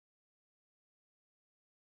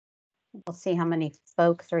We'll see how many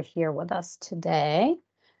folks are here with us today.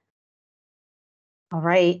 All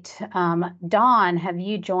right. Dawn, have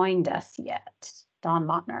you joined us yet? Dawn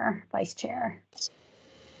Mottner, Vice Chair.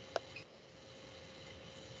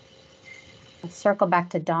 Let's circle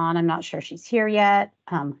back to Dawn. I'm not sure she's here yet.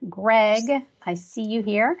 Greg, I see you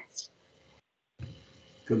here.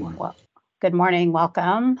 Good morning. Well, good morning.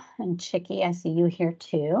 Welcome. And Chicky, I see you here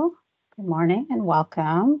too. Good morning and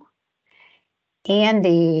welcome.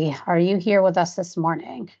 Andy, are you here with us this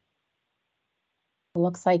morning? It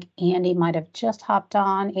looks like Andy might have just hopped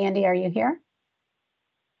on. Andy, are you here?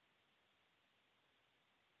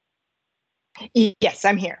 Yes,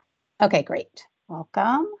 I'm here. Okay, great.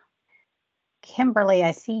 Welcome. Kimberly,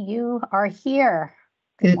 I see you are here.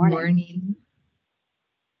 Good morning.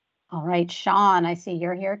 All right, Sean, I see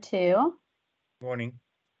you're here too. Morning.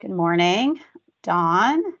 Good morning.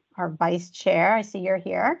 Dawn, our Vice Chair, I see you're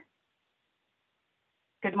here.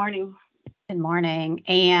 Good morning. Good morning.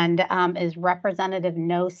 And is Representative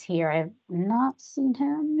Nose here? I've not seen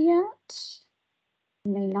him yet.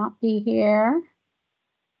 He may not be here.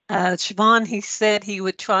 Siobhan, he said he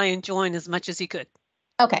would try and join as much as he could.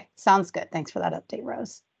 Okay, sounds good. Thanks for that update,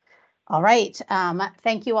 Rose. All right.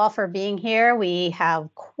 Thank you all for being here. We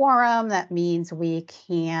have quorum. That means we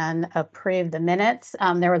can approve the minutes.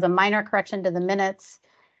 There was a minor correction to the minutes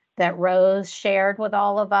that Rose shared with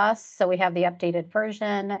all of us. So we have the updated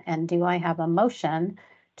version. And do I have a motion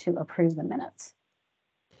to approve the minutes?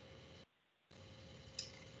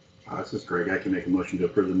 This is Greg. I can make a motion to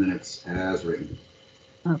approve the minutes as written.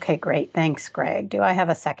 Okay, great. Thanks, Greg. Do I have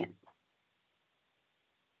a second?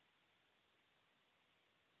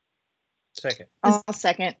 Second. I'll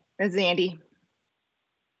second. It's Andy.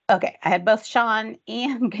 Okay, I had both Sean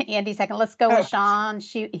and Andy second. Let's go with Sean.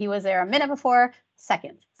 He was there a minute before.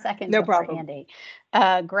 Second. No problem. Andy.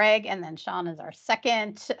 Greg, and then Sean is our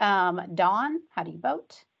second. Dawn, how do you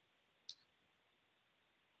vote?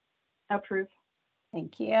 Approve.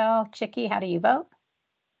 Thank you. Chicky, how do you vote?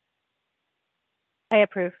 I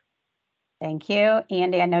approve. Thank you.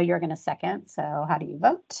 Andy, I know you're going to second, so how do you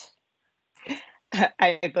vote?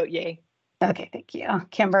 I vote yay. Okay, thank you.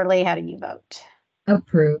 Kimberly, how do you vote?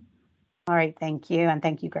 Approve. All right, thank you. And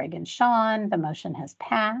thank you, Greg and Sean. The motion has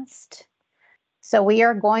passed. So we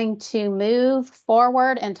are going to move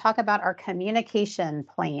forward and talk about our communication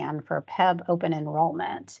plan for PEBB open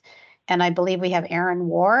enrollment. And I believe we have Erin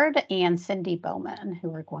Ward and Cindy Bowman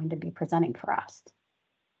who are going to be presenting for us.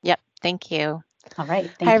 Yep, thank you. All right,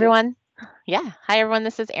 Hi, everyone. Yeah. Hi, everyone.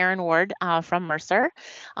 This is Erin Ward from Mercer.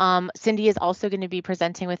 Cindy is also going to be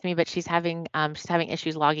presenting with me, but she's having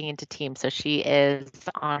issues logging into Teams, so she is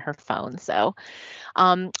on her phone. So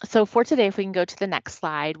for today, if we can go to the next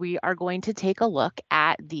slide, we are going to take a look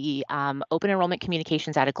at the open enrollment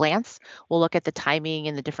communications at a glance. We'll look at the timing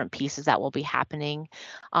and the different pieces that will be happening.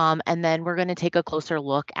 And then we're going to take a closer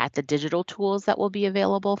look at the digital tools that will be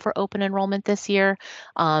available for open enrollment this year.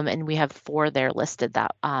 And we have 4 there listed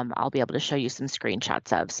that I'll be able to show you some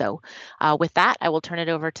screenshots of. So with that, I will turn it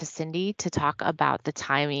over to Cindy to talk about the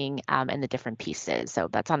timing and the different pieces. So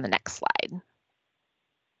that's on the next slide.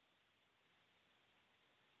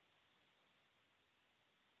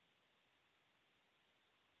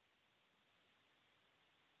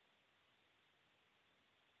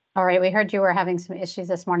 All right, we heard you were having some issues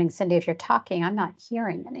this morning. Cindy, if you're talking, I'm not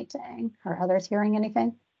hearing anything. Are others hearing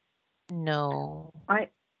anything? No. I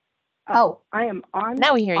am on.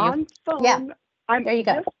 Now we hear you. On phone. Yeah. There you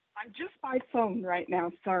go. I'm just by phone right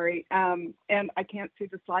now. Sorry. And I can't see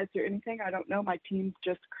the slides or anything. I don't know. My Teams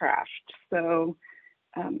just crashed. So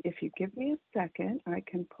if you give me a second, I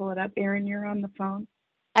can pull it up. Erin, you're on the phone.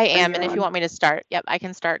 I am. And if you want me to start, yep, I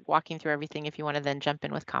can start walking through everything. If you want to then jump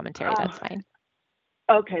in with commentary, that's fine.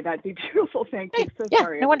 Okay, that'd be beautiful. Thank you. So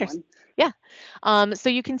sorry, no wonders. everyone. Yeah. So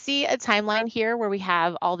you can see a timeline here where we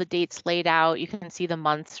have all the dates laid out. You can see the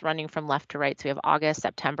months running from left to right. So we have August,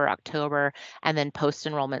 September, October, and then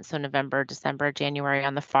post-enrollment. So November, December, January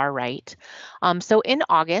on the far right. So in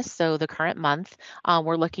August, so the current month,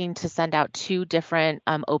 we're looking to send out 2 different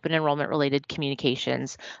open enrollment related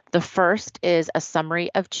communications. The first is a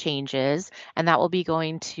summary of changes, and that will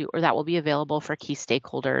be available for key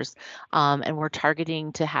stakeholders. And we're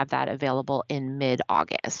targeting to have that available in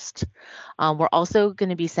mid-August. We're also going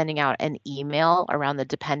to be sending out an email around the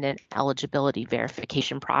dependent eligibility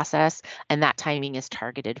verification process, and that timing is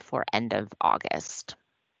targeted for end of August.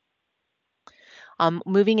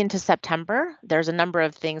 Moving into September, there's a number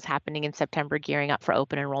of things happening in September gearing up for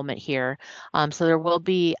open enrollment here. So there will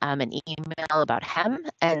be an email about HEM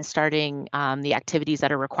and starting the activities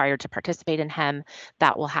that are required to participate in HEM.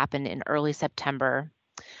 That will happen in early September.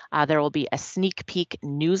 There will be a sneak peek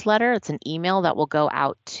newsletter. It's an email that will go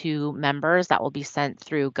out to members that will be sent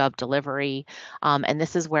through Gov Delivery. And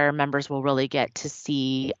this is where members will really get to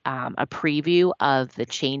see a preview of the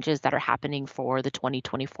changes that are happening for the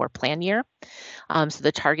 2024 plan year. So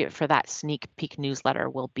the target for that sneak peek newsletter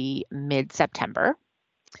will be mid-September.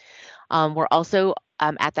 We're also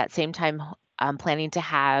at that same time planning to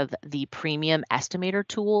have the premium estimator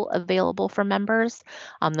tool available for members.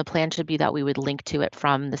 The plan should be that we would link to it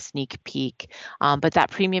from the sneak peek, but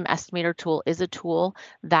that premium estimator tool is a tool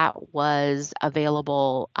that was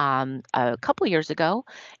available a couple years ago,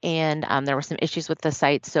 and there were some issues with the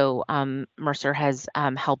site, so Mercer has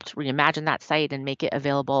helped reimagine that site and make it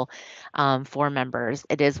available for members.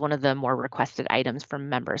 It is one of the more requested items from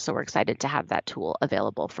members, so we're excited to have that tool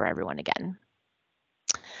available for everyone again.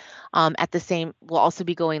 At the same, we'll also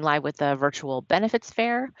be going live with the virtual benefits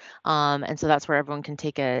fair. And so that's where everyone can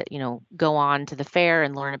take go on to the fair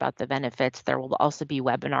and learn about the benefits. There will also be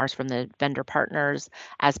webinars from the vendor partners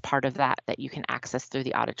as part of that you can access through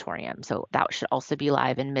the auditorium. So that should also be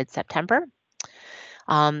live in mid-September.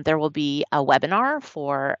 There will be a webinar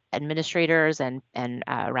for administrators and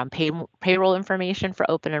around payroll information for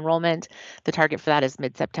open enrollment. The target for that is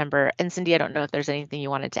mid-September. And Cindy, I don't know if there's anything you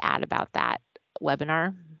wanted to add about that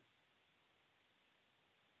webinar.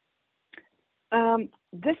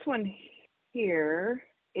 This one here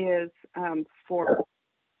is for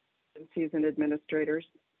agencies and administrators.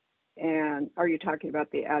 And are you talking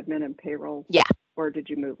about the admin and payroll? Yeah. Or did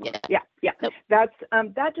you move on? Yeah. Yeah. Nope. That's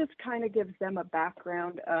that just kind of gives them a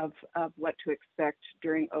background of what to expect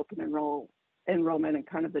during open enrollment and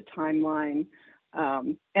kind of the timeline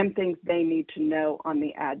and things they need to know on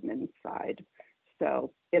the admin side.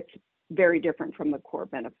 So it's very different from the core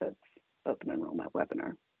benefits open enrollment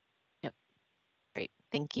webinar. Great,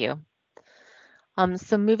 thank you.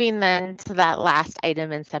 So moving then to that last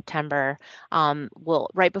item in September,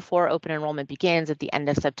 right before open enrollment begins at the end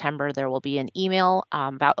of September, there will be an email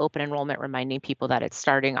about open enrollment reminding people that it's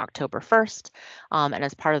starting October 1st. And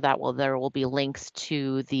as part of that, there will be links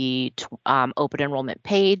to the open enrollment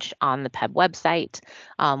page on the PEBB website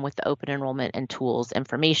with the open enrollment and tools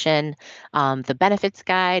information. The benefits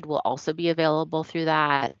guide will also be available through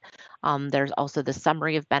that. There's also the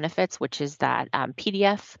summary of benefits, which is that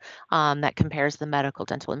PDF that compares the medical,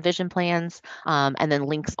 dental, and vision plans, and then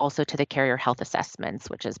links also to the carrier health assessments,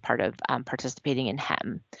 which is part of participating in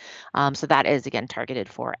HEM. So that is, again, targeted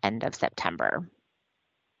for end of September.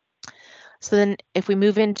 So then if we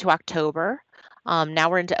move into October, now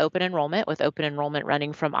we're into open enrollment, with open enrollment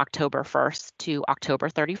running from October 1st to October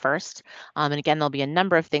 31st. And again, there'll be a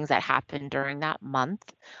number of things that happen during that month.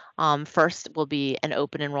 First will be an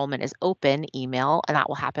open enrollment is open email, and that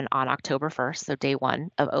will happen on October 1st, so day one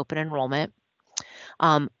of open enrollment.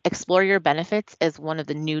 Explore Your Benefits is one of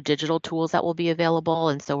the new digital tools that will be available,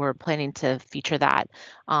 and so we're planning to feature that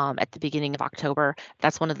at the beginning of October.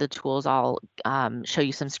 That's one of the tools I'll show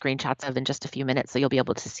you some screenshots of in just a few minutes, so you'll be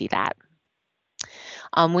able to see that.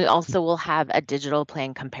 We also will have a digital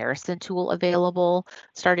plan comparison tool available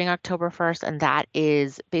starting October 1st, and that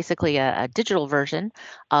is basically a digital version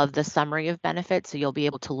of the summary of benefits. So you'll be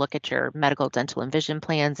able to look at your medical, dental, and vision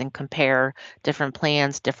plans and compare different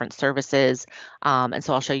plans, different services. And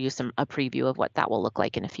so I'll show you a preview of what that will look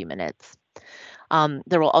like in a few minutes.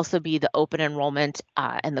 There will also be the open enrollment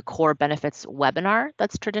and the core benefits webinar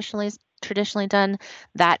that's traditionally done.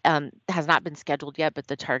 That has not been scheduled yet, but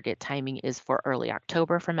the target timing is for early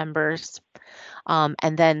October for members.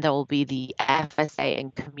 And then there will be the FSA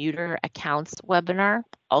and commuter accounts webinar,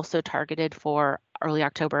 also targeted for early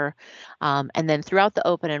October. And then throughout the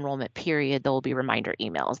open enrollment period, there will be reminder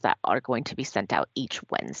emails that are going to be sent out each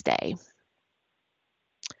Wednesday.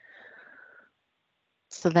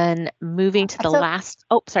 So then moving to the last,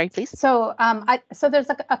 sorry, please. So so there's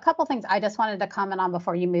a couple things I just wanted to comment on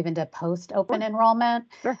before you move into post-open enrollment.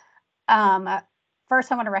 Sure.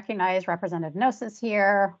 First, I want to recognize Representative Gnosis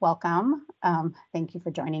here. Welcome. Thank you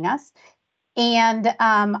for joining us. And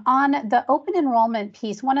on the open enrollment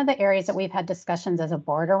piece, one of the areas that we've had discussions as a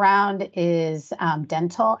board around is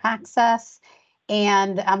dental access.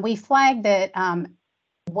 And we flagged that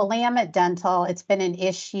Willamette Dental, it's been an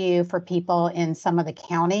issue for people in some of the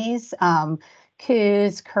counties.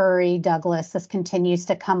 Coos, Curry, Douglas, this continues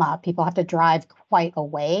to come up. People have to drive quite a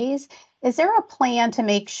ways. Is there a plan to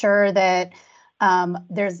make sure that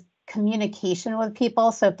there's communication with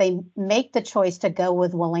people? So if they make the choice to go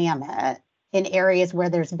with Willamette in areas where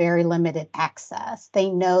there's very limited access, they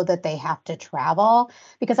know that they have to travel?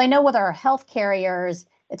 Because I know with our health carriers,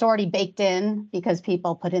 it's already baked in because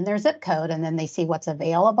people put in their zip code and then they see what's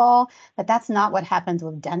available, but that's not what happens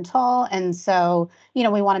with dental. And so, we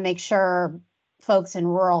want to make sure folks in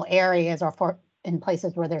rural areas or in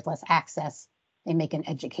places where there's less access, they make an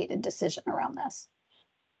educated decision around this.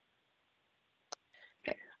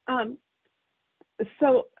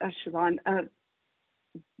 So, Siobhan,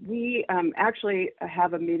 we actually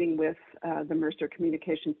have a meeting with the Mercer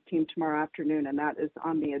Communications team tomorrow afternoon, and that is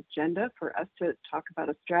on the agenda for us to talk about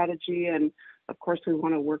a strategy. And of course, we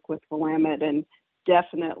want to work with Willamette, and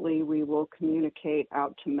definitely we will communicate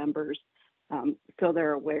out to members so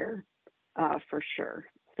they're aware for sure.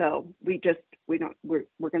 So we're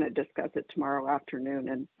going to discuss it tomorrow afternoon,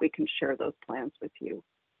 and we can share those plans with you.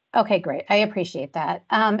 Okay, great. I appreciate that.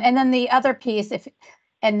 And then the other piece,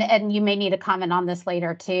 and you may need to comment on this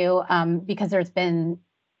later too, because there's been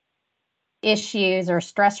issues or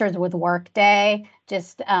stressors with Workday.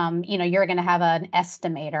 Just, you're going to have an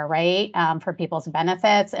estimator, right, for people's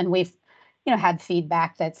benefits. And we've, had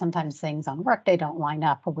feedback that sometimes things on Workday don't line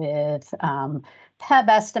up with PEB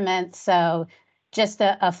estimates. So just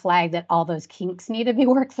a flag that all those kinks need to be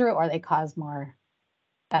worked through or they cause more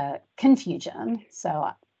confusion. So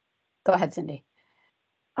go ahead, Cindy.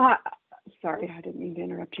 Sorry, I didn't mean to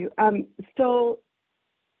interrupt you. So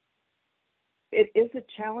it is a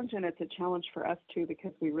challenge, and it's a challenge for us too,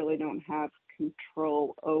 because we really don't have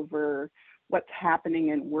control over what's happening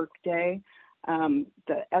in Workday.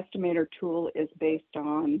 The estimator tool is based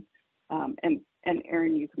on, and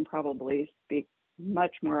Erin, you can probably speak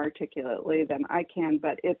much more articulately than I can,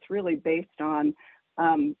 but it's really based on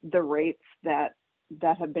the rates that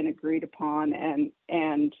have been agreed upon,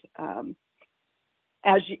 and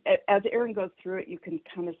as Erin goes through it, you can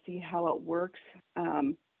kind of see how it works.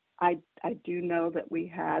 I do know that we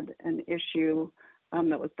had an issue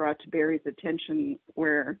that was brought to Barry's attention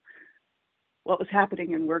where what was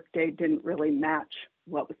happening in Workday didn't really match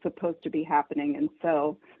what was supposed to be happening, and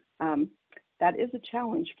so that is a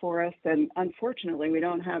challenge for us. And unfortunately, we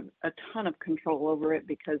don't have a ton of control over it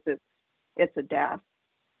because it's a DAS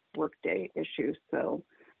Workday issue. So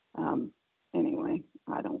anyway,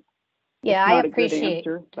 I don't. Yeah, I appreciate.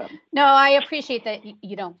 Answer, but. No, I appreciate that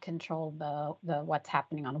you don't control the what's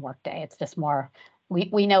happening on Workday. It's just more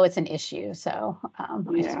we know it's an issue, so I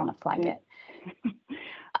just want to flag it.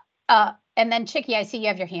 And then Chicky, I see you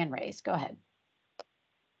have your hand raised. Go ahead.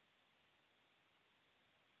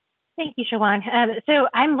 Thank you, Siobhan. So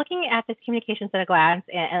I'm looking at this communications at a glance,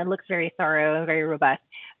 and it looks very thorough and very robust.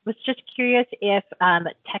 I was just curious if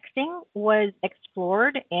texting was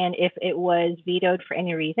explored and if it was vetoed for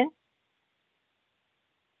any reason.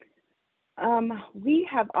 We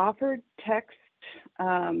have offered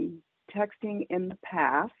texting in the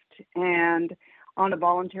past and on a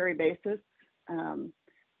voluntary basis.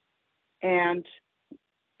 And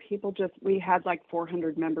people we had like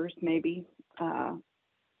 400 members maybe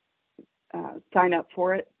sign up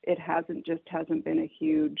for it. It hasn't been a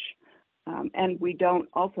huge, and we don't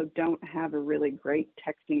have a really great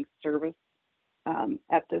texting service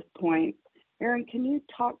at this point. Erin, can you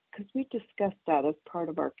talk, because we discussed that as part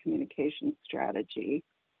of our communication strategy.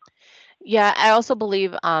 Yeah, I also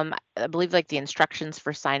believe like the instructions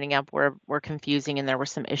for signing up were confusing and there were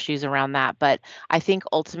some issues around that. But I think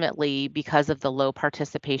ultimately, because of the low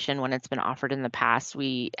participation when it's been offered in the past,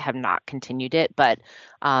 we have not continued it. But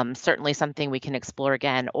certainly something we can explore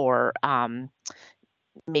again, or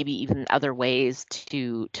maybe even other ways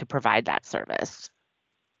to provide that service.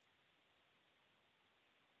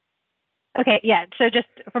 Okay, yeah. So just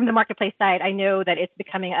from the marketplace side, I know that it's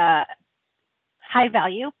becoming a high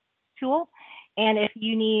value tool. And if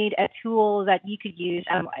you need a tool that you could use,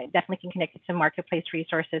 I definitely can connect it to marketplace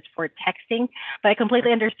resources for texting. But I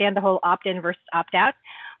completely understand the whole opt-in versus opt-out.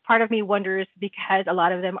 Part of me wonders, because a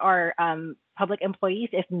lot of them are public employees,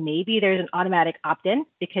 if maybe there's an automatic opt-in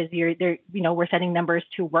because we're sending numbers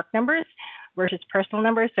to work numbers versus personal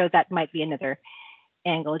numbers. So that might be another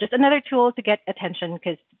angle. Just another tool to get attention,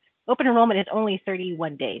 because open enrollment is only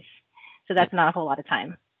 31 days. So that's not a whole lot of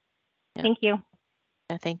time. Yeah. Thank you.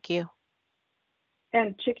 Yeah, thank you.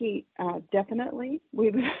 And Chicky, definitely,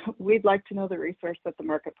 we'd like to know the resource that the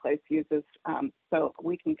marketplace uses, so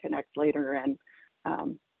we can connect later. And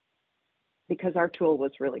because our tool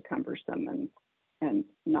was really cumbersome and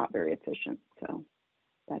not very efficient, so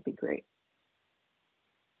that'd be great.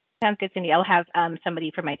 Sounds good, Cindy. I'll have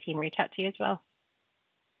somebody from my team reach out to you as well.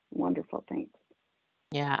 Wonderful, thanks.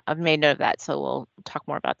 Yeah, I've made note of that, so we'll talk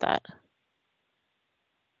more about that,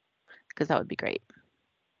 because that would be great.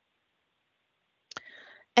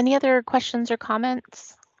 Any other questions or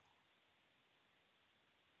comments?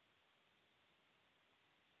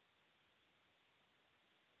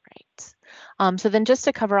 So then just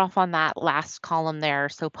to cover off on that last column there,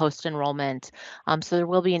 so post-enrollment, so there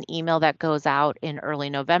will be an email that goes out in early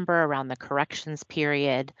November around the corrections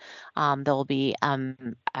period. There will be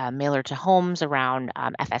a mailer to homes around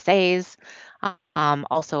FSAs,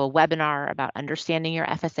 also a webinar about understanding your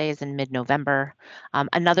FSAs in mid-November,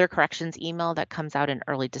 another corrections email that comes out in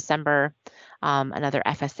early December, another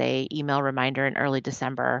FSA email reminder in early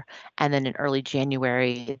December, and then in early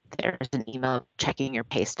January, there's an email checking your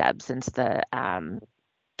pay stub since the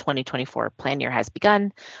 2024 plan year has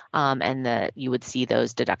begun, and you would see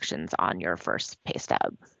those deductions on your first pay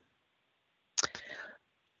stub.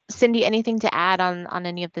 Cindy, anything to add on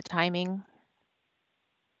any of the timing?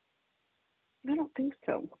 I don't think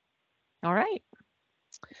so. All right.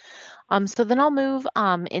 So then I'll move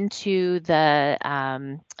into the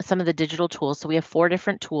some of the digital tools. So we have 4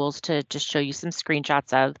 different tools to just show you some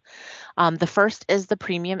screenshots of. The first is the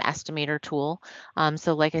premium estimator tool.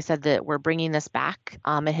 So like I said, that we're bringing this back.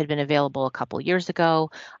 It had been available a couple years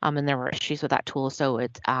ago, and there were issues with that tool. So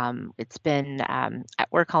it's been,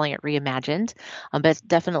 we're calling it reimagined, but it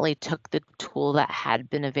definitely took the tool that had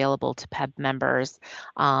been available to PEB members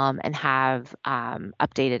and have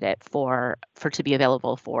updated it for to be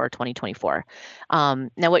available for 2024. Now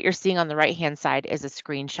what you're seeing on the right-hand side is a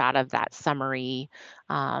screenshot of that summary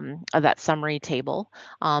table.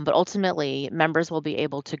 But ultimately, members will be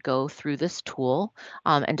able to go through this tool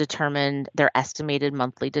and determine their estimated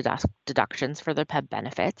monthly deductions for their PEB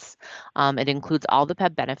benefits. It includes all the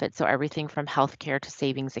PEB benefits, so everything from healthcare to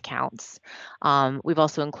savings accounts. We've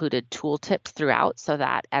also included tool tips throughout so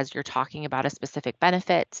that as you're talking about a specific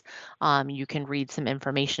benefit, you can read some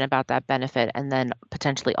information about that benefit and then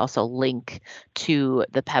potentially also link to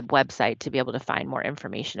the PEB website to be able to find more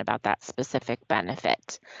information about that specific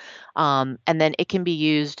benefit. And then it can be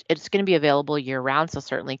used, it's going to be available year round, so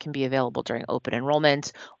certainly can be available during open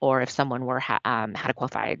enrollment or if someone were had a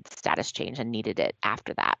qualified status change and needed it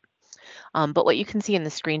after that. But what you can see in the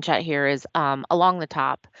screenshot here is along the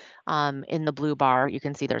top in the blue bar, you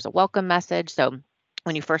can see there's a welcome message. So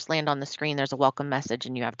when you first land on the screen, there's a welcome message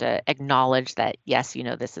and you have to acknowledge that, yes,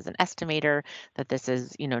 this is an estimator, that this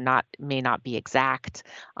is, may not be exact,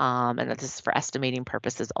 and that this is for estimating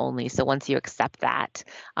purposes only. So once you accept that,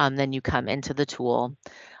 then you come into the tool.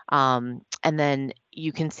 And then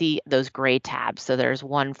you can see those gray tabs. So there's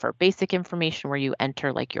one for basic information where you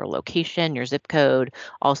enter like your location, your zip code,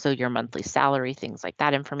 also your monthly salary, things like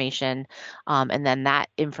that information. And then that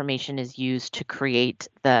information is used to create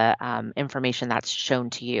the information that's shown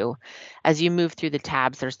to you. As you move through the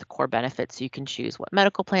tabs, there's the core benefits. So you can choose what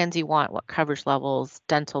medical plans you want, what coverage levels,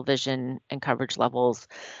 dental, vision, and coverage levels.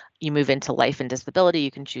 You move into life and disability,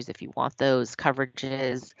 you can choose if you want those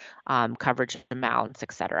coverages, coverage amounts,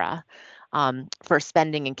 etc. For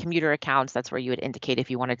spending and commuter accounts, that's where you would indicate if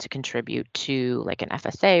you wanted to contribute to like an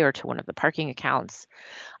FSA or to one of the parking accounts.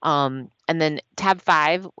 And then tab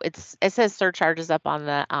 5, it says surcharges up on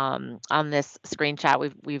the on this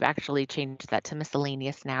screenshot. We've actually changed that to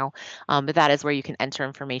miscellaneous now, but that is where you can enter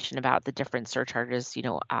information about the different surcharges.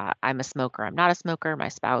 I'm a smoker, I'm not a smoker, my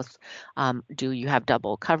spouse. Do you have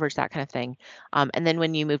double coverage? That kind of thing. And then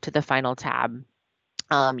when you move to the final tab,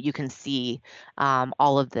 you can see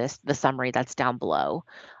all of this, the summary that's down below.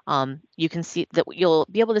 You can see that you'll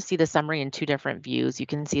be able to see the summary in 2 different views. You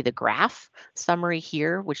can see the graph summary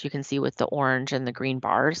here, which you can see with the orange and the green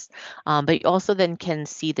bars, but you also then can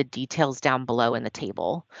see the details down below in the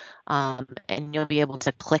table. And you'll be able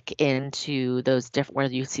to click into those different, where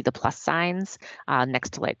you see the plus signs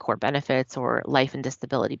next to like core benefits or life and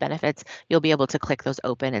disability benefits. You'll be able to click those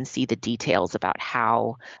open and see the details about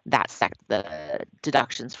how the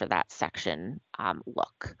deductions for that section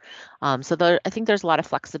look. So I think there's a lot of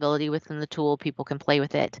flexibility within the tool. People can play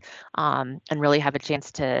with it and really have a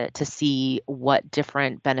chance to see what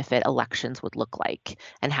different benefit elections would look like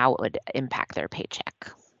and how it would impact their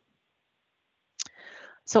paycheck.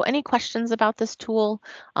 So any questions about this tool?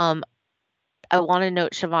 I want to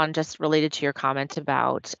note, Siobhan, just related to your comment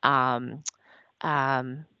about,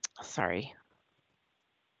 sorry,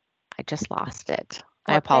 I just lost it.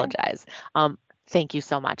 I apologize. Thank you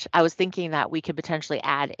so much. I was thinking that we could potentially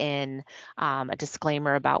add in a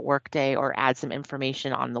disclaimer about Workday or add some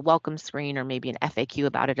information on the welcome screen or maybe an FAQ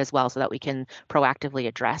about it as well so that we can proactively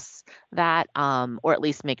address that or at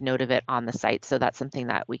least make note of it on the site. So that's something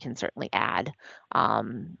that we can certainly add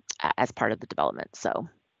as part of the development. So,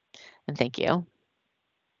 and thank you. All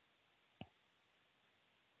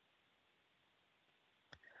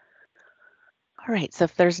right, so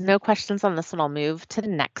if there's no questions on this one, I'll move to the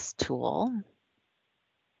next tool.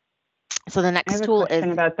 So the next tool is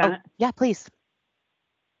about that. Oh, yeah, please.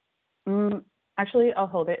 Actually, I'll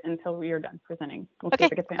hold it until you're done presenting. We'll see Okay,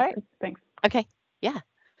 if it gets all right. answered. Thanks. Okay, yeah.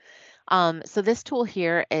 So this tool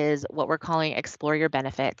here is what we're calling Explore Your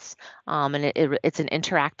Benefits, and it's an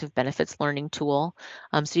interactive benefits learning tool.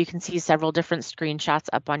 So you can see several different screenshots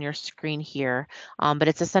up on your screen here, but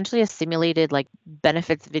it's essentially a simulated like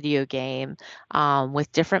benefits video game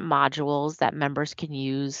with different modules that members can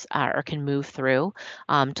use or can move through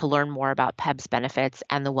to learn more about PEB's benefits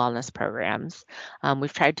and the wellness programs.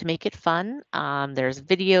 We've tried to make it fun. There's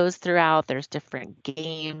videos throughout, there's different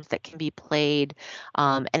games that can be played.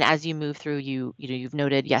 And as you move through, you've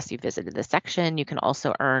noted, yes, you visited this section. You can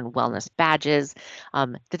also earn wellness badges.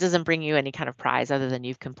 That doesn't bring you any kind of prize other than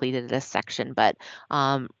you've completed this section, but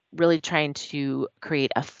really trying to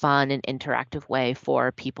create a fun and interactive way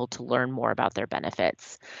for people to learn more about their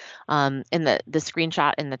benefits. In the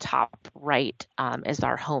screenshot in the top right is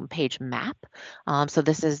our homepage map. So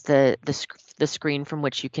this is the screen from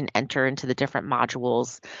which you can enter into the different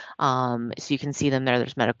modules. So you can see them there.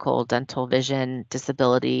 There's medical, dental, vision,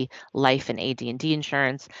 disability, life, and AD&D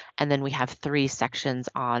insurance. And then we have 3 sections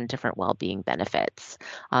on different well-being benefits.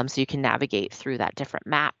 So you can navigate through that different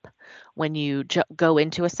map. When you go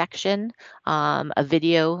into a section, a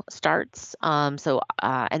video starts, so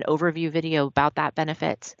an overview video about that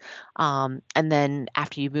benefit. And then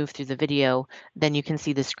after you move through the video, then you can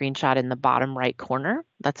see the screenshot in the bottom right corner.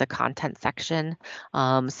 That's a content section.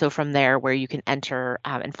 So from there, where you can enter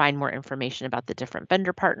and find more information about the different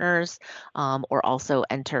vendor partners, or also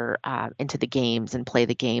enter into the games and play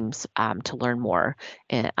the games to learn more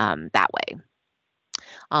that way.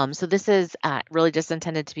 So this is really just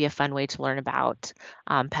intended to be a fun way to learn about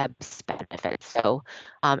PEB's benefits. So,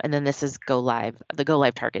 and then this is go live. The go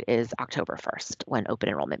live target is October 1st when open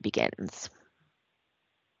enrollment begins.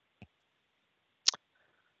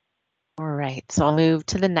 All right, so I'll move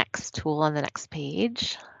to the next tool on the next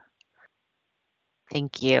page.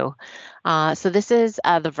 Thank you. So this is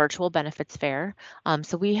the virtual benefits fair.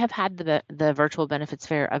 So we have had the virtual benefits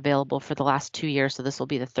fair available for the last 2 years. So this will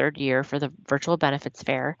be the 3rd year for the virtual benefits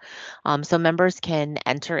fair. So members can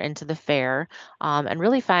enter into the fair and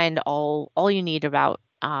really find all you need about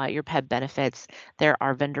your PEB benefits. There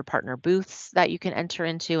are vendor partner booths that you can enter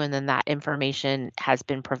into, and then that information has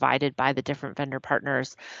been provided by the different vendor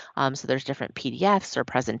partners. So there's different PDFs or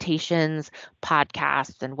presentations,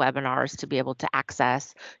 podcasts, and webinars to be able to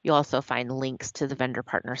access. You'll also find links to the vendor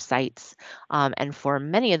partner sites. And for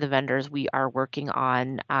many of the vendors, we are working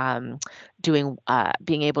on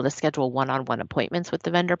being able to schedule one-on-one appointments with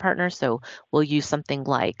the vendor partners. So we'll use something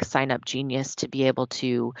like Sign Up Genius to be able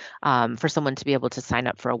to, for someone to be able to sign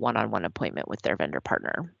up for a one-on-one appointment with their vendor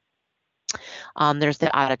partner. There's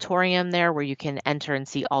the auditorium there where you can enter and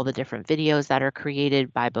see all the different videos that are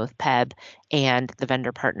created by both PEB and the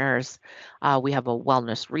vendor partners. We have a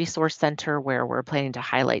wellness resource center where we're planning to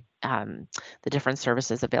highlight the different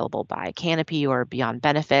services available by Canopy or Beyond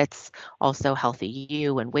Benefits, also Healthy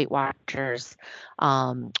You and Weight Watchers.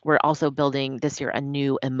 We're also building this year a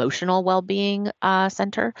new emotional well-being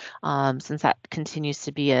center, since that continues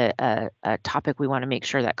to be a topic we want to make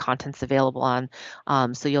sure that content's available on.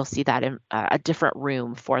 So you'll see that in a different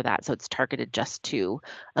room for that. So it's targeted just to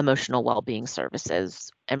emotional well-being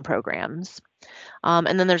services and programs.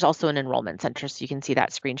 And then there's also an enrollment center. So you can see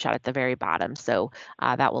that screenshot at the very bottom. So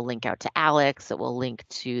that will link out to Alex. It will link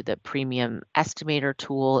to the premium estimator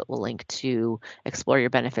tool. It will link to Explore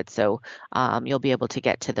Your Benefits. So you'll be able to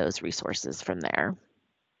get to those resources from there.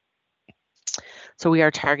 So we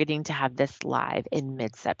are targeting to have this live in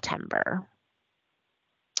mid-September.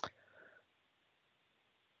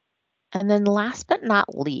 And then last but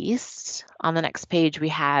not least, on the next page, we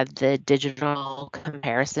have the digital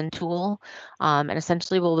comparison tool. And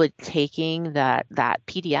essentially we'll be taking that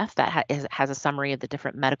PDF that has a summary of the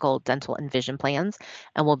different medical, dental, and vision plans,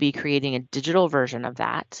 and we'll be creating a digital version of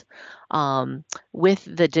that. With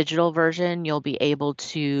the digital version, you'll be able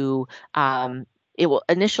to it will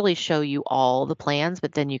initially show you all the plans,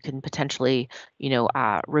 but then you can potentially,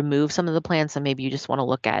 remove some of the plans. So maybe you just want to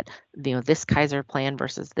look at, this Kaiser plan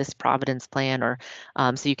versus this Providence plan, or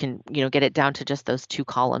so you can, get it down to just those 2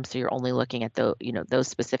 columns. So you're only looking at those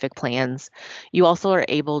specific plans. You also are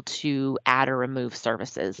able to add or remove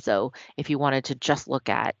services. So if you wanted to just look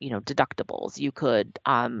at, deductibles, you could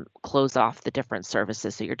close off the different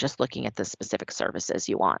services. So you're just looking at the specific services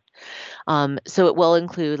you want. So it will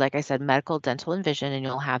include, like I said, medical, dental, and vision, and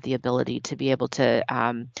you'll have the ability to be able to,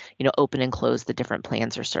 open and close the different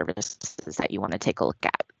plans or services that you want to take a look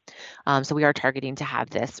at. So we are targeting to have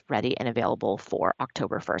this ready and available for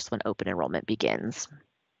October 1st when open enrollment begins.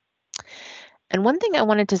 And one thing I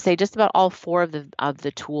wanted to say just about all 4 of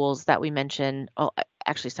the tools that we mentioned,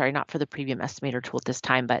 actually, sorry, not for the premium estimator tool at this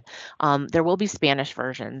time, but there will be Spanish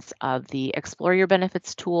versions of the Explore Your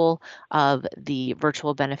Benefits tool, of the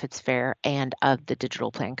Virtual Benefits Fair, and of the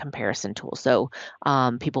Digital Plan Comparison tool. So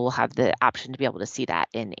people will have the option to be able to see that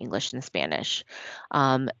in English and Spanish.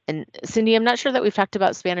 And Cindy, I'm not sure that we've talked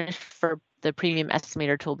about Spanish for the premium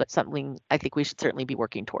estimator tool, but something I think we should certainly be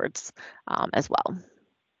working towards as well.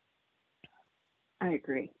 I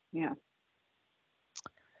agree. Yeah.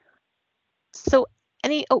 So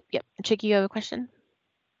oh, yep, Chicky, you have a question?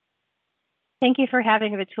 Thank you for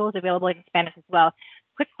having the tools available in Spanish as well.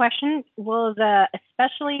 Quick question,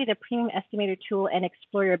 especially the premium estimator tool and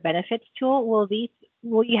Explore Your Benefits tool,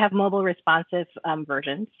 will you have mobile responsive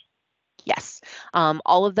versions? Yes,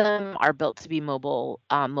 all of them are built to be mobile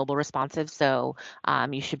responsive, so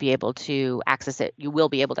you should be able to access it. You will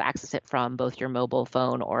be able to access it from both your mobile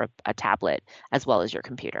phone or a tablet, as well as your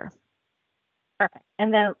computer. Perfect.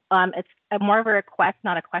 And then it's more of a request,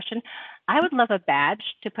 not a question. I would love a badge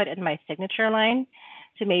to put in my signature line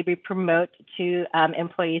to maybe promote to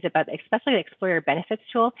employees about, especially the Explore Your Benefits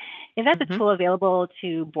tool. If that's a tool available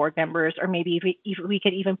to board members, or maybe if we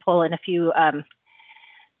could even pull in a few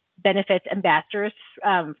benefits ambassadors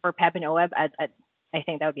for PEBB and OEB, I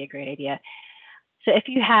think that would be a great idea. So if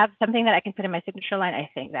you have something that I can put in my signature line, I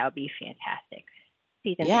think that would be fantastic.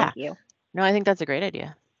 Susan, Yeah. thank you. No, I think that's a great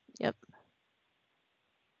idea. Yep.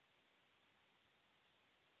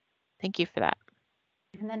 Thank you for that.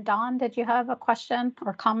 And then Dawn, did you have a question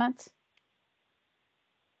or comments?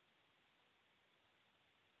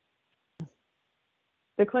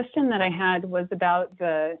 The question that I had was about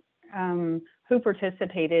the who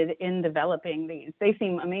participated in developing these. They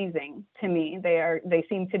seem amazing to me. They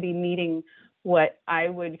seem to be meeting what I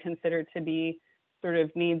would consider to be sort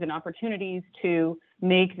of needs and opportunities to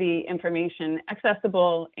make the information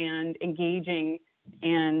accessible and engaging,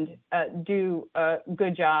 and do a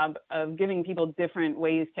good job of giving people different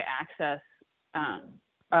ways to access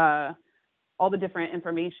all the different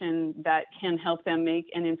information that can help them make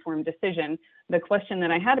an informed decision. The question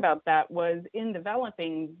that I had about that was, in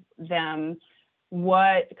developing them,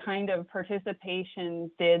 what kind of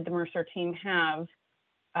participation did the Mercer team have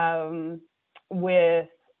with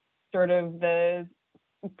sort of the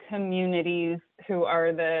communities who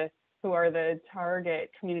are the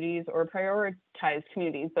target communities or prioritized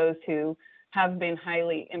communities, those who have been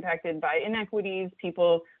highly impacted by inequities,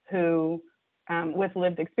 people who with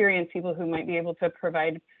lived experience, people who might be able to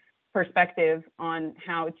provide perspective on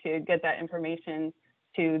how to get that information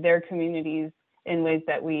to their communities in ways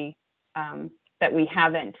that we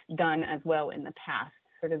haven't done as well in the past.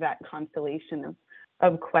 Sort of that constellation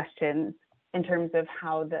of questions in terms of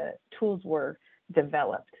how the tools were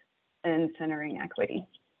developed in centering equity.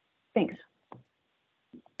 Thanks.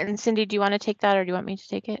 And Cindy, do you want to take that, or do you want me to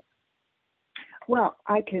take it? Well,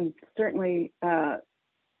 I can certainly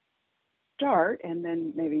start, and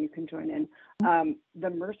then maybe you can join in. The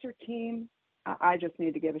Mercer team, I just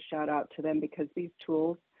need to give a shout out to them, because these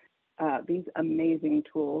tools, these amazing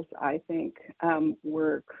tools, I think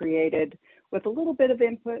were created with a little bit of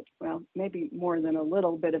input, well, maybe more than a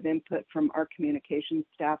little bit of input from our communications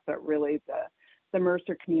staff, but really the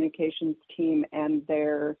Mercer communications team and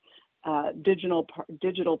their digital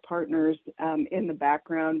partners in the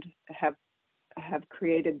background have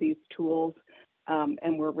created these tools,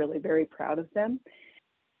 and we're really very proud of them.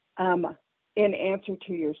 In answer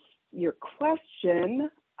to your question,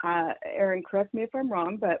 Erin, correct me if I'm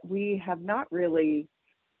wrong, but we have not really,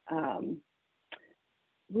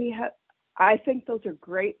 I think those are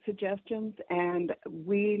great suggestions, and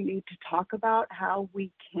we need to talk about how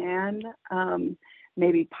we can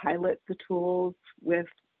maybe pilot the tools with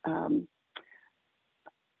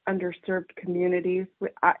underserved communities.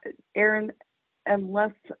 Erin,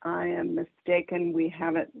 unless I am mistaken, we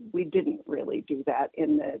didn't really do that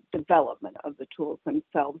in the development of the tools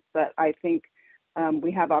themselves, but I think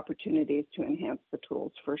we have opportunities to enhance the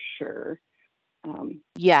tools for sure.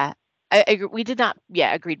 Yeah, I agree. We did not,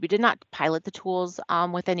 agreed. We did not pilot the tools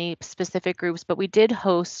with any specific groups, but we did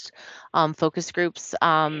host focus groups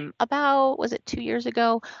about, was it 2 years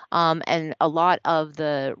ago? And a lot of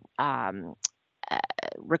the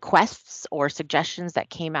requests or suggestions that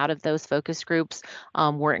came out of those focus groups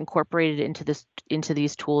were incorporated into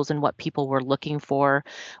these tools and what people were looking for.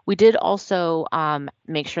 We did also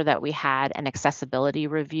make sure that we had an accessibility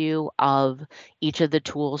review of each of the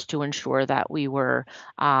tools to ensure that we were,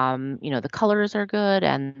 the colors are good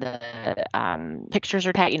and the pictures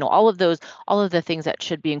are tagged. All of the things that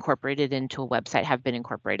should be incorporated into a website have been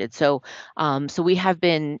incorporated. So we have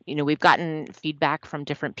been, we've gotten feedback from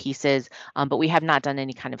different pieces, but we have not done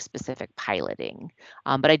any kind of specific piloting.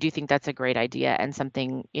 But I do think that's a great idea and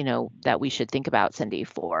something, that we should think about, Cindy,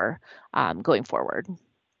 for going forward.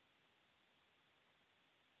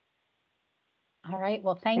 All right,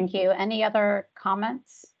 well, thank you. Any other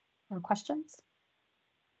comments or questions?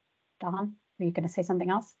 Dawn, are you going to say something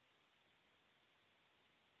else?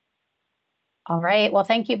 All right, well,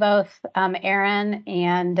 thank you both, Erin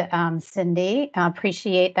and Cindy.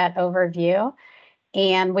 Appreciate that overview.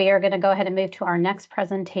 And we are going to go ahead and move to our next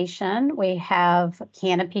presentation. We have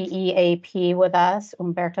Canopy EAP with us,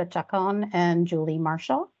 Umberto Chacon and Julie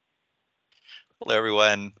Marshall. Hello,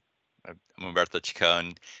 everyone. I'm Umberto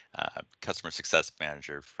Chacon, Customer Success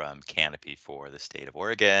Manager from Canopy for the state of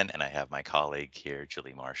Oregon, and I have my colleague here,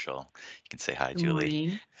 Julie Marshall. You can say hi, Good Julie.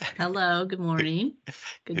 Morning. Hello, good morning.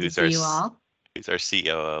 Good to Who's see you all. Who's our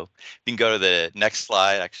COO. You can go to the next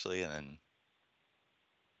slide, actually, and then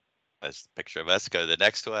that's a picture of us. Go to the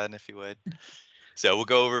next one, if you would. So we'll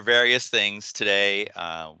go over various things today,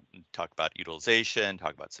 talk about utilization,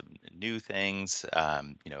 talk about some new things.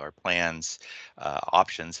 Our plans,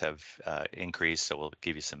 options have increased, so we'll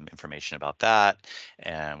give you some information about that,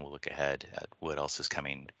 and we'll look ahead at what else is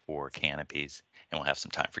coming for Canopies, and we'll have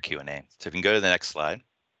some time for Q&A. So if you can go to the next slide.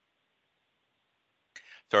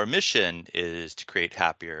 So our mission is to create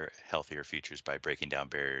happier, healthier futures by breaking down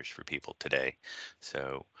barriers for people today.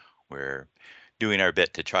 So we're doing our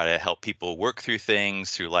bit to try to help people work through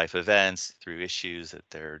things, through life events, through issues that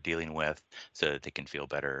they're dealing with so that they can feel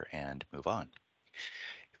better and move on.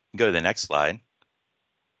 Go to the next slide.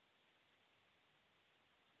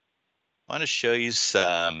 I want to show you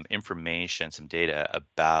some information, some data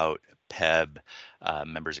about PEBB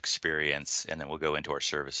members' experience, and then we'll go into our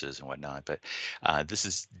services and whatnot. But this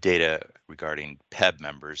is data regarding PEBB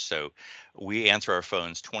members. So we answer our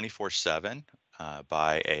phones 24/7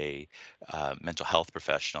 by a mental health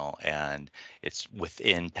professional, and it's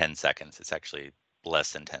within 10 seconds. It's actually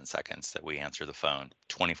less than 10 seconds that we answer the phone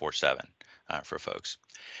 24/7 for folks.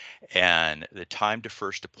 And the time to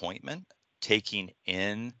first appointment, taking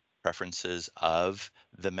in preferences of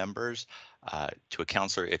the members to a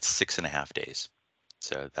counselor, it's 6.5 days.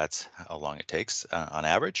 So that's how long it takes on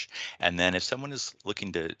average. And then if someone is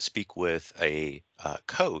looking to speak with a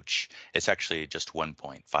coach, it's actually just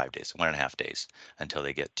 1.5 days, 1.5 days until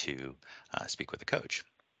they get to speak with a coach.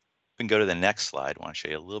 We can go to the next slide. I want to show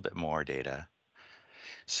you a little bit more data.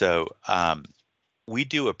 So we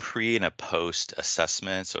do a pre and a post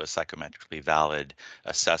assessment, so a psychometrically valid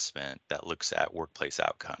assessment that looks at workplace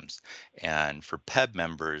outcomes. And for PEBB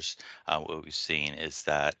members, what we've seen is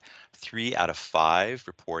that 3 out of 5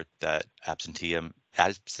 report that absenteeism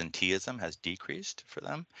has decreased for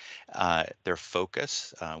them. Their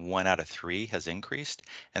focus, 1 out of 3 has increased.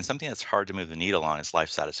 And something that's hard to move the needle on is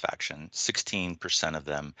life satisfaction. 16% of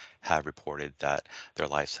them have reported that their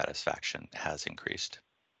life satisfaction has increased.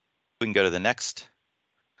 We can go to the next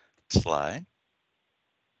slide.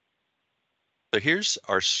 So here's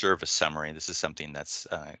our service summary. This is something that's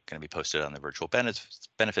going to be posted on the virtual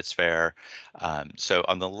benefits fair. So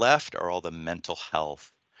on the left are all the mental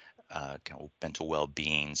health, mental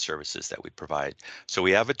well-being services that we provide. So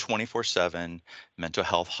we have a 24/7 mental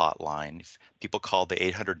health hotline. If people call the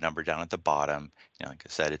 800 number down at the bottom, like I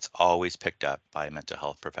said, it's always picked up by a mental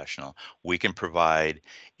health professional. We can provide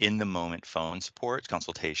in-the-moment phone support,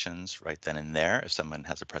 consultations right then and there. If someone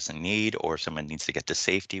has a pressing need or if someone needs to get to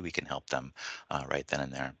safety, we can help them right then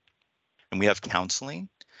and there. And we have counseling.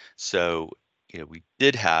 So we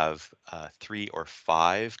did have 3 or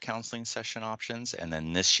 5 counseling session options, and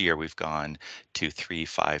then this year we've gone to 3,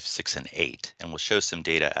 5, 6, and 8, and we'll show some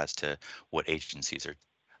data as to what agencies are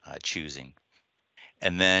choosing.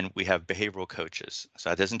 And then we have behavioral coaches. So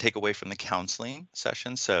that doesn't take away from the counseling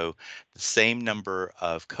session. So the same number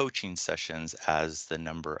of coaching sessions as the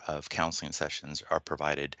number of counseling sessions are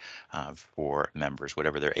provided for members,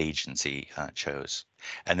 whatever their agency chose.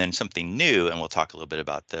 And then something new, and we'll talk a little bit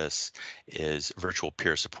about this, is virtual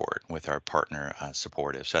peer support with our partner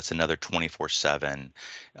Supportive. So that's another 24/7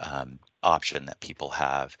 option that people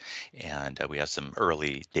have. And we have some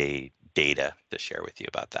early day data to share with you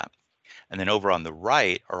about that. And then over on the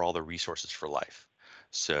right are all the resources for life.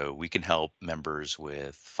 So we can help members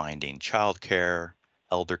with finding childcare,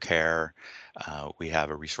 elder care. We have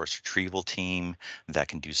a resource retrieval team that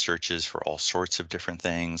can do searches for all sorts of different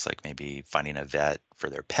things, like maybe finding a vet for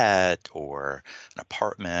their pet or an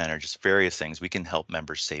apartment or just various things. We can help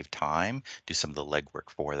members save time, do some of the legwork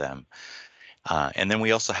for them. And then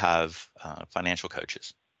we also have financial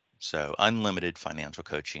coaches. So unlimited financial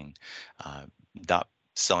coaching, not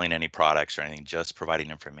selling any products or anything, just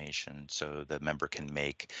providing information so the member can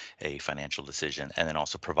make a financial decision, and then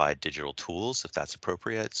also provide digital tools if that's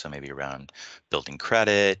appropriate. So maybe around building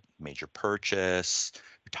credit, major purchase,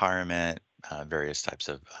 retirement, various types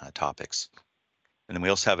of topics. And then we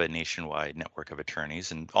also have a nationwide network of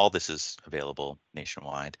attorneys, and all this is available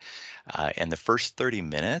nationwide. And the first 30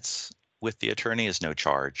 minutes with the attorney is no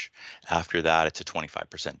charge. After that, it's a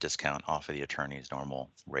 25% discount off of the attorney's normal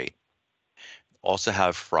rate. Also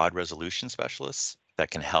have fraud resolution specialists that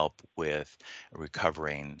can help with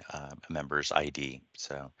recovering a member's ID.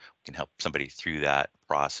 So we can help somebody through that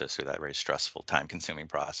process, through that very stressful, time-consuming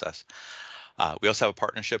process. We also have a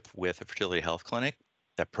partnership with a fertility health clinic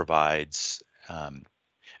that provides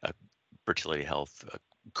a fertility health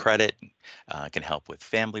credit, can help with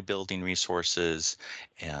family building resources,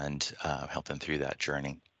 and help them through that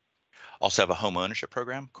journey. Also have a home ownership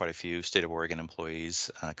program. Quite a few state of Oregon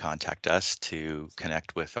employees contact us to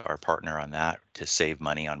connect with our partner on that to save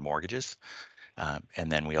money on mortgages.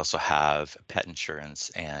 And then we also have pet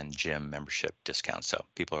insurance and gym membership discounts. So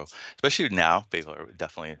people, especially now, people are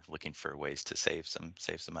definitely looking for ways to save some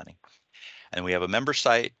money. And we have a member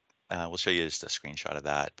site. We'll show you just a screenshot of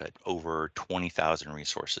that, but over 20,000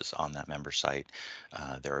 resources on that member site.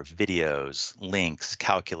 There are videos, links,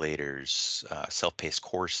 calculators, self-paced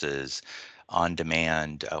courses,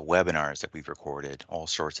 on-demand webinars that we've recorded, all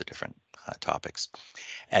sorts of different topics.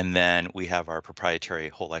 And then we have our proprietary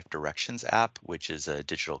Whole Life Directions app, which is a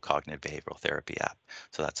digital cognitive behavioral therapy app.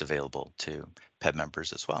 So that's available to PEB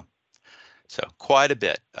members as well. So quite a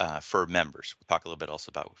bit for members. We'll talk a little bit also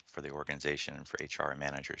about for the organization and for HR and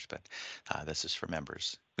managers, but this is for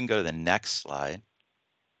members. We can go to the next slide.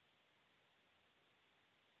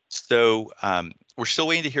 So we're still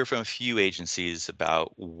waiting to hear from a few agencies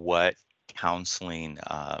about what counseling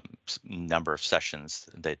number of sessions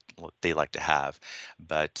that they like to have.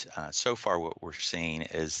 But so far what we're seeing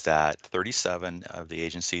is that 37 of the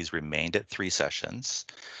agencies remained at 3 sessions,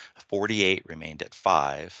 48 remained at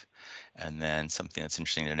 5. And then something that's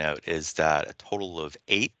interesting to note is that a total of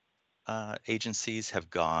 8 agencies have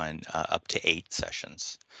gone up to 8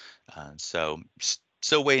 sessions. So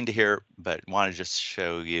still waiting to hear, but want to just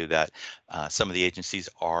show you that some of the agencies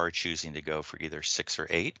are choosing to go for either 6 or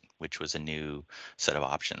 8, which was a new set of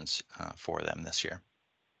options for them this year.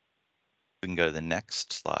 We can go to the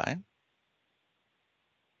next slide.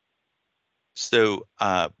 So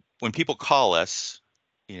when people call us,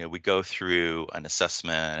 we go through an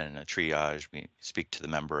assessment and a triage. We speak to the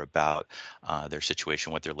member about their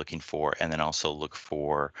situation, what they're looking for, and then also look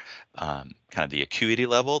for kind of the acuity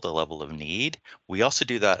level, the level of need. We also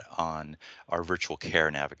do that on our virtual care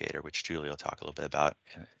navigator, which Julie will talk a little bit about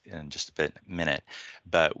in just a minute.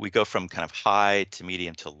 But we go from kind of high to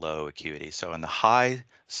medium to low acuity. So on the high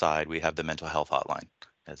side, we have the mental health hotline.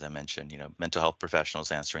 As I mentioned, mental health professionals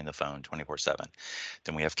answering the phone 24/7.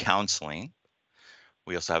 Then we have counseling.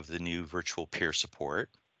 We also have the new virtual peer support.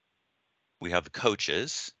 We have the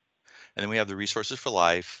coaches, and then we have the resources for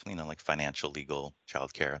life, like financial, legal,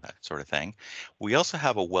 childcare, that sort of thing. We also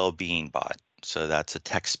have a well-being bot. So that's a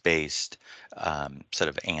text-based set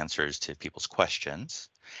of answers to people's questions.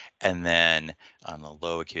 And then on the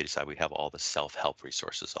low acuity side, we have all the self-help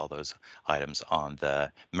resources, all those items on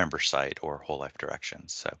the member site or Whole Life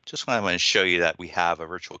Directions. So just want to show you that we have a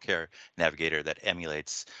virtual care navigator that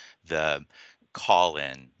emulates the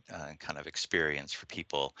call-in kind of experience for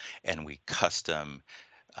people, and we custom,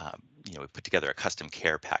 we put together a custom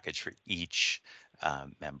care package for each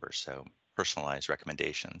member, so personalized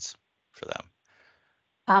recommendations for them.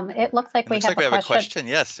 It looks like It we looks have like we have a question.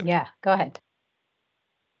 Yes. Yeah, go ahead.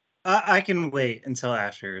 I can wait until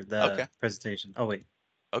after the presentation. Oh, wait.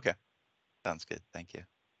 Okay. Sounds good. Thank you.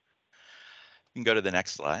 You can go to the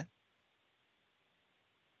next slide.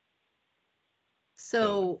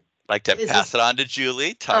 So I'd like to pass it on to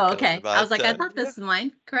Julie. Oh, okay. I was like, I thought this is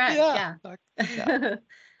mine. Correct. Yeah.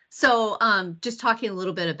 So just talking a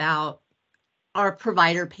little bit about our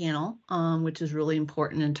provider panel, which is really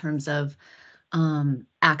important in terms of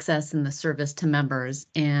access and the service to members.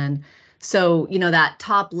 And so, that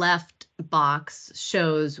top left box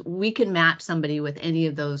shows we can match somebody with any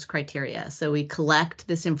of those criteria. So we collect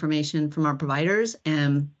this information from our providers,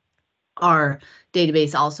 and our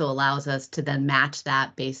database also allows us to then match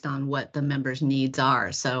that based on what the members' needs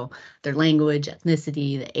are. So their language,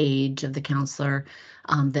 ethnicity, the age of the counselor,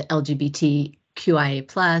 the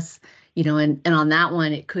LGBTQIA+, and on that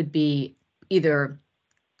one, it could be either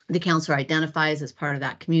the counselor identifies as part of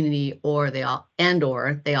that community, or they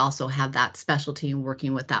also have that specialty in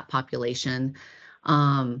working with that population.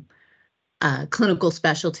 Clinical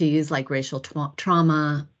specialties like racial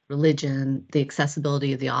trauma, religion, the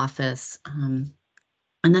accessibility of the office,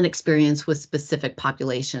 and then experience with specific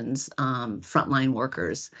populations, frontline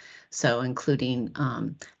workers, so including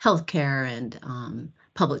healthcare and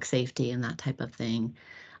public safety and that type of thing.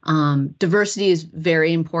 Diversity is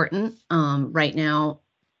very important. Right now,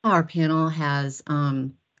 our panel has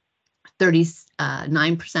 39%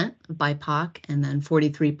 of BIPOC and then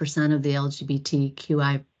 43% of the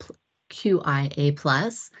LGBTQIA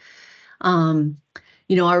plus.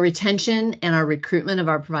 You know, our retention and our recruitment of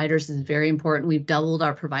our providers is very important. We've doubled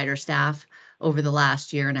our provider staff over the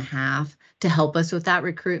last year and a half to help us with that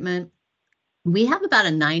recruitment. We have about a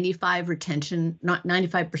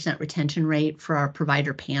 95% retention rate for our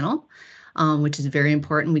provider panel, which is very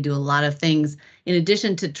important. We do a lot of things. In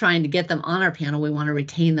addition to trying to get them on our panel, we want to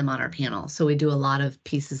retain them on our panel. So we do a lot of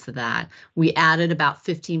pieces of that. We added about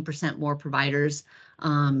 15% more providers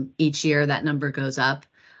each year. That number goes up.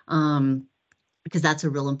 Because that's a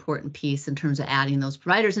real important piece in terms of adding those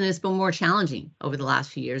providers. And it's been more challenging over the last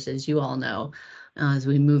few years, as you all know, as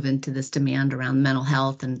we move into this demand around mental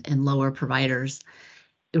health and lower providers.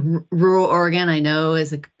 Rural Oregon, I know,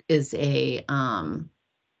 is a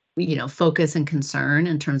you know, focus and concern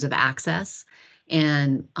in terms of access.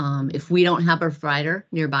 And if we don't have a provider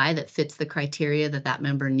nearby that fits the criteria that that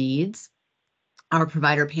member needs, our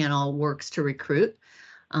provider panel works to recruit.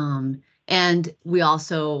 And we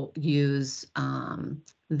also use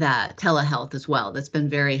that telehealth as well. That's been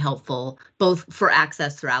very helpful, both for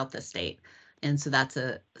access throughout the state. And so that's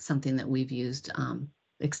something that we've used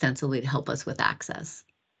extensively to help us with access.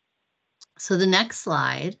 So the next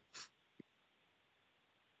slide.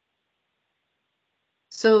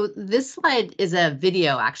 So this slide is a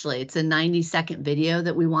video, actually. It's a 90-second video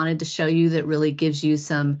that we wanted to show you that really gives you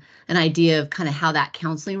an idea of kind of how that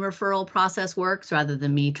counseling referral process works, rather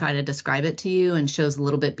than me try to describe it to you, and shows a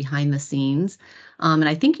little bit behind the scenes. And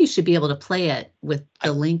I think you should be able to play it with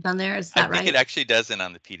the link on there. Is that right? I think it actually doesn't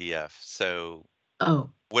on the PDF. So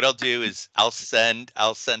what I'll do is I'll send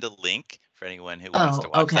a link for anyone who wants to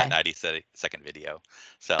watch that 90-second video.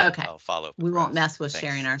 So I'll follow up. We won't mess with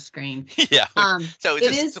sharing our screen. Yeah. So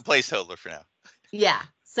it's a placeholder for now. Yeah.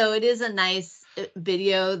 So it is a nice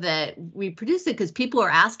video that we produced it because people are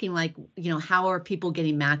asking, like, you know, how are people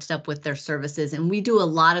getting matched up with their services? And we do a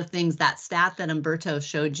lot of things. That stat that Umberto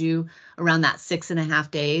showed you around that 6.5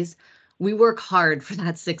 days, we work hard for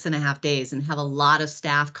that 6.5 days and have a lot of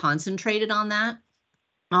staff concentrated on that.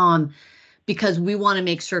 Because we want to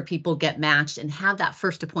make sure people get matched and have that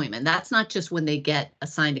first appointment. That's not just when they get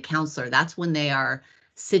assigned a counselor. That's when they are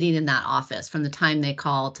sitting in that office, from the time they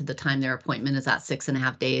call to the time their appointment is at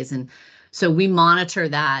 6.5 days. And so we monitor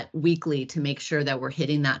that weekly to make sure that we're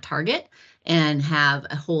hitting that target and have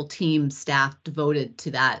a whole team staff devoted to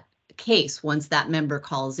that case once that member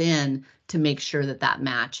calls in to make sure that that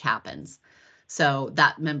match happens. So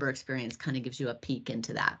that member experience kind of gives you a peek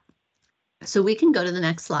into that. So we can go to the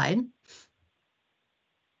next slide.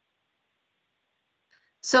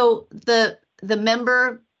 So the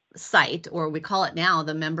member site, or we call it now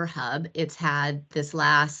the member hub, it's had this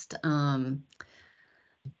last,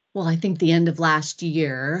 well, I think the end of last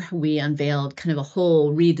year, we unveiled kind of a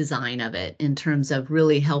whole redesign of it in terms of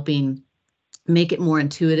really helping make it more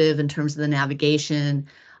intuitive in terms of the navigation.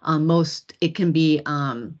 It can be,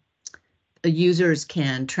 users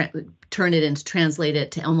can turn it and translate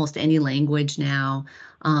it to almost any language now.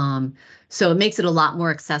 So it makes it a lot more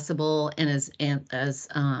accessible. And as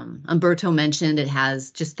Umberto mentioned, it has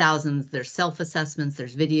just thousands. There's self-assessments,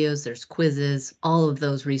 there's videos, there's quizzes, all of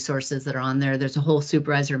those resources that are on there. There's a whole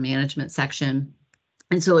supervisor management section.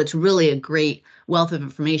 And so it's really a great wealth of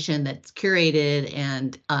information that's curated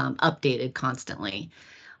and updated constantly.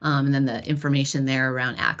 And then the information there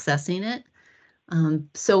around accessing it.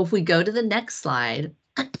 So if we go to the next slide,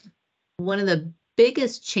 one of the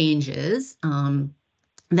biggest changes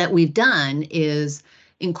that we've done is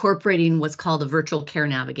incorporating what's called a virtual care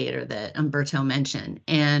navigator that Umberto mentioned.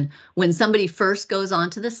 And when somebody first goes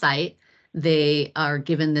onto the site, they are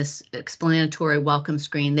given this explanatory welcome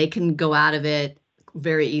screen. They can go out of it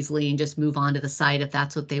very easily and just move on to the site if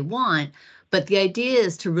that's what they want. But the idea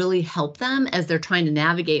is to really help them as they're trying to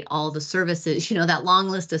navigate all the services, you know, that long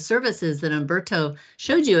list of services that Umberto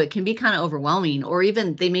showed you. It can be kind of overwhelming, or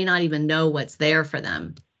even they may not even know what's there for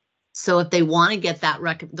them. So if they want to get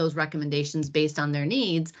those recommendations based on their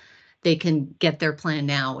needs, they can get their plan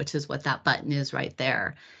now, which is what that button is right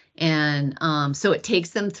there. And so it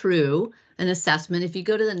takes them through an assessment. If you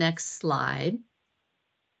go to the next slide,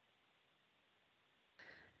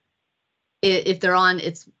 if they're on,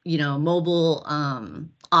 it's, you know, mobile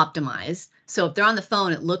optimized. So if they're on the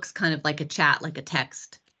phone, it looks kind of like a chat, like a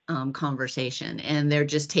text conversation, and they're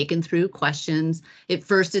just taken through questions. It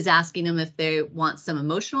first is asking them if they want some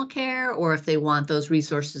emotional care or if they want those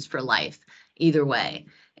resources for life, either way,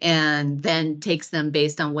 and then takes them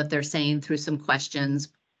based on what they're saying through some questions.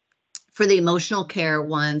 For the emotional care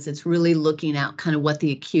ones, it's really looking at kind of what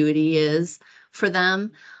the acuity is for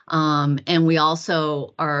them. And we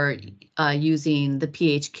also are using the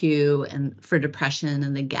PHQ and for depression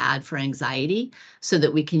and the GAD for anxiety, so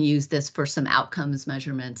that we can use this for some outcomes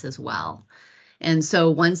measurements as well. And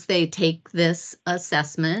so once they take this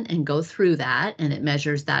assessment and go through that, and it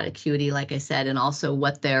measures that acuity, like I said, and also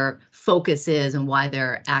what their focus is and why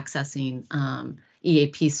they're accessing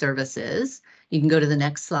EAP services. You can go to the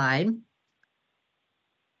next slide.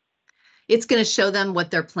 It's going to show them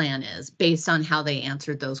what their plan is based on how they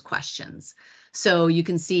answered those questions. So you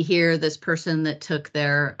can see here, this person that took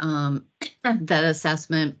their that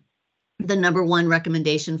assessment, the number one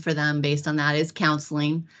recommendation for them based on that is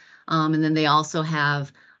counseling. And then they also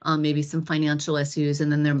have maybe some financial issues, and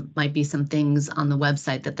then there might be some things on the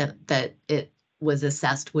website that it was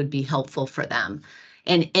assessed would be helpful for them.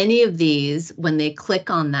 And any of these, when they click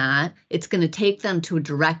on that, it's going to take them to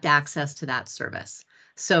direct access to that service.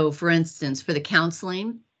 So for instance, for the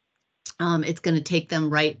counseling, it's going to take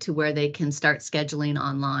them right to where they can start scheduling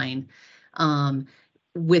online.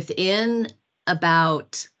 Within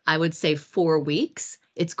about, I would say, 4 weeks,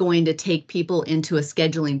 it's going to take people into a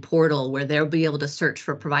scheduling portal where they'll be able to search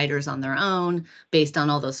for providers on their own based on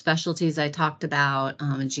all those specialties I talked about,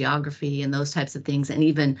 and geography and those types of things, and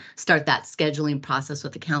even start that scheduling process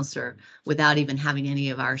with the counselor without even having any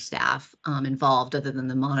of our staff involved, other than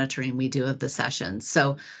the monitoring we do of the sessions.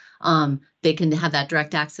 So they can have that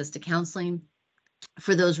direct access to counseling.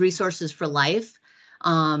 For those resources for life,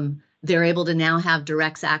 they're able to now have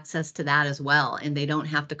direct access to that as well. And they don't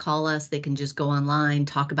have to call us. They can just go online,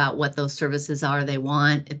 talk about what those services are they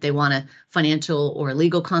want. If they want a financial or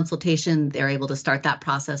legal consultation, they're able to start that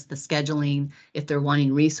process, the scheduling. If they're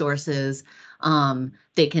wanting resources,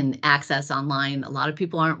 they can access online. A lot of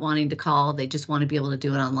people aren't wanting to call. They just want to be able to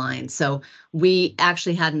do it online. So we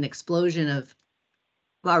actually had an explosion of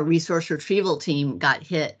our resource retrieval team got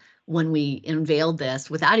hit when we unveiled this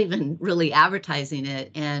without even really advertising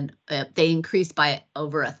it, and they increased by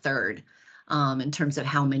over a third in terms of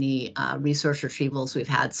how many resource retrievals we've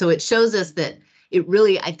had. So it shows us that it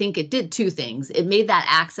really, I think it did two things. It made that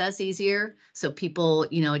access easier, so people,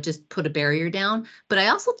 it just put a barrier down, but I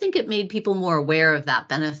also think it made people more aware of that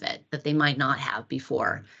benefit that they might not have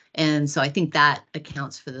before. And so I think that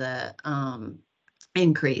accounts for the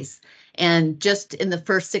increase. And just in the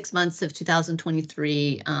first 6 months of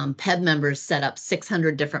 2023, PEBB members set up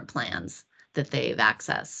 600 different plans that they've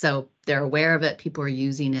accessed. So they're aware of it, people are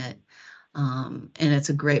using it, and it's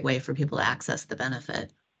a great way for people to access the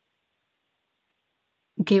benefit.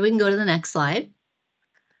 Okay, we can go to the next slide.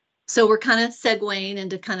 So we're kind of segueing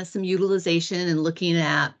into kind of some utilization and looking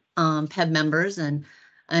at PEBB members and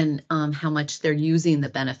how much they're using the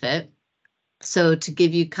benefit. So to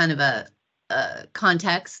give you kind of a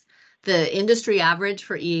context, the industry average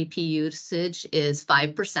for EAP usage is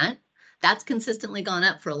 5%. That's consistently gone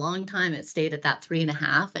up for a long time. It stayed at that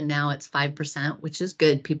 3.5%, and now it's 5%, which is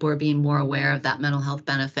good. People are being more aware of that mental health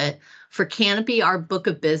benefit. For Canopy, our book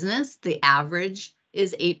of business, the average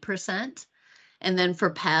is 8%. And then for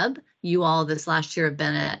PEBB, you all this last year have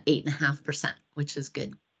been at 8.5%, which is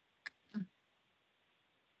good.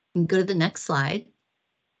 And go to the next slide.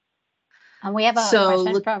 And we have a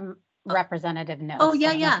question from Representative Notes. Oh,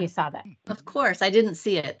 yeah, yeah. If you saw that. Of course, I didn't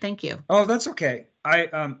see it. Thank you. Oh, that's okay.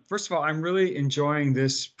 I first of all, I'm really enjoying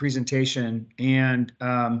this presentation, and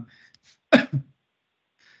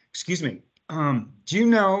excuse me. Do you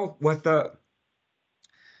know what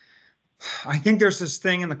I think there's this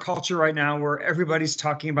thing in the culture right now where everybody's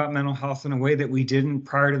talking about mental health in a way that we didn't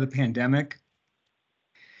prior to the pandemic.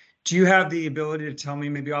 Do you have the ability to tell me,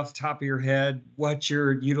 maybe off the top of your head, what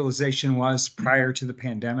your utilization was prior to the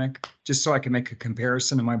pandemic, just so I can make a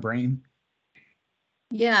comparison in my brain?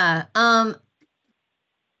 Yeah.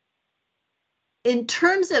 In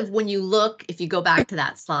terms of when you look, if you go back to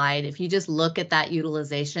that slide, if you just look at that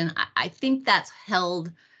utilization, I think that's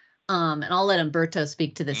held, and I'll let Umberto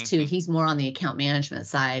speak to this too. He's more on the account management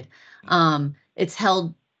side. It's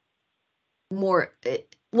held more.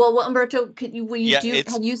 Well, Umberto, have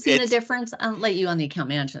you seen a difference? I'll let you on the account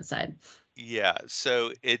management side. Yeah,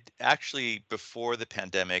 so it actually, before the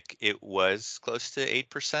pandemic, it was close to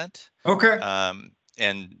 8%. Okay.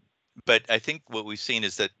 But I think what we've seen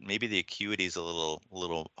is that maybe the acuity is a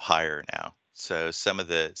little higher now. So some of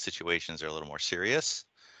the situations are a little more serious,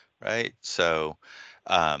 right? So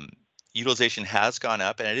utilization has gone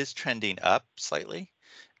up, and it is trending up slightly.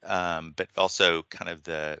 but also kind of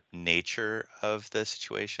the nature of the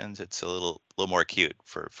situations. It's a little more acute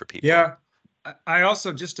for people. Yeah. I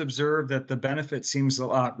also just observed that the benefit seems a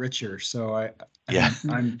lot richer. So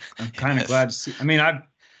I'm kind of glad to see. I mean,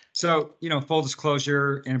 so, full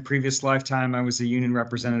disclosure, in a previous lifetime, I was a union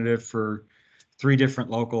representative for 3 different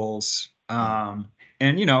locals. And,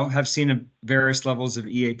 have seen various levels of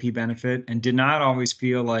EAP benefit and did not always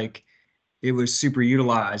feel like it was super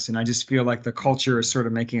utilized. And I just feel like the culture is sort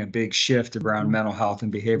of making a big shift around mental health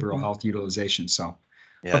and behavioral health utilization. So,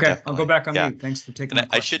 Yeah, okay, definitely. I'll go back on mute. Thanks for taking my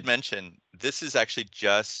question. I should mention, this is actually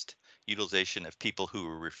just utilization of people who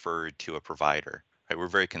were referred to a provider. Right? We're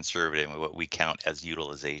very conservative in what we count as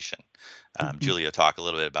utilization. Julia, talk a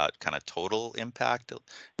little bit about kind of total impact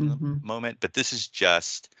in the moment, but this is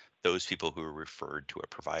just those people who are referred to a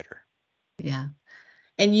provider. Yeah.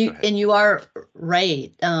 And you are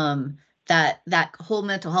right. That whole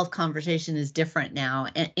mental health conversation is different now,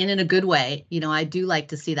 and in a good way. I do like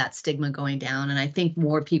to see that stigma going down, and I think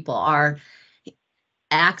more people are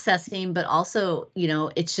accessing, but also,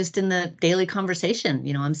 it's just in the daily conversation.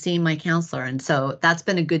 I'm seeing my counselor, and so that's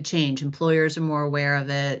been a good change. Employers are more aware of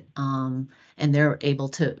it, and they're able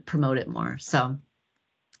to promote it more. So.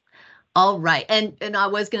 All right. And I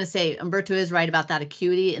was going to say, Umberto is right about that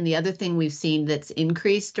acuity. And the other thing we've seen that's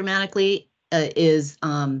increased dramatically is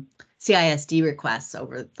CISD requests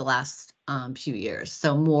over the last few years.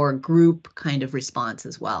 So more group kind of response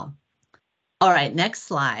as well. All right, next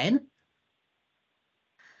slide.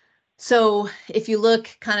 So if you look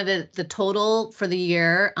kind of at the total for the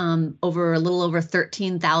year, over a little over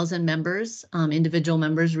 13,000 members, individual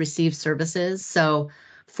members received services. So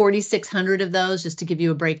 4,600 of those, just to give you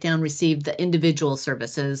a breakdown, received the individual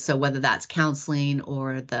services. So whether that's counseling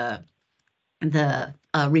or the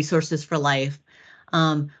resources for life,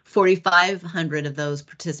 4,500 of those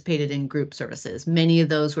participated in group services. Many of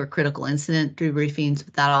those were critical incident debriefings,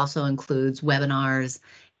 but that also includes webinars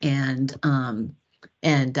and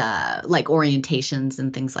like orientations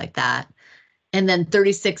and things like that. And then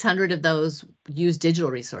 3,600 of those use digital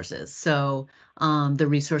resources. So the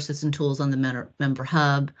resources and tools on the member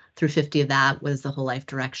hub, through 50 of that was the Whole Life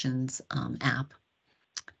Directions app.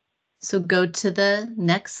 So go to the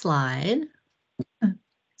next slide.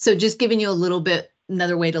 So just giving you a little bit,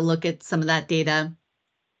 another way to look at some of that data,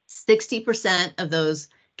 60% of those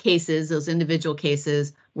cases, those individual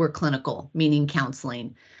cases, were clinical, meaning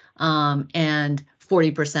counseling. And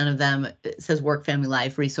 40% of them, it says work, family,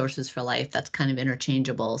 life, resources for life. That's kind of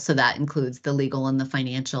interchangeable. So that includes the legal and the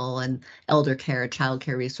financial and elder care, child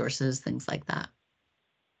care resources, things like that.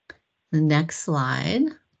 The next slide.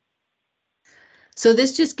 So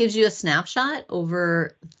this just gives you a snapshot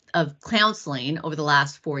of counseling over the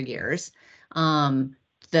last 4 years.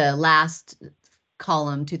 The last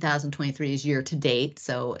column, 2023, is year to date,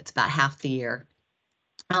 so it's about half the year.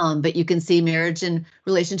 But you can see marriage and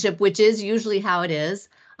relationship, which is usually how it is.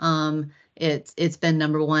 It's been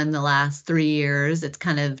number 1 the last 3 years. It's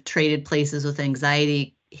kind of traded places with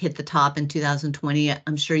anxiety, hit the top in 2020.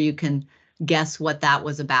 I'm sure you can guess what that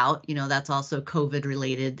was about. That's also COVID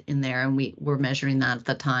related in there, and we were measuring that at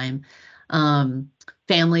the time.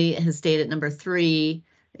 Family has stayed at number 3.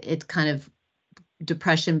 It's kind of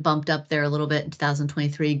depression bumped up there a little bit in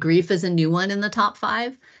 2023. Grief is a new one in the top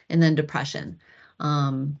 5, and then depression.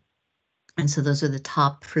 And so those are the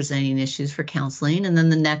top presenting issues for counseling. And then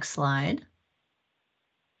the next slide.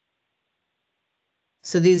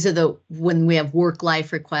 So these are when we have work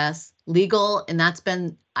life requests, legal, and that's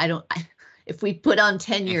been, if we put on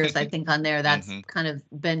 10 years, I think on there, that's kind of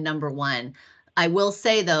been number 1. I will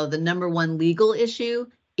say though, the number 1 legal issue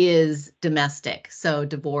is domestic, so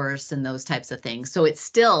divorce and those types of things. So it's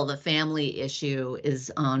still the family issue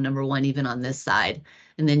is number 1, even on this side.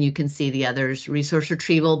 And then you can see the others. Resource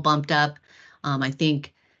retrieval bumped up. I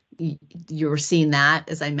think you're seeing that,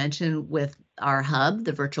 as I mentioned, with our hub,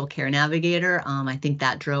 the virtual care navigator. I think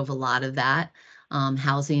that drove a lot of that.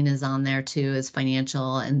 Housing is on there too, as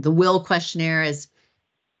financial. And the will questionnaire is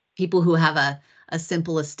people who have a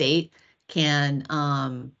simple estate can,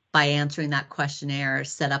 by answering that questionnaire,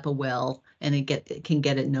 set up a will, and it can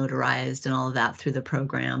get it notarized and all of that through the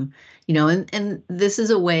program. And this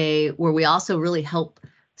is a way where we also really help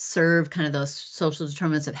serve kind of those social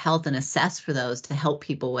determinants of health and assess for those to help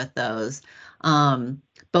people with those.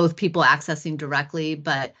 Both people accessing directly,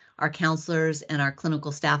 but our counselors and our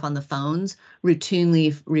clinical staff on the phones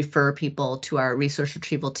routinely refer people to our resource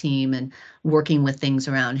retrieval team and working with things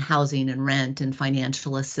around housing and rent and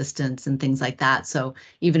financial assistance and things like that. So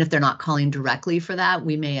even if they're not calling directly for that,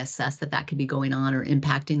 we may assess that could be going on or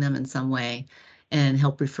impacting them in some way and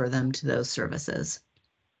help refer them to those services.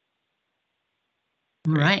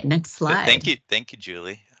 All right, next So slide. thank you,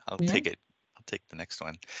 Julie. I'll Yeah. take it. I'll take the next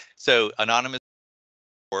one. So anonymous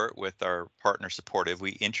support with our partner Supportive,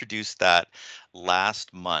 we introduced that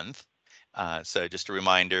last month. So just a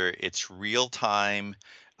reminder, it's real-time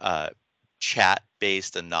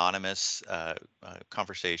chat-based anonymous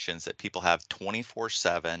conversations that people have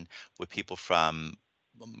 24/7 with people from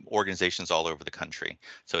organizations all over the country.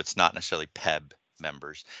 So it's not necessarily PEB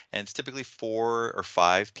members, and it's typically 4 or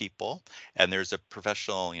 5 people, and there's a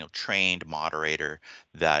professional, trained moderator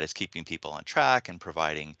that is keeping people on track and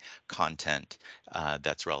providing content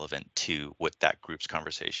that's relevant to what that group's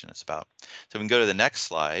conversation is about. So we can go to the next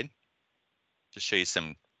slide to show you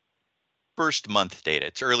some first month data.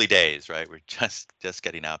 It's early days, right? We're just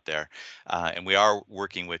getting out there, and we are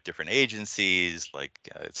working with different agencies like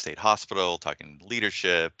State Hospital, talking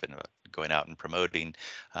leadership, and going out and promoting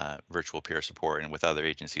virtual peer support, and with other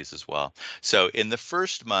agencies as well. So in the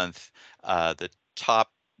first month, the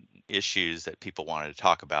top issues that people wanted to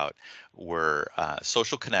talk about were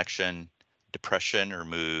social connection, depression or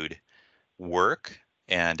mood, work,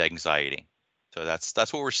 and anxiety. So that's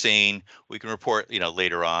what we're seeing. We can report,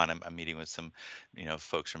 later on. I'm meeting with some,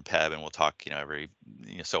 folks from PEB, and we'll talk, every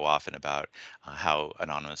so often about how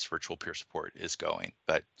anonymous virtual peer support is going.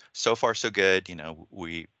 But so far so good.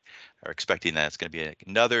 We are expecting that it's going to be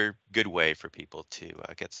another good way for people to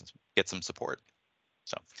get some support.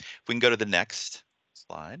 So if we can go to the next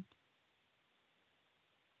slide.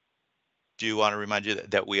 Do want to remind you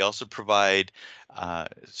that we also provide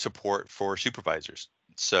support for supervisors.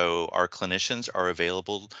 So our clinicians are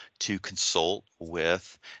available to consult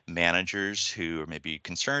with managers who are maybe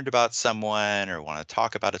concerned about someone or want to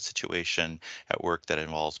talk about a situation at work that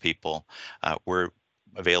involves people. We're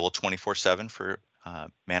available 24/7 for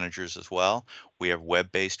managers as well. We have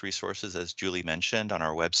web-based resources, as Julie mentioned, on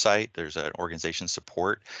our website. There's an organization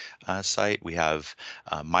support site. We have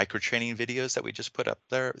micro-training videos that we just put up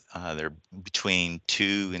there. They're between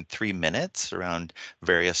 2 and 3 minutes around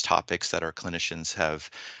various topics that our clinicians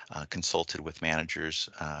have consulted with managers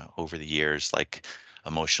over the years, like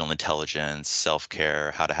emotional intelligence,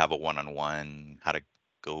 self-care, how to have a one-on-one, how to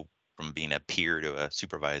go from being a peer to a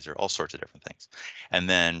supervisor, all sorts of different things. And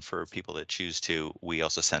then for people that choose to, we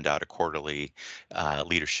also send out a quarterly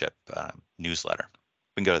leadership newsletter.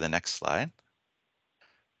 We can go to the next slide.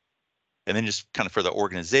 And then just kind of for the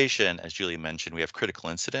organization, as Julie mentioned, we have critical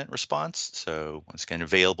incident response. So once again,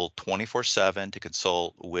 available 24/7 to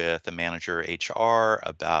consult with a manager HR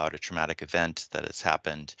about a traumatic event that has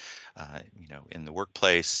happened, in the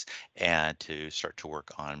workplace, and to start to work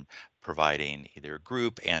on providing either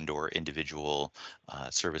group and or individual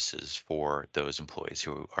services for those employees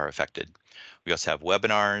who are affected. We also have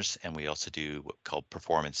webinars, and we also do what's called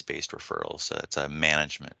performance-based referrals. So it's a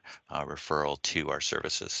management referral to our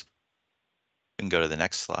services. We can go to the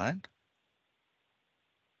next slide.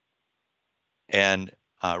 And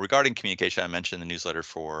regarding communication, I mentioned the newsletter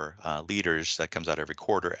for leaders that comes out every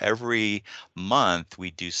quarter. Every month, we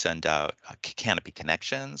do send out a Canopy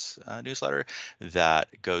Connections newsletter that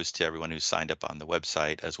goes to everyone who's signed up on the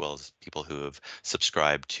website, as well as people who have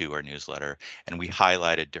subscribed to our newsletter. And we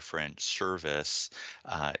highlight a different service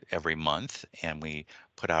every month, and we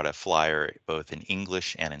put out a flyer both in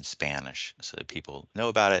English and in Spanish so that people know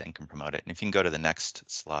about it and can promote it. And if you can go to the next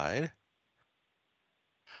slide.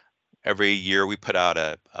 Every year we put out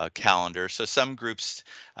a calendar. So some groups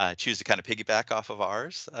choose to kind of piggyback off of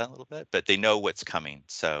ours a little bit, but they know what's coming.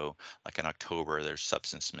 So like in October, there's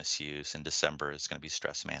substance misuse. In December, it's going to be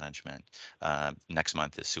stress management. Next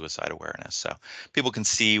month is suicide awareness. So people can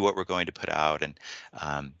see what we're going to put out and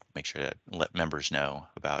make sure to let members know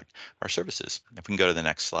about our services. If we can go to the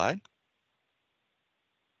next slide.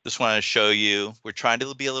 Just want to show you, we're trying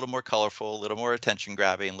to be a little more colorful, a little more attention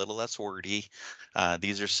grabbing, a little less wordy.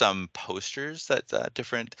 These are some posters that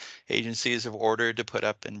different agencies have ordered to put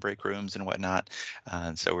up in break rooms and whatnot.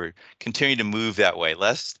 So we're continuing to move that way.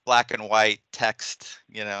 Less black and white text,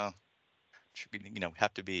 should be,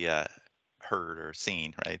 have to be heard or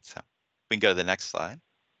seen, right? So we can go to the next slide.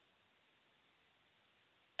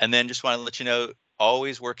 And then just want to let you know,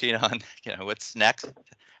 always working on, what's next.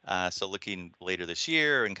 So looking later this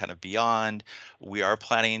year and kind of beyond, we are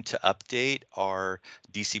planning to update our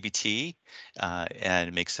DCBT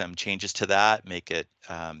and make some changes to that, make it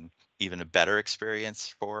even a better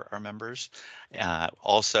experience for our members.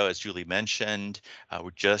 Also, as Julie mentioned, we're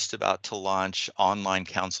just about to launch online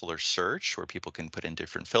counselor search, where people can put in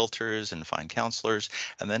different filters and find counselors,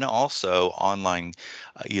 and then also online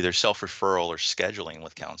either self-referral or scheduling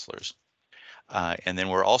with counselors. And then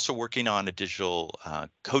we're also working on a digital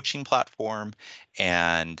coaching platform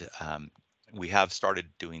and we have started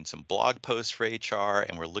doing some blog posts for HR,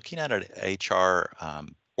 and we're looking at an HR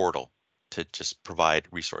portal to just provide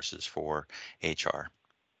resources for HR.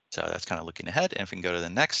 So that's kind of looking ahead. And if we can go to the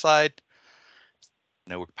next slide.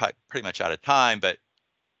 I know we're pretty much out of time, but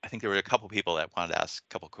I think there were a couple people that wanted to ask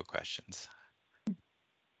a couple quick questions.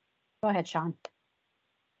 Go ahead, Sean.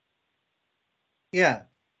 Yeah.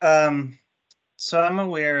 So I'm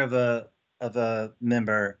aware of a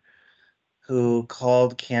member who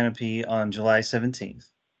called Canopy on July 17th.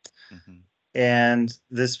 And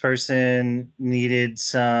this person needed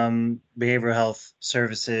some behavioral health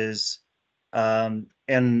services.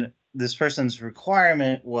 And this person's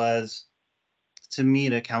requirement was to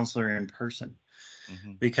meet a counselor in person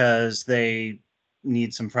because they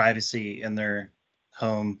need some privacy in their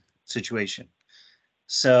home situation.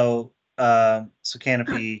 So, so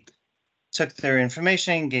Canopy took their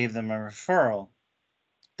information, gave them a referral.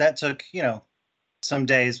 That took, some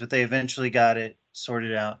days, but they eventually got it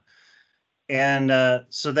sorted out. And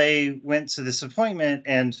so they went to this appointment,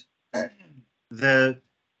 and the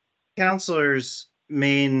counselor's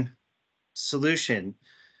main solution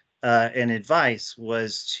and advice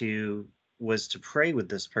was to pray with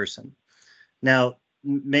this person. Now,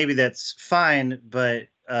 maybe that's fine, but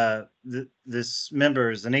this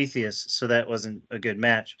member is an atheist, so that wasn't a good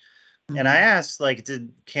match. And I asked, like,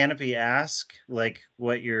 did Canopy ask, like,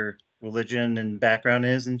 what your religion and background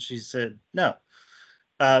is? And she said no.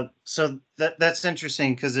 So that's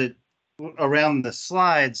interesting because around the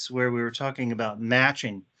slides where we were talking about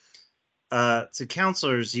matching to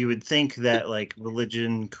counselors, you would think that like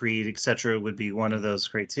religion, creed, etc. would be one of those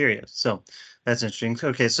criteria. So that's interesting.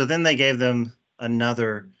 Okay, so then they gave them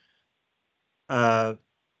another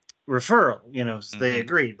referral. So they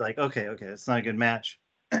agreed, like, okay, it's not a good match.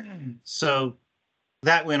 So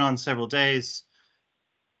that went on several days.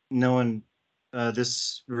 No one,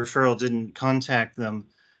 this referral didn't contact them.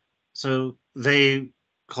 So they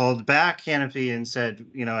called back Canopy and said,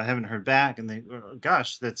 I haven't heard back. And they, oh,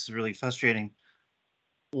 gosh, that's really frustrating.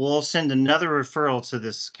 We'll send another referral to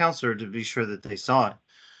this counselor to be sure that they saw it.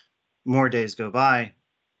 More days go by.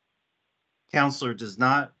 Counselor does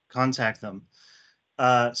not contact them.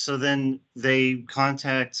 So then they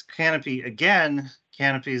contact Canopy again.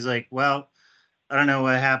 Canopy's like, well, I don't know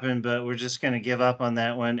what happened, but we're just going to give up on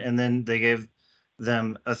that one. And then they gave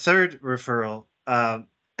them a third referral.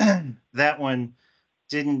 That one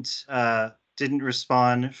didn't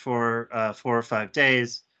respond for 4 or 5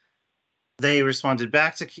 days. They responded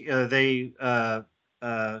back to they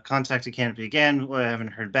contacted Canopy again. Well, I haven't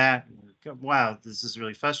heard back. Wow, this is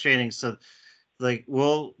really frustrating. So, like,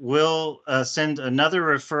 we'll send another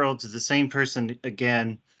referral to the same person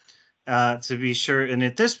again to be sure. And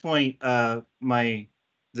at this point,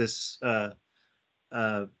 this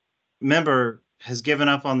member has given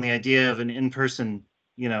up on the idea of an in-person,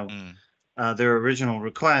 their original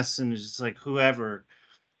requests, and it's just like whoever.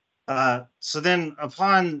 So then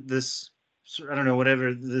upon this, I don't know,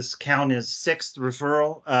 whatever this count is, 6th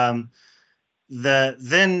referral,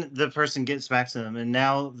 then the person gets back to them, and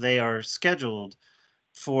now they are scheduled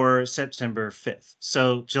for September 5th.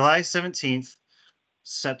 So July 17th,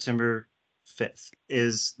 September 5th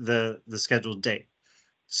is the scheduled date.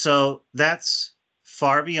 So that's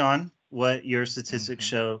far beyond what your statistics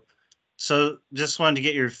show. So just wanted to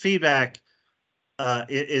get your feedback.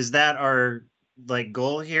 Is that our like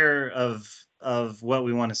goal here of what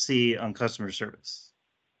we want to see on customer service?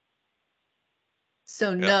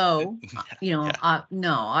 So no,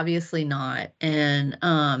 no, obviously not. And,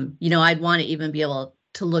 I'd want to even be able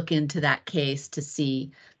to look into that case to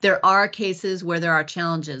see there are cases where there are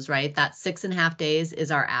challenges, right? That 6.5 days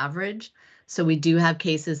is our average. So we do have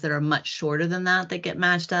cases that are much shorter than that get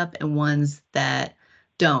matched up, and ones that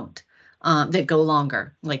don't, that go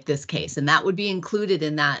longer, like this case. And that would be included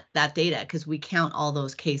in that data because we count all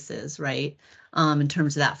those cases, right? In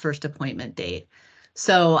terms of that first appointment date.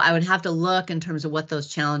 So I would have to look in terms of what those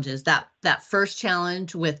challenges, that first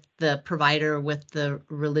challenge with the provider with the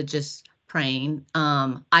religious praying,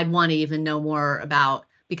 I'd want to even know more about,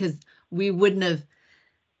 because we wouldn't have,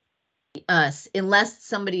 unless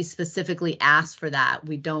somebody specifically asked for that,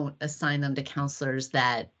 we don't assign them to counselors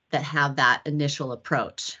that have that initial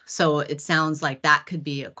approach. So it sounds like that could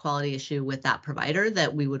be a quality issue with that provider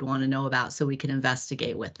that we would want to know about so we can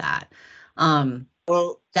investigate with that.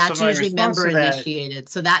 Well, that's so usually member initiated,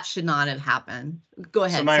 so that should not have happened. Go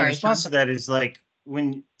ahead. So my Sorry, response Sean. to that is like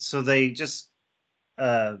they just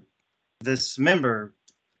this member,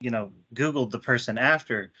 Googled the person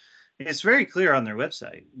after. It's very clear on their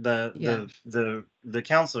website. The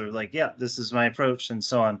counselor, like, yeah, this is my approach and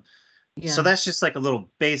so on. Yeah. So that's just like a little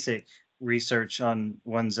basic research on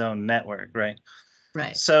one's own network, right?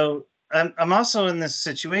 Right. So I'm also in this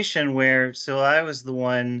situation where, so I was the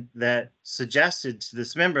one that suggested to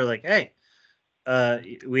this member, like, hey,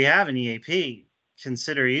 we have an EAP,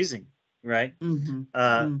 consider using, right?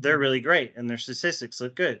 They're really great and their statistics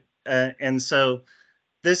look good. And so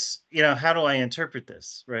this, how do I interpret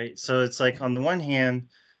this, right? So it's like, on the one hand,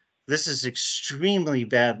 this is extremely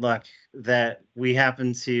bad luck that we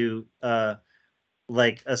happen to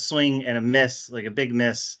like a swing and a miss, like a big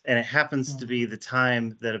miss, and it happens to be the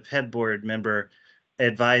time that a PEB board member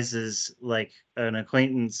advises like an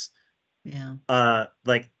acquaintance. Yeah.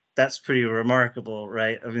 Like that's pretty remarkable,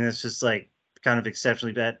 right? I mean, it's just like kind of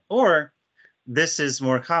exceptionally bad. Or this is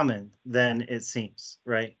more common than it seems,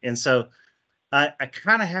 right? And so I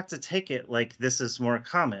kind of have to take it like this is more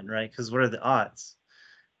common, right? Because what are the odds?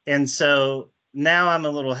 And so now I'm a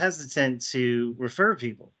little hesitant to refer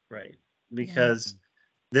people, right? Because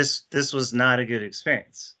this was not a good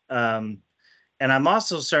experience. And I'm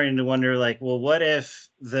also starting to wonder, like, well, what if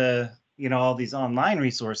the, all these online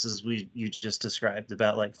resources you just described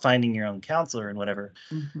about like finding your own counselor and whatever,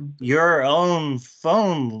 your own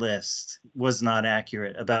phone list was not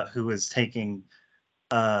accurate about who was taking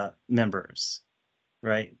members,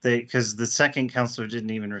 right? Because the second counselor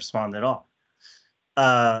didn't even respond at all.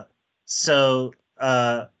 So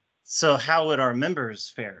how would our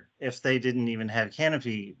members fare if they didn't even have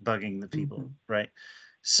Canopy bugging the people, right?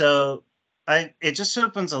 So it just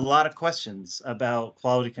opens a lot of questions about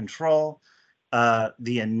quality control,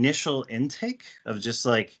 the initial intake of just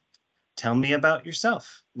like, tell me about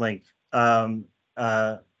yourself, like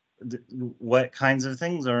what kinds of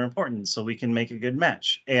things are important so we can make a good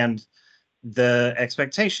match, and the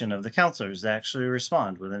expectation of the counselors to actually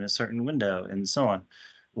respond within a certain window, and so on.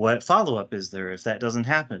 What follow-up is there if that doesn't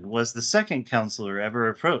happen? Was the second counselor ever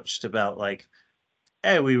approached about like,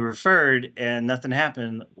 hey, we referred and nothing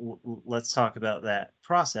happened, let's talk about that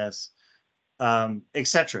process,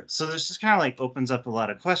 etc. So this just kind of like opens up a lot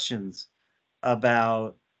of questions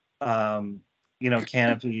about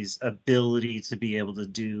Canopy's ability to be able to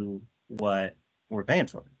do what we're paying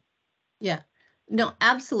for. Yeah. No,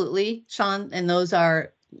 absolutely, Sean. And those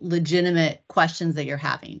are legitimate questions that you're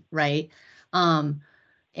having, right?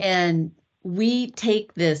 And we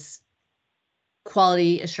take this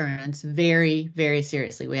quality assurance very, very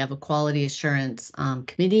seriously. We have a quality assurance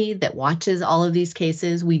committee that watches all of these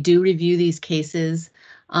cases. We do review these cases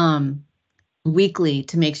weekly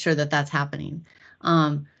to make sure that that's happening.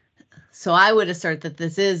 So I would assert that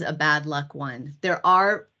this is a bad luck one.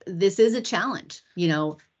 This is a challenge,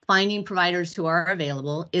 finding providers who are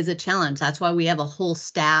available is a challenge. That's why we have a whole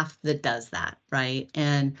staff that does that, right?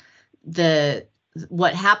 And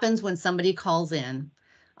what happens when somebody calls in,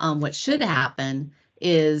 what should happen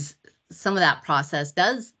is some of that process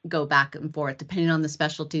does go back and forth depending on the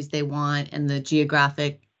specialties they want and the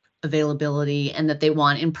geographic availability and that they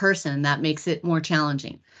want in person. That makes it more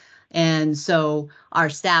challenging. And so our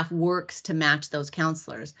staff works to match those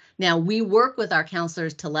counselors. Now we work with our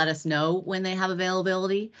counselors to let us know when they have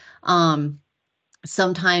availability.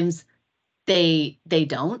 Sometimes they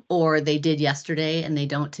don't, or they did yesterday and they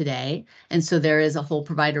don't today. And so there is a whole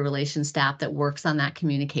provider relations staff that works on that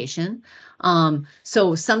communication.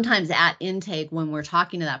 So sometimes at intake, when we're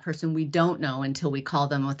talking to that person, we don't know until we call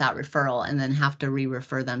them with that referral and then have to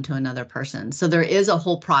re-refer them to another person. So there is a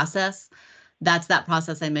whole process. That's that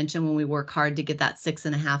process I mentioned when we work hard to get that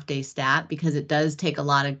 6.5 day stat, because it does take a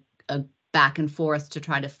lot of back and forth to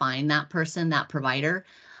try to find that person, that provider.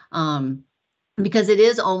 Because it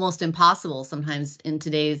is almost impossible sometimes in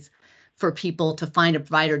today's for people to find a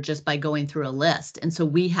provider just by going through a list. And so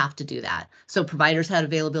we have to do that. So providers had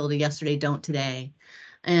availability yesterday, don't today.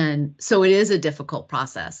 And so it is a difficult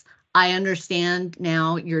process. I understand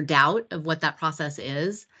now your doubt of what that process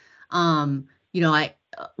is.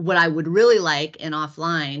 What I would really like in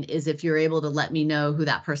offline is if you're able to let me know who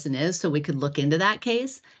that person is so we could look into that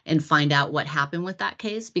case and find out what happened with that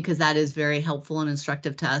case, because that is very helpful and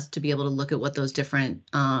instructive to us to be able to look at what those different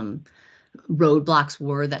roadblocks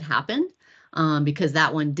were that happened, because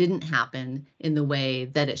that one didn't happen in the way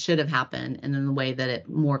that it should have happened and in the way that it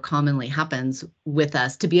more commonly happens with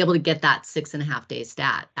us, to be able to get that 6.5 day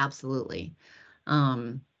stat. Absolutely.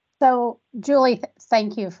 So Julie,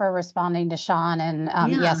 thank you for responding to Sean. And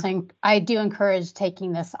yes, I do encourage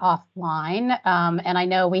taking this offline. And I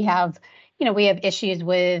know we have issues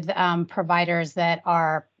with providers that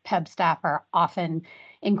our PEB staff are often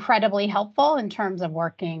incredibly helpful in terms of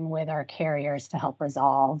working with our carriers to help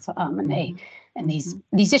resolve. And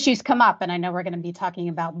these issues come up, and I know we're going to be talking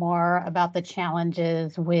about more about the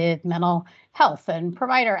challenges with mental health and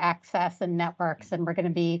provider access and networks, and we're going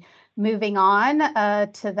to be moving on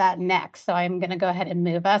to that next. So I'm going to go ahead and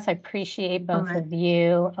move us. I appreciate both of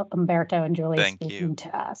you, Umberto and Julie, speaking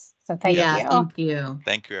to us. So thank you. Thank you.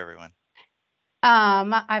 Thank you, everyone.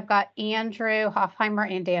 I've got Andrew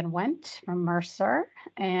Hoffheimer and Dan Wendt from Mercer.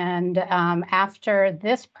 And after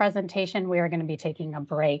this presentation, we are going to be taking a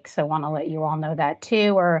break. So I want to let you all know that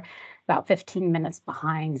too. We're about 15 minutes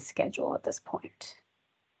behind schedule at this point.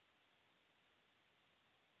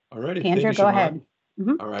 All righty. Andrew, go ahead.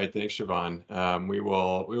 All right, thanks, Siobhan. We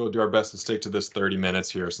will do our best to stick to this 30 minutes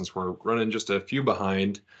here since we're running just a few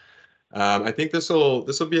behind. I think this will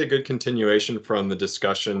be a good continuation from the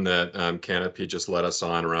discussion that Canopy just led us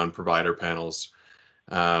on around provider panels.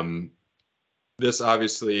 This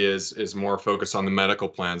obviously is more focused on the medical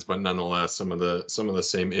plans, but nonetheless, some of the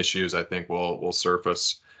same issues I think will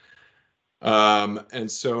surface.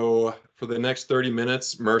 And so for the next 30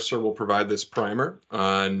 minutes, Mercer will provide this primer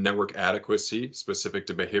on network adequacy specific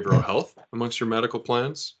to behavioral health amongst your medical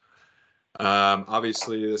plans.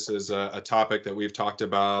 Obviously, this is a topic that we've talked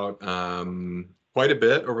about quite a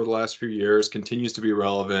bit over the last few years, continues to be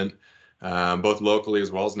relevant, both locally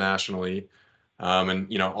as well as nationally. And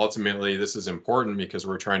ultimately, this is important because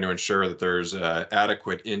we're trying to ensure that there's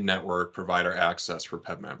adequate in-network provider access for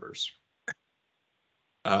PEBB members.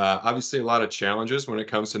 Obviously, a lot of challenges when it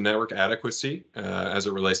comes to network adequacy as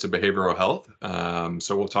it relates to behavioral health.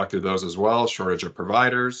 So we'll talk through those as well. Shortage of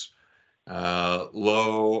providers,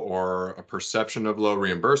 low or a perception of low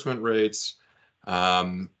reimbursement rates,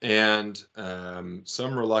 and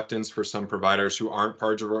some reluctance for some providers who aren't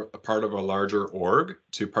part of a larger org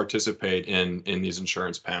to participate in these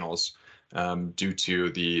insurance panels due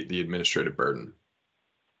to the administrative burden.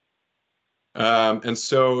 And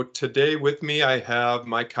so today with me, I have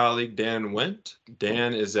my colleague, Dan Wendt.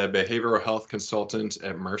 Dan is a behavioral health consultant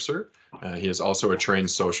at Mercer. He is also a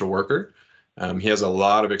trained social worker. He has a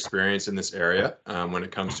lot of experience in this area when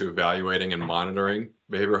it comes to evaluating and monitoring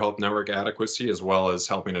behavioral health network adequacy, as well as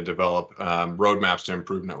helping to develop roadmaps to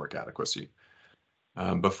improve network adequacy.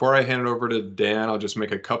 Before I hand it over to Dan, I'll just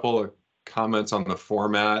make a couple of comments on the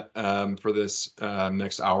format for this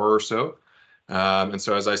next hour or so. And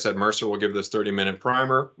so, as I said, Mercer will give this 30-minute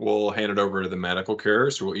primer. We'll hand it over to the medical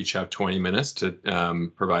carriers, who will each have 20 minutes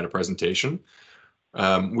to provide a presentation.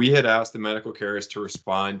 We had asked the medical carriers to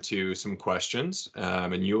respond to some questions,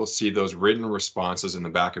 and you will see those written responses in the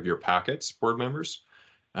back of your packets, board members.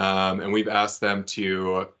 And we've asked them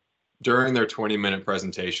to, during their 20-minute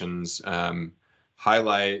presentations,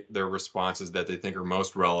 highlight their responses that they think are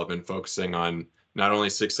most relevant, focusing on not only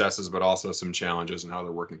successes, but also some challenges and how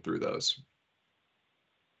they're working through those.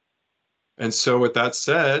 And so with that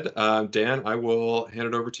said, Dan, I will hand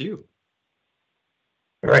it over to you.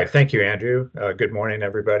 All right, thank you, Andrew. Good morning,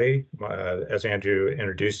 everybody. As Andrew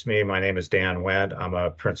introduced me, my name is Dan Wendt. I'm a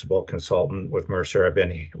principal consultant with Mercer. I've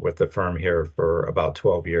been with the firm here for about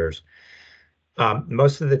 12 years.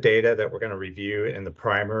 Most of the data that we're going to review in the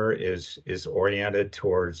primer is oriented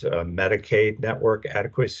towards Medicaid network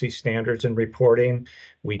adequacy standards and reporting.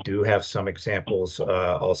 We do have some examples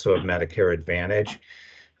also of Medicare Advantage.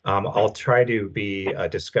 I'll try to be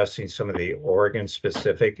discussing some of the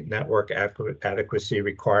Oregon-specific network adequacy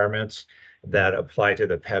requirements that apply to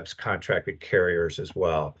the PEBB's contracted carriers as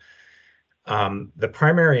well. The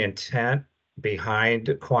primary intent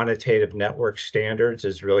behind quantitative network standards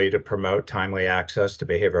is really to promote timely access to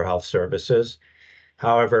behavioral health services.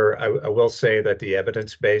 However, I will say that the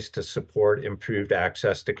evidence base to support improved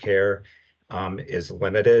access to care is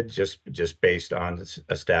limited just based on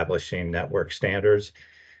establishing network standards.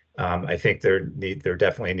 I think there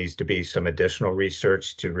definitely needs to be some additional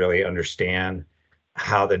research to really understand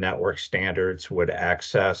how the network standards would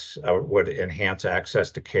enhance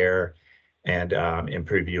access to care and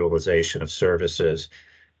improve utilization of services.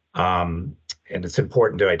 And it's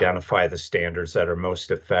important to identify the standards that are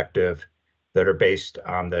most effective, that are based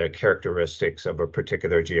on the characteristics of a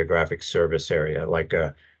particular geographic service area, like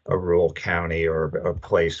a rural county or a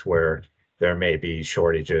place where there may be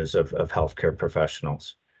shortages of healthcare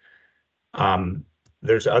professionals.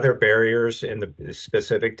 There's other barriers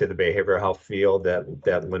specific to the behavioral health field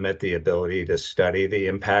that limit the ability to study the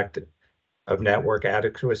impact of network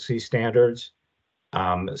adequacy standards.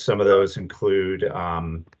 Some of those include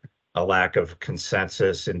a lack of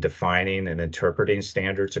consensus in defining and interpreting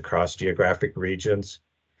standards across geographic regions,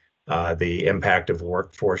 the impact of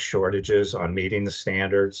workforce shortages on meeting the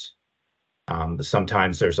standards.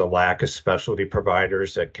 Sometimes there's a lack of specialty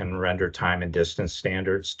providers that can render time and distance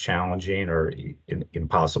standards challenging or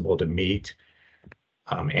impossible to meet.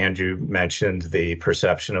 Andrew mentioned the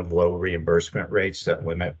perception of low reimbursement rates that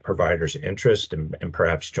limit providers' interest in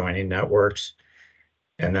perhaps joining networks.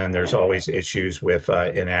 And then there's always issues with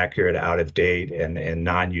inaccurate, out of date, and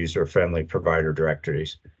non-user friendly provider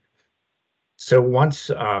directories. So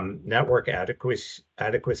once network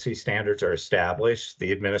adequacy standards are established,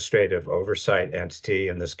 the administrative oversight entity,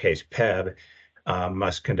 in this case PEB,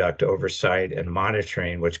 must conduct oversight and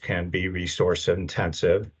monitoring, which can be resource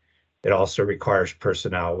intensive. It also requires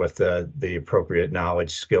personnel with the appropriate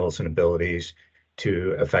knowledge, skills, and abilities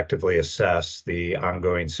to effectively assess the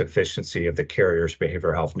ongoing sufficiency of the carrier's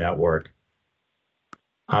behavioral health network.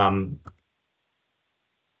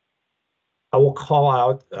 I will call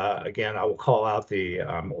out, again, I will call out the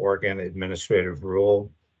Oregon administrative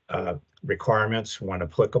rule requirements when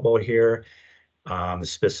applicable here.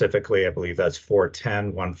 Specifically, I believe that's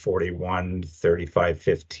 410, 141,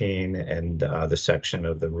 3515, and the section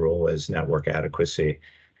of the rule is network adequacy.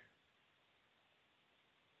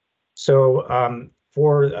 So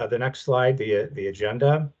for the next slide, the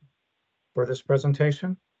agenda for this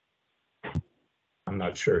presentation. I'm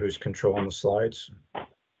not sure who's controlling the slides.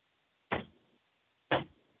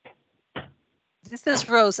 This is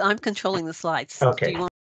Rose. I'm controlling the slides. Okay. Do you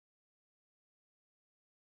want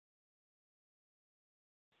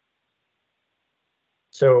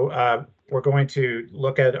So we're going to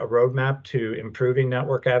look at a roadmap to improving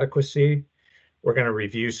network adequacy. We're going to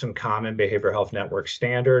review some common behavioral health network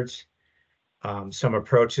standards, some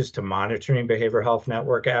approaches to monitoring behavioral health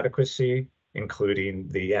network adequacy, including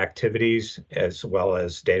the activities as well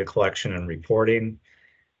as data collection and reporting,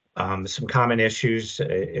 some common issues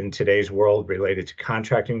in today's world related to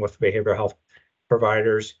contracting with behavioral health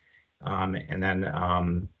providers, and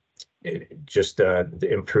then just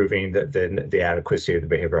improving the adequacy of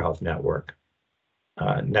the behavioral health network.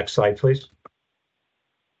 Next slide, please.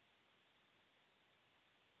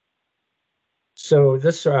 So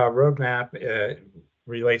this roadmap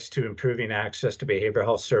relates to improving access to behavioral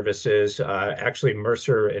health services. Actually,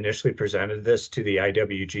 Mercer initially presented this to the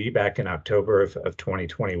IWG back in October of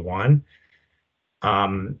 2021.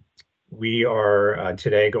 We are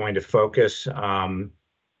today going to focus on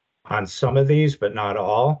some of these, but not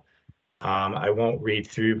all. I won't read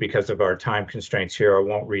through because of our time constraints here. I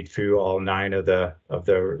won't read through all 9 of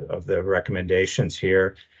the recommendations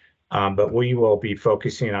here, but we will be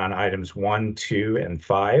focusing on items 1, 2, and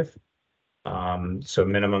 5. So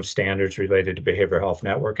minimum standards related to behavioral health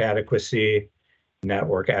network adequacy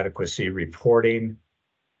reporting,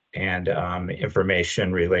 and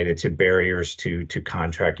information related to barriers to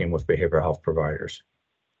contracting with behavioral health providers.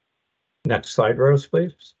 Next slide, Rose,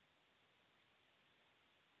 please.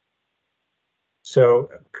 So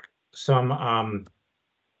some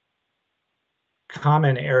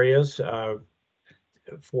common areas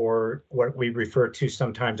for what we refer to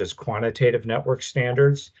sometimes as quantitative network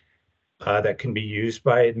standards that can be used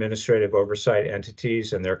by administrative oversight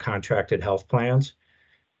entities and their contracted health plans.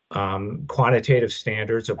 Quantitative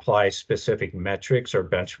standards apply specific metrics or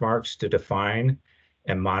benchmarks to define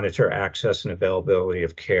and monitor access and availability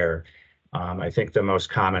of care. I think the most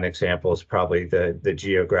common example is probably the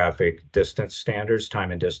geographic distance standards,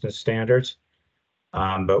 time and distance standards.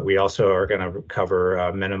 But we also are going to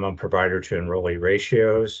cover minimum provider to enrollee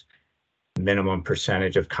ratios, minimum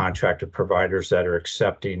percentage of contracted providers that are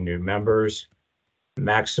accepting new members,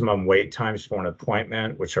 maximum wait times for an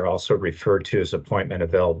appointment, which are also referred to as appointment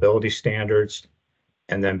availability standards,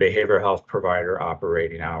 and then behavioral health provider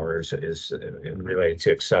operating hours is related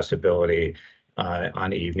to accessibility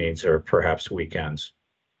on evenings or perhaps weekends.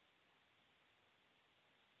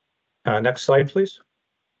 Next slide, please.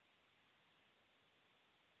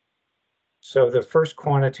 So the first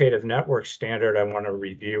quantitative network standard I want to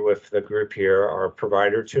review with the group here are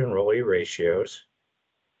provider to enrollee ratios.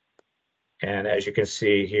 And as you can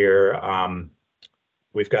see here,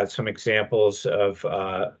 we've got some examples of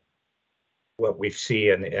what we see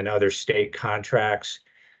in other state contracts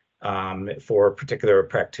for particular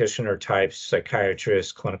practitioner types,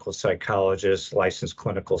 psychiatrists, clinical psychologists, licensed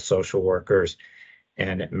clinical social workers,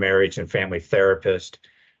 and marriage and family therapists.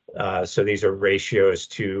 So these are ratios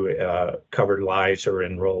to covered lives or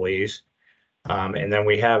enrollees. And then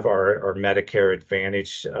we have our Medicare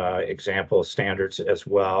Advantage example standards as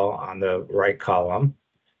well on the right column.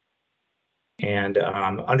 And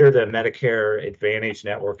under the Medicare Advantage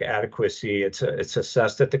network adequacy, it's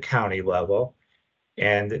assessed at the county level,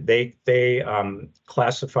 and they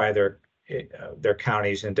classify their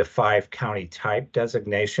counties into 5 county type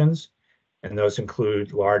designations, and those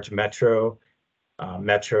include large metro,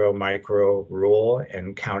 micro, rural,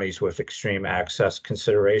 and counties with extreme access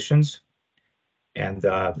considerations. And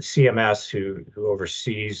CMS, who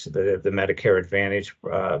oversees the Medicare Advantage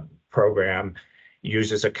program,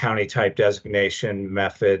 uses a county type designation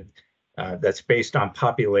method that's based on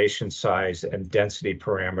population size and density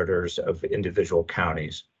parameters of individual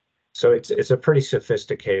counties. So it's a pretty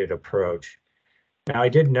sophisticated approach. Now, I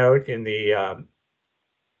did note in the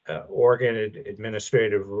Oregon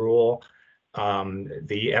administrative rule,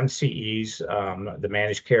 the MCEs, the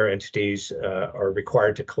managed care entities, are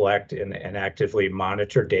required to collect and actively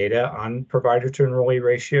monitor data on provider to enrollee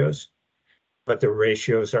ratios, but the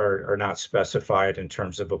ratios are not specified in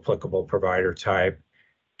terms of applicable provider type,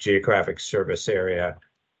 geographic service area,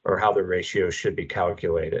 or how the ratios should be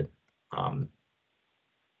calculated.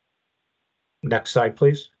 Next slide,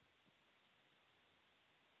 please.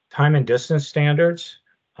 Time and distance standards.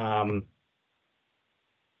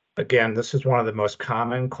 Again, this is one of the most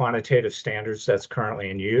common quantitative standards that's currently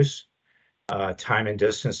in use. Time and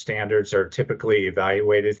distance standards are typically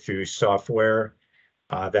evaluated through software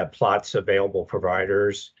that plots available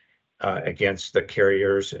providers against the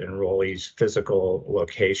carrier's enrollee's physical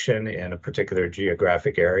location in a particular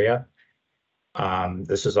geographic area.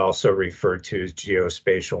 This is also referred to as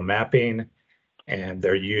geospatial mapping, and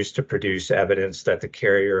they're used to produce evidence that the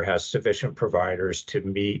carrier has sufficient providers to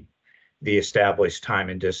meet the established time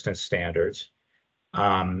and distance standards.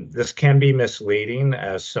 This can be misleading,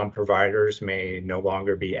 as some providers may no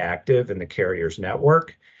longer be active in the carrier's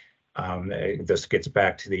network. This gets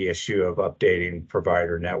back to the issue of updating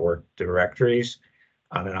provider network directories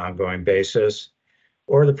on an ongoing basis,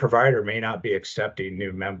 or the provider may not be accepting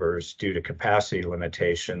new members due to capacity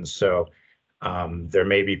limitations. So there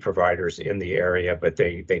may be providers in the area, but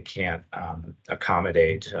they can't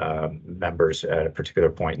accommodate members at a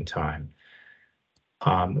particular point in time.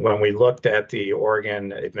 When we looked at the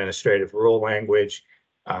Oregon administrative rule language,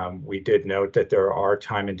 we did note that there are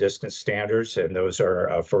time and distance standards, and those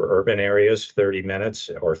are for urban areas, 30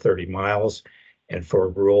 minutes or 30 miles, and for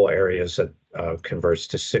rural areas that converts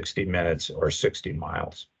to 60 minutes or 60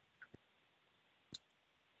 miles.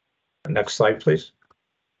 Next slide, please.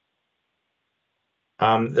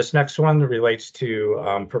 This next one relates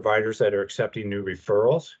to providers that are accepting new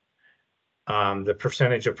referrals. The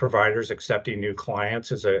percentage of providers accepting new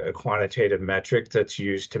clients is a quantitative metric that's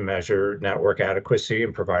used to measure network adequacy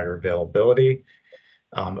and provider availability.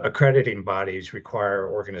 Accrediting bodies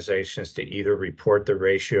require organizations to either report the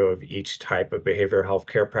ratio of each type of behavioral health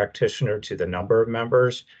care practitioner to the number of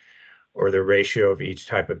members, or the ratio of each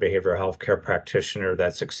type of behavioral health care practitioner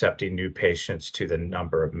that's accepting new patients to the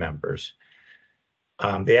number of members.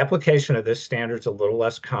 The application of this standard is a little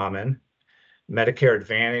less common. Medicare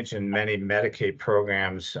Advantage and many Medicaid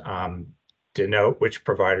programs denote which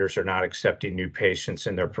providers are not accepting new patients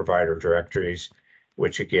in their provider directories,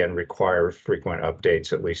 which again require frequent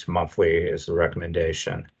updates, at least monthly is the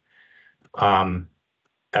recommendation.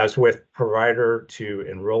 As with provider to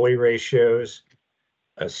enrollee ratios,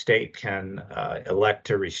 a state can elect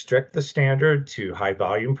to restrict the standard to high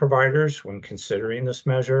volume providers when considering this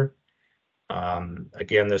measure.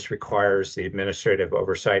 Again, this requires the administrative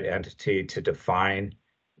oversight entity to define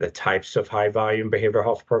the types of high volume behavioral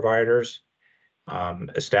health providers,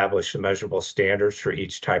 establish the measurable standards for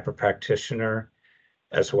each type of practitioner,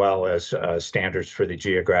 as well as standards for the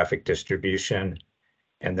geographic distribution.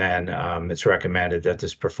 And then it's recommended that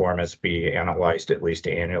this performance be analyzed at least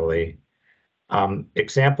annually.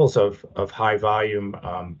 Examples of high volume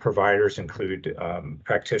providers include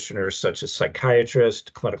practitioners such as psychiatrists,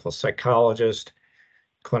 clinical psychologists,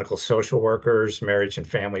 clinical social workers, marriage and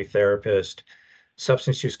family therapists,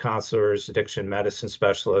 substance use counselors, addiction medicine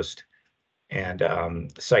specialists, and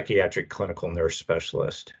psychiatric clinical nurse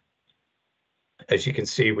specialist. As you can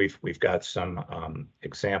see, we've got some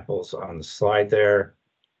examples on the slide there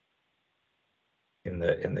in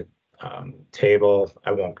the table.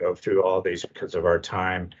 I won't go through all these because of our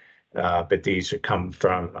time, but these come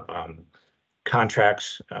from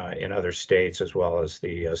contracts in other states, as well as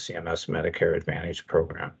the CMS Medicare Advantage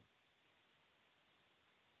program.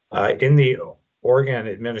 In the Oregon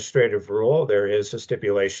administrative rule, there is a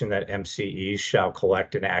stipulation that MCEs shall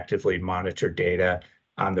collect and actively monitor data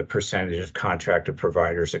on the percentage of contracted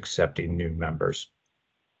providers accepting new members.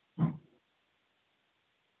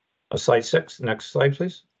 Slide 6, next slide,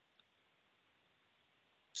 please.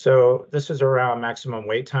 So this is around maximum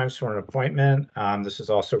wait times for an appointment. This is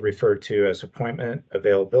also referred to as appointment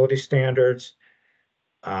availability standards.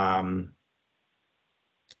 On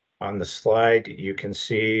the slide, you can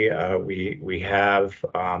see we have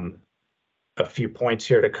a few points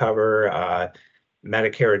here to cover.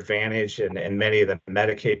 Medicare Advantage and many of the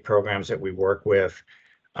Medicaid programs that we work with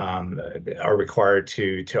are required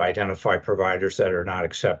to identify providers that are not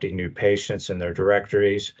accepting new patients in their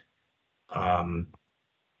directories.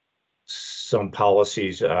 Some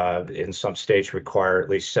policies in some states require at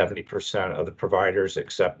least 70% of the providers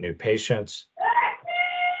accept new patients.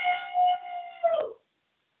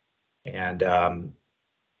 And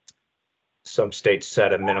some states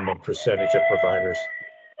set a minimum percentage of providers.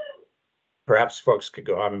 Perhaps folks could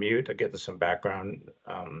go on mute. I'm getting some background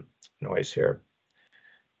noise here.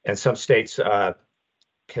 And some states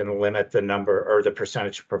can limit the number or the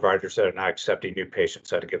percentage of providers that are not accepting new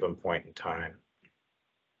patients at a given point in time.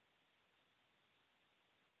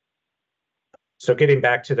 So getting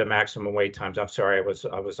back to the maximum wait times, I'm sorry, I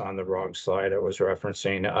was on the wrong slide. I was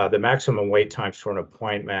referencing the maximum wait times for an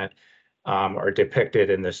appointment are depicted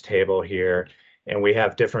in this table here. And we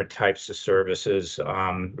have different types of services,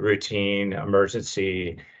 routine,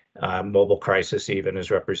 emergency, mobile crisis even is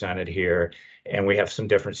represented here. And we have some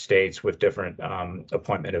different states with different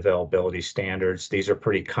appointment availability standards. These are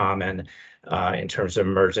pretty common in terms of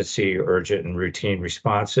emergency, urgent, and routine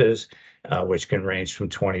responses, which can range from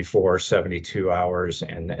 24, 72 hours,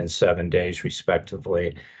 and 7 days,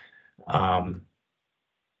 respectively.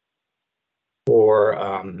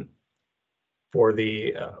 For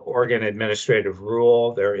the Oregon administrative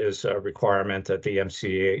rule, there is a requirement that the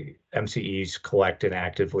MCEs collect and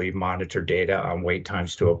actively monitor data on wait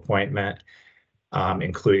times to appointment,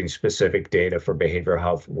 including specific data for behavioral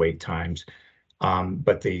health wait times.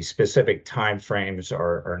 But the specific timeframes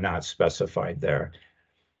are not specified there.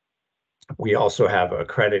 We also have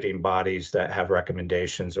accrediting bodies that have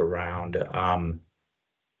recommendations around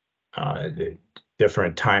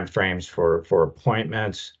different timeframes for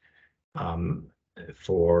appointments.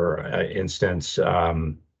 For instance,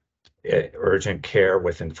 urgent care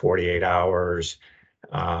within 48 hours,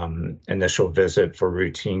 initial visit for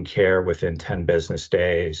routine care within 10 business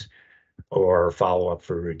days, or follow-up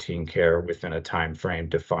for routine care within a time frame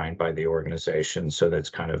defined by the organization. So that's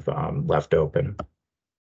kind of left open.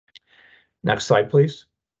 Next slide, please.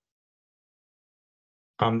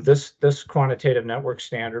 This quantitative network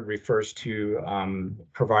standard refers to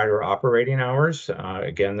provider operating hours.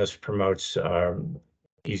 Again, this promotes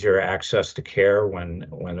easier access to care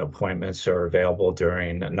when appointments are available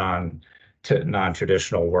during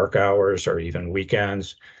non-traditional work hours or even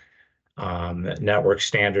weekends. Network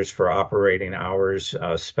standards for operating hours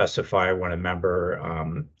specify when a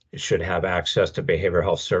member should have access to behavioral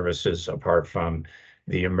health services apart from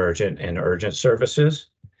the emergent and urgent services.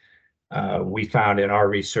 We found in our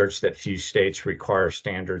research that few states require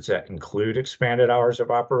standards that include expanded hours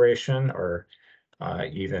of operation or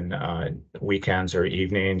even weekends or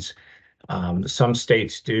evenings. Some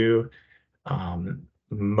states do.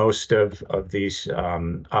 Most of these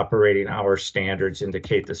operating hour standards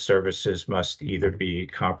indicate the services must either be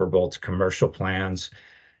comparable to commercial plans,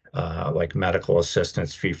 like medical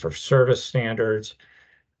assistance fee-for-service standards,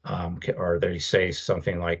 or they say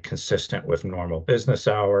something like consistent with normal business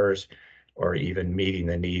hours, or even meeting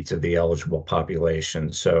the needs of the eligible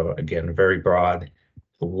population. So again, very broad,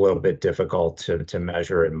 a little bit difficult to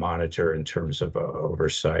measure and monitor in terms of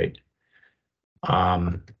oversight.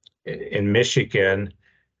 In Michigan,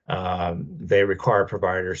 they require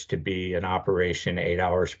providers to be in operation 8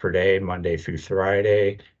 hours per day, Monday through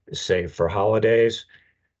Friday, save for holidays.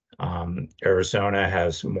 Arizona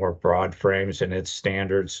has more broad frames in its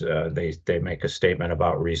standards. They make a statement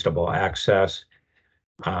about reasonable access,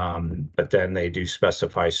 but then they do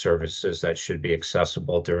specify services that should be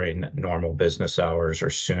accessible during normal business hours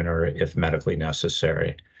or sooner if medically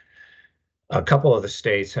necessary. A couple of the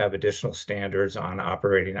states have additional standards on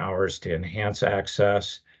operating hours to enhance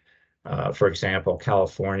access. For example,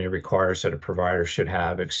 California requires that a provider should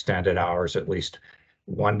have extended hours at least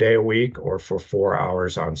 1 day a week or for 4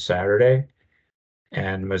 hours on Saturday.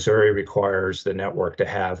 And Missouri requires the network to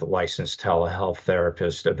have licensed telehealth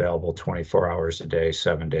therapists available 24 hours a day,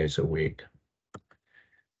 7 days a week.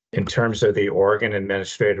 In terms of the Oregon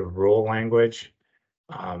administrative rule language,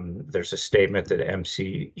 there's a statement that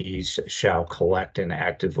MCEs shall collect and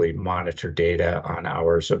actively monitor data on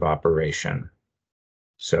hours of operation.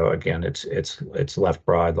 So again, it's left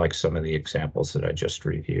broad like some of the examples that I just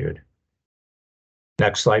reviewed.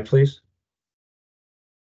 Next slide, please.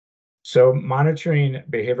 So monitoring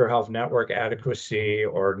behavioral health network adequacy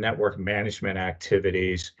or network management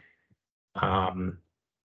activities, and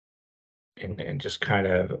just kind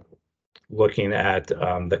of looking at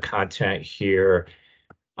the content here,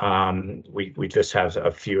 we just have a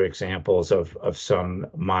few examples of some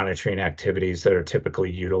monitoring activities that are typically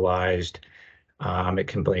utilized. It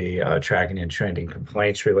can be tracking and trending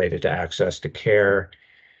complaints related to access to care.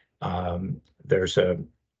 There's a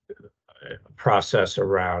process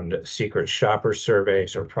around secret shopper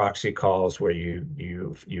surveys or proxy calls where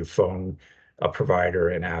you phone a provider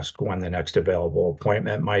and ask when the next available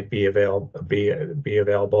appointment might be available.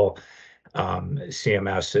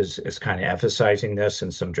 CMS is kind of emphasizing this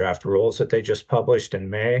in some draft rules that they just published in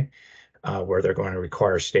May, where they're going to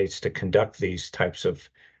require states to conduct these types of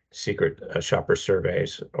secret shopper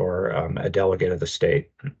surveys or a delegate of the state.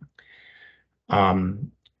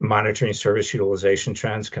 Monitoring service utilization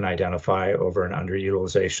trends can identify over and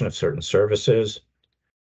underutilization of certain services.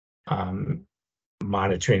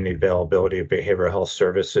 Monitoring the availability of behavioral health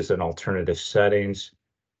services in alternative settings.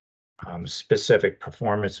 Specific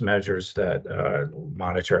performance measures that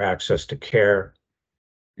monitor access to care,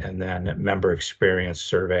 and then member experience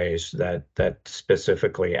surveys that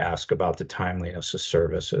specifically ask about the timeliness of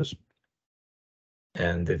services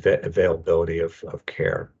and the availability of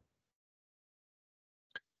care.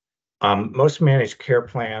 Most managed care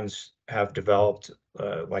plans have developed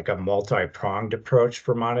like a multi-pronged approach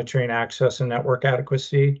for monitoring access and network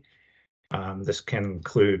adequacy. This can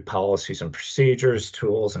include policies and procedures,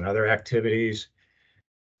 tools, and other activities.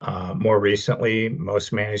 More recently,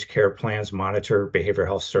 most managed care plans monitor behavioral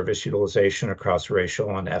health service utilization across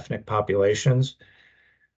racial and ethnic populations.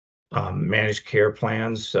 Managed care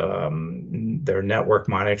plans, their network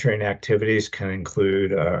monitoring activities can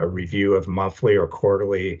include a review of monthly or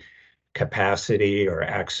quarterly capacity or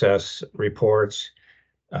access reports.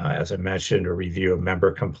 As I mentioned, a review of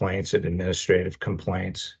member complaints and administrative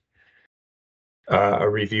complaints. A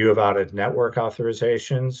review of out-of-network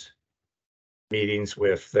authorizations. Meetings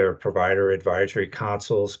with their provider advisory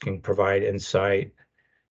councils can provide insight,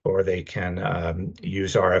 or they can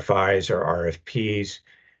use RFIs or RFPs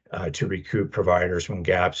to recruit providers when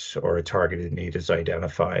gaps or a targeted need is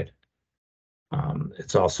identified.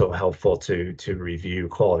 It's also helpful to review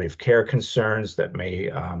quality of care concerns that may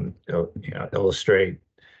illustrate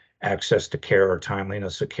access to care or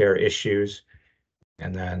timeliness of care issues.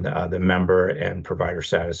 And then the member and provider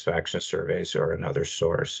satisfaction surveys are another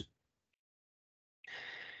source.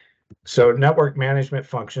 So network management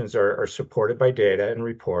functions are supported by data and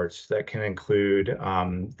reports that can include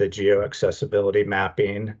the geo-accessibility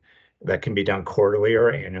mapping that can be done quarterly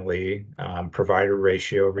or annually, provider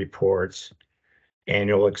ratio reports,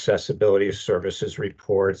 annual accessibility of services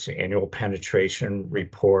reports, annual penetration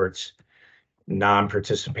reports,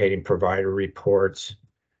 non-participating provider reports,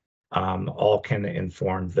 all can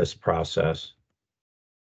inform this process.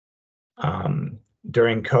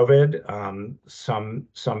 During COVID, some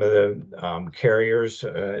of the carriers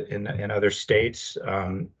in other states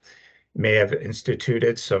may have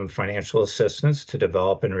instituted some financial assistance to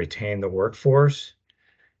develop and retain the workforce.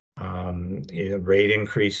 Rate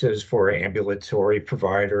increases for ambulatory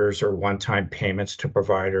providers or one-time payments to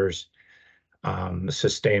providers,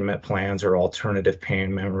 sustainment plans or alternative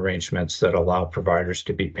payment arrangements that allow providers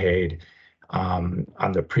to be paid on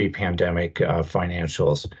the pre-pandemic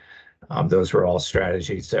financials. Those were all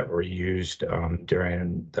strategies that were used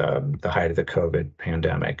during the height of the COVID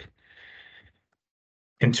pandemic.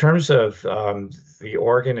 In terms of the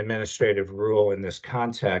Oregon administrative rule in this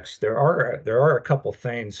context, there are a couple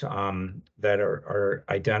things that are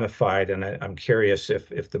identified, and I'm curious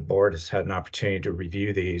if the board has had an opportunity to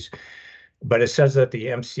review these. But it says that the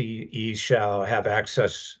MCE shall have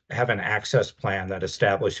an access plan that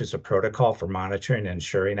establishes a protocol for monitoring and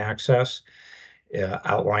ensuring access,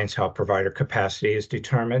 outlines how provider capacity is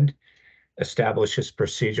determined, establishes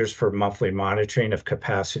procedures for monthly monitoring of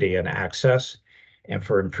capacity and access, and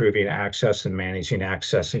for improving access and managing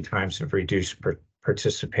access in times of reduced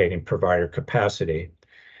participating provider capacity.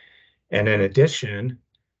 And in addition,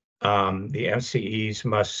 the MCEs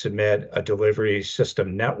must submit a delivery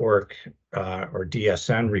system network or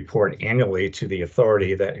DSN report annually to the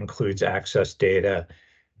authority that includes access data,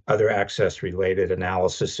 other access related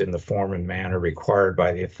analysis in the form and manner required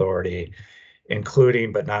by the authority,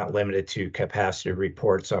 including but not limited to capacity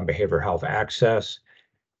reports on behavioral health access,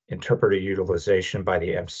 interpreter utilization by the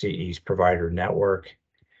MCE's provider network,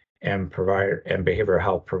 and behavioral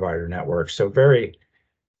health provider network. So very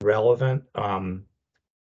relevant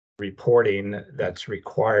reporting that's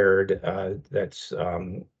required that's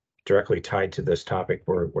directly tied to this topic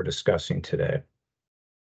we're discussing today.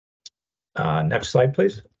 Next slide,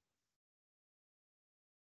 please.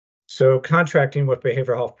 So contracting with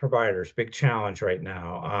behavioral health providers, big challenge right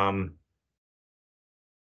now.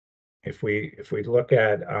 If we look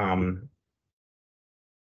at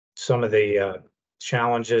some of the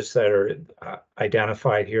challenges that are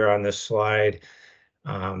identified here on this slide,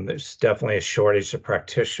 there's definitely a shortage of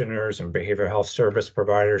practitioners and behavioral health service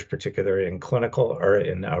providers, particularly in clinical or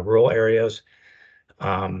in rural areas.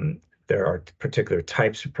 There are particular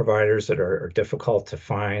types of providers that are difficult to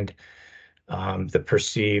find. the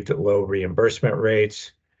perceived low reimbursement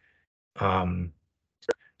rates.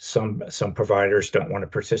 Some providers don't want to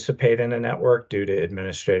participate in a network due to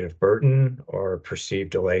administrative burden or perceived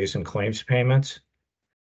delays in claims payments.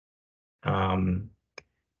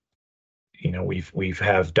 We've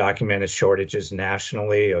have documented shortages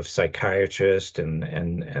nationally of psychiatrists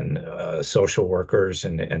and social workers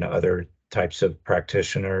and other types of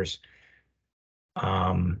practitioners.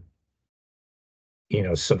 Some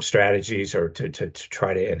strategies are to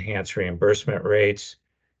try to enhance reimbursement rates,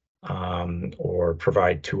 or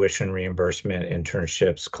provide tuition reimbursement,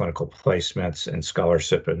 internships, clinical placements, and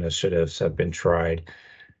scholarship initiatives have been tried.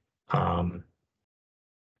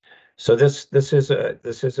 So this is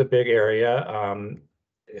a big area,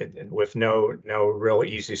 with no real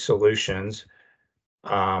easy solutions.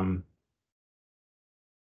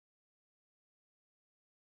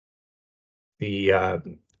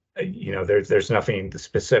 There's nothing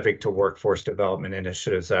specific to workforce development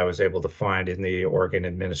initiatives I was able to find in the Oregon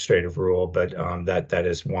administrative rule, but that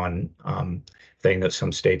is one thing that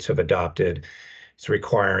some states have adopted. It's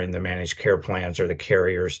requiring the managed care plans or the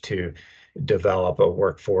carriers to develop a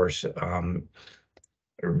workforce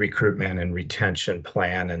recruitment and retention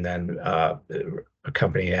plan, and then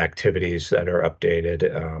accompanying activities that are updated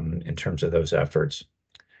in terms of those efforts.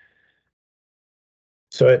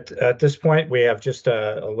 So at this point, we have just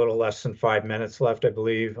a little less than 5 minutes left, I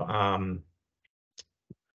believe. I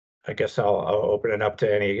guess I'll open it up to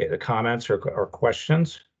any comments or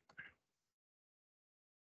questions.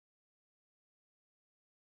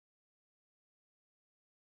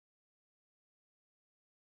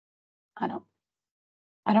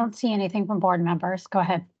 I don't see anything from board members. Go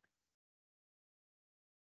ahead.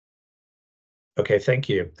 Okay, thank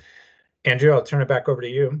you. Andrew, I'll turn it back over to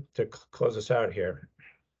you to close us out here.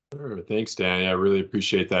 Sure. Thanks, Dan. I really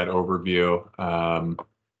appreciate that overview.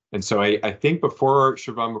 And so I think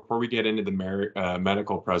Siobhan, before we get into the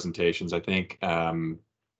medical presentations, I think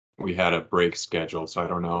we had a break scheduled. So I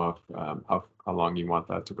don't know if how long you want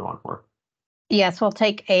that to go on for. Yes, we'll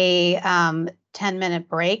take a 10-minute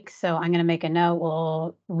break. So I'm going to make a note.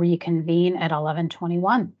 We'll reconvene at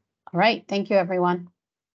 11:21. All right. Thank you, everyone.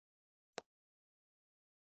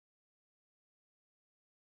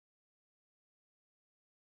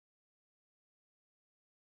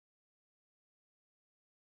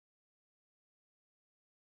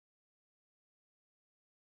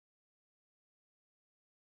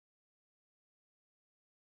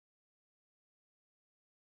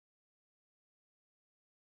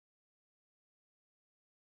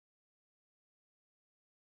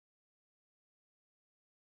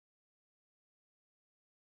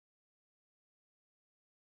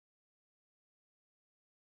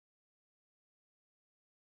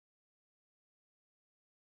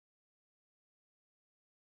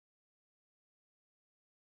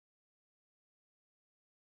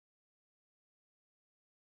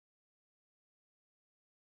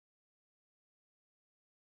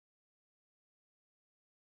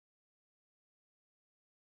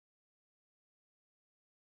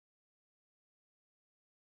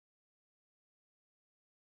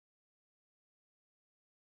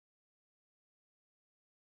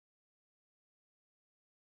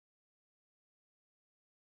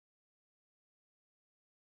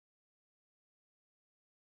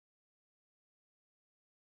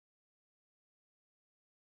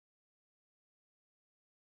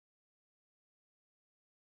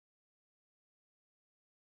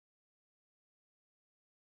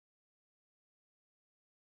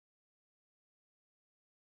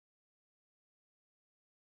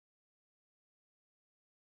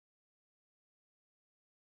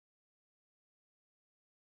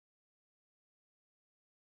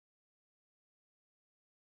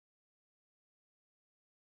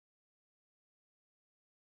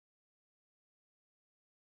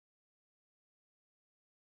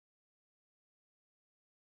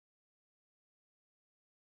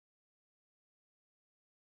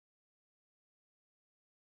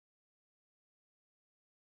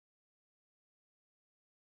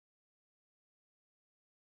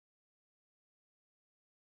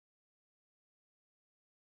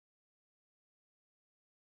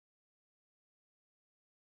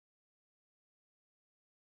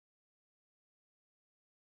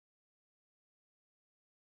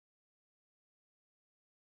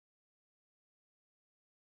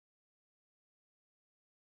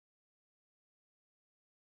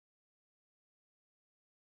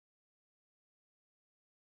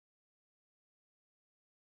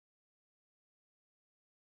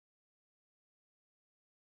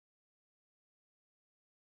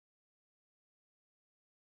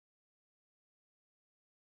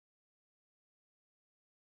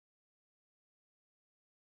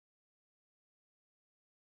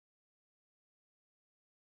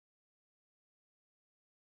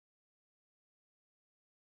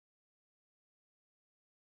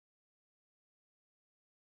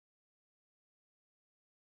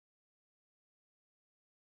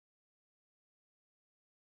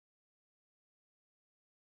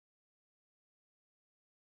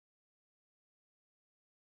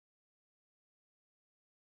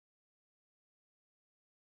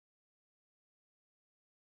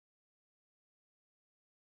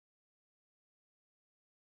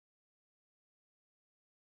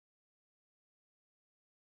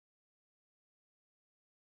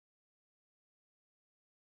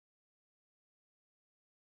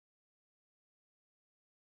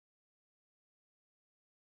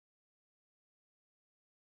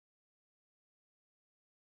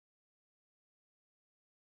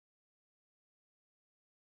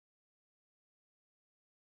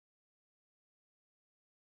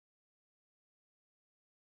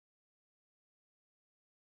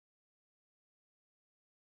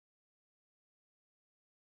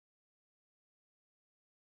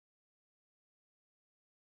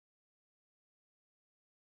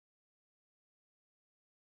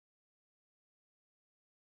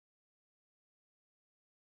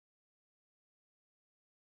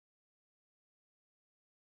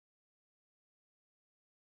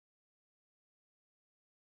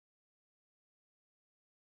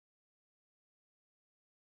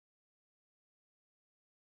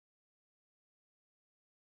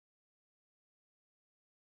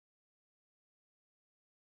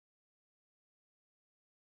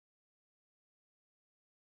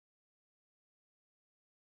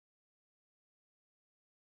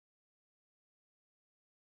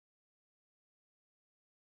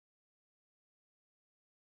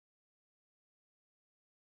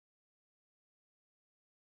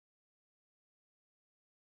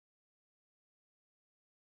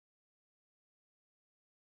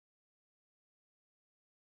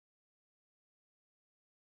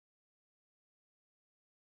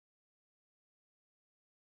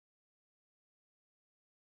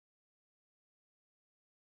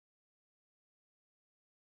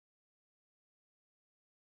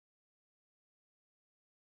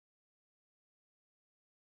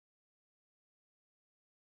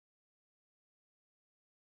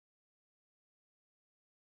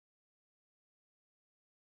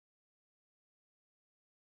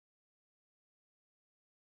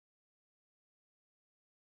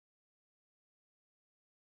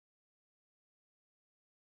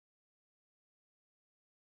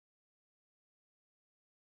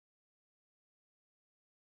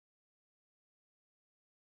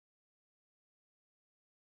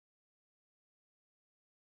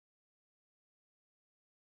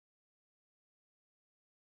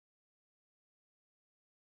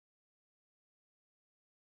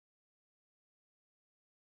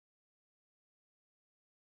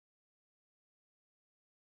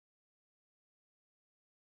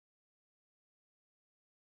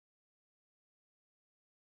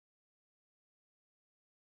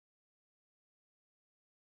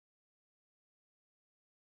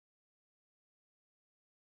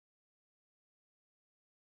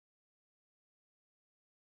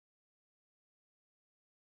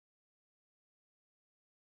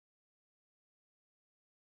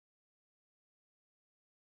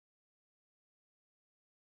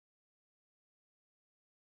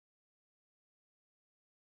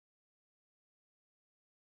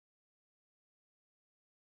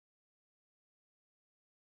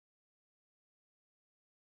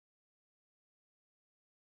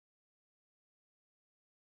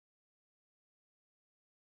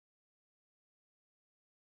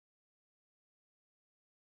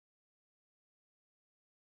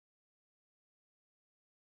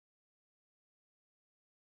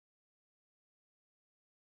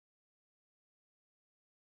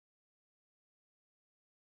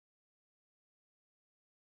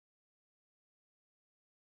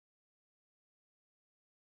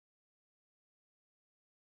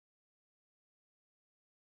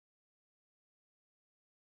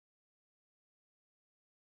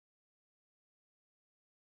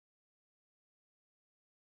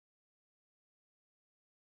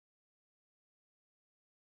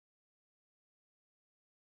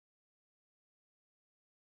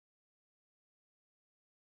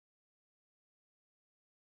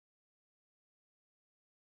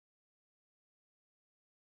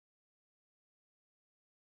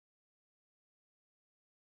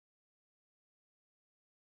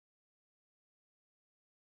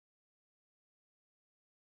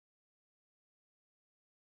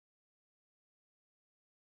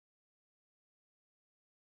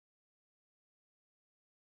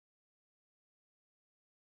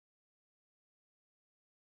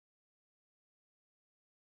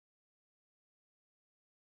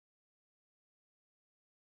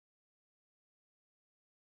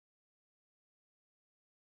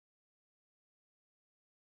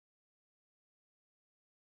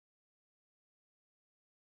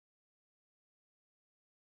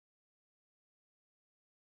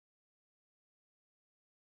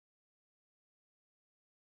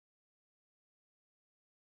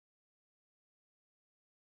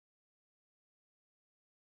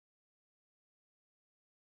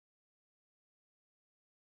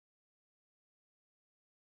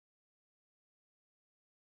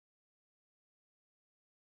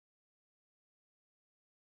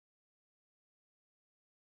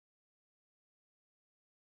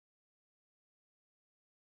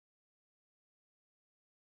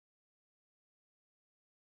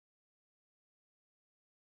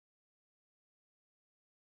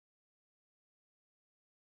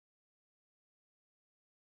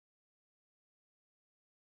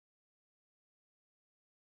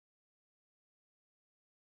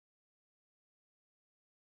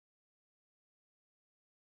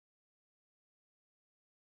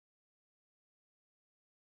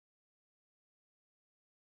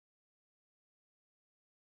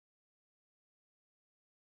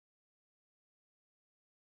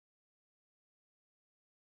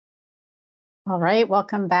 All right,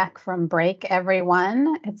 welcome back from break,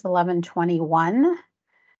 everyone. It's 11:21.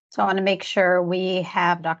 So I want to make sure we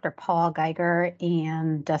have Dr. Paul Geiger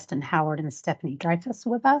and Dustin Howard and Stephanie Dreyfus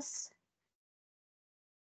with us.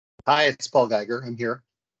 Hi, it's Paul Geiger. I'm here.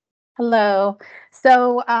 Hello.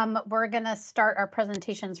 So we're going to start our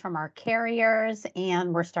presentations from our carriers,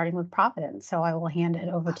 and we're starting with Providence. So I will hand it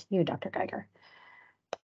over to you, Dr. Geiger.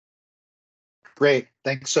 Great.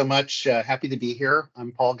 Thanks so much. Happy to be here.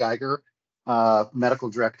 I'm Paul Geiger, Medical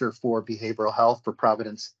Director for Behavioral Health for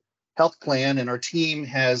Providence Health Plan. And our team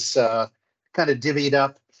has kind of divvied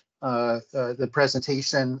up the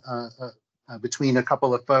presentation between a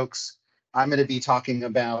couple of folks. I'm going to be talking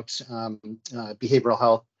about behavioral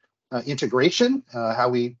health integration, how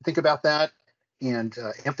we think about that and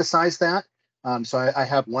emphasize that. So I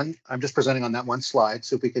have one, I'm just presenting on that one slide.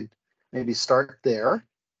 So if we could maybe start there.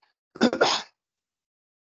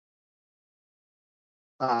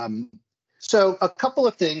 So a couple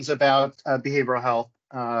of things about behavioral health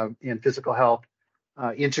and physical health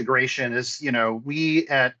integration is, we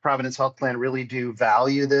at Providence Health Plan really do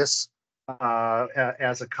value this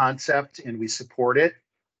as a concept, and we support it.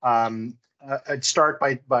 I'd start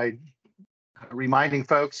by reminding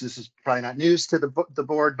folks, this is probably not news to the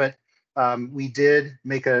board, but we did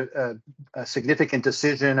make a significant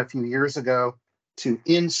decision a few years ago to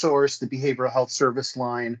insource the behavioral health service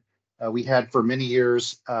line. We had for many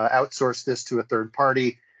years outsourced this to a third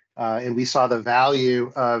party, and we saw the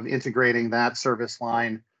value of integrating that service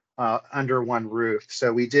line under one roof.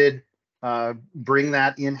 So we did bring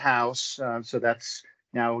that in-house. So that's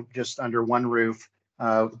now just under one roof.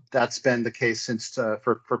 That's been the case since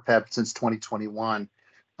for PEBB since 2021.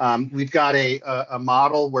 We've got a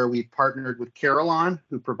model where we partnered with Carillon,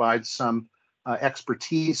 who provides some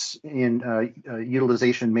expertise in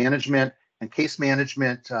utilization management and case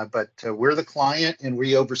management, but we're the client and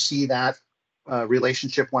we oversee that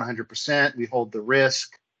relationship 100%. We hold the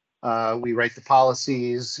risk, we write the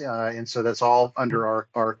policies, and so that's all under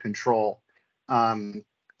our control. And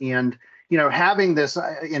having this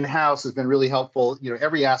in-house has been really helpful.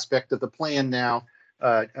 Every aspect of the plan now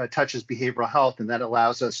touches behavioral health, and that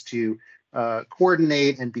allows us to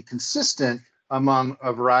coordinate and be consistent among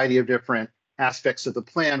a variety of different aspects of the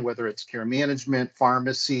plan, whether it's care management,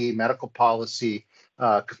 pharmacy, medical policy,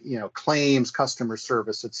 claims, customer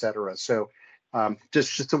service, et cetera. So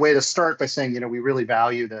just a way to start by saying, we really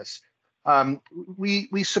value this.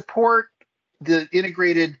 We support the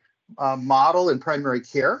integrated model in primary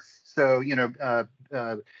care. So,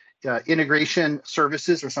 integration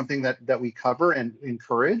services are something that we cover and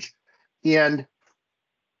encourage. And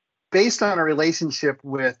based on a relationship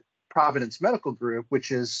with Providence Medical Group,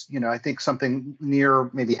 which is, I think something near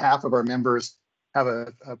maybe half of our members have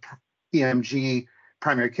a PMG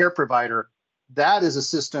primary care provider. That is a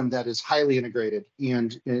system that is highly integrated.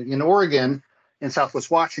 And in Oregon and Southwest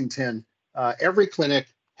Washington, every clinic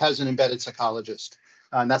has an embedded psychologist,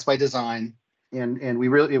 and that's by design. And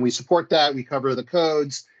we support that. We cover the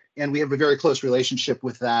codes, and we have a very close relationship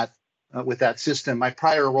with that system. My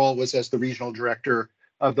prior role was as the regional director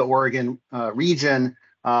of the Oregon region.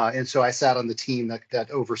 And so I sat on the team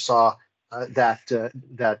that oversaw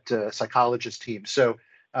that psychologist team. So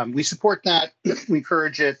we support that, we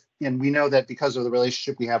encourage it, and we know that because of the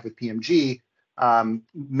relationship we have with PMG,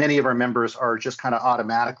 many of our members are just kind of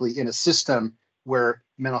automatically in a system where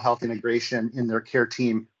mental health integration in their care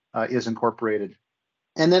team is incorporated.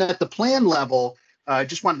 And then at the plan level, I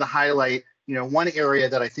just wanted to highlight, one area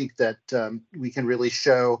that I think that we can really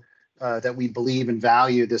show that we believe and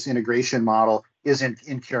value this integration model is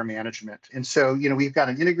in care management. And so, we've got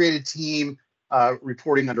an integrated team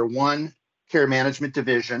reporting under one care management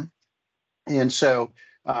division. And so,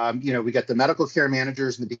 we got the medical care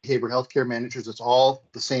managers and the behavioral health care managers. It's all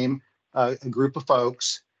the same group of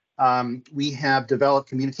folks. We have developed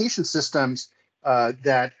communication systems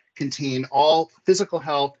that contain all physical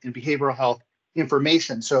health and behavioral health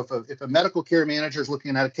information. So if a medical care manager is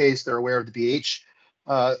looking at a case, they're aware of the BH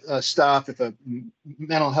stuff. If a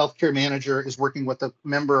mental health care manager is working with a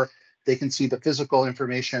member, they can see the physical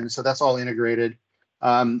information. So that's all integrated.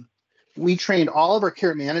 We trained all of our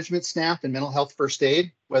care management staff in mental health first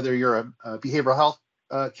aid, whether you're a behavioral health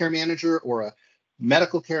care manager or a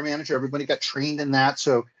medical care manager. Everybody got trained in that.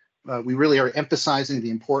 So we really are emphasizing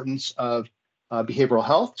the importance of behavioral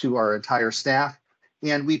health to our entire staff.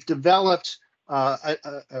 And we've developed a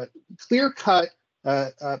clear-cut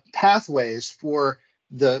pathways for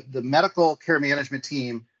the medical care management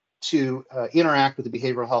team to interact with the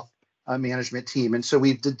behavioral health management team. And so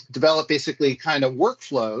we've developed basically kind of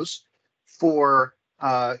workflows for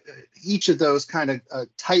each of those kind of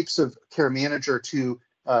types of care manager to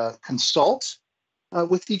consult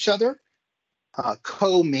with each other,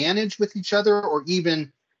 co-manage with each other, or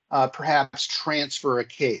even perhaps transfer a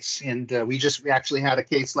case. And we actually had a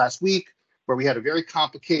case last week where we had a very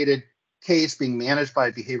complicated case being managed by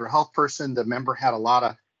a behavioral health person. The member had a lot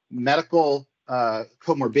of medical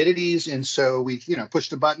comorbidities, and so we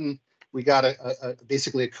pushed a button. We got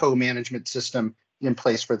basically a co-management system in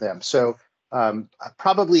place for them. So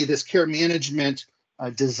probably this care management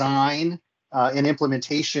design and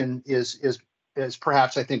implementation is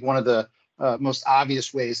perhaps, I think, one of the most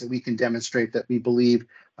obvious ways that we can demonstrate that we believe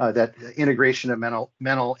that integration of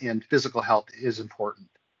mental and physical health is important.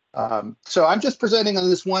 So I'm just presenting on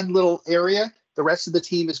this one little area. The rest of the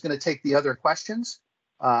team is going to take the other questions.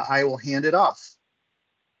 I will hand it off.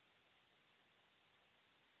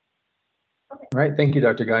 All right, thank you,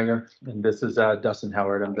 Dr. Geiger. And this is Dustin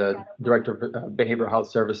Howard. I'm the Director of Behavioral Health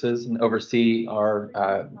Services and oversee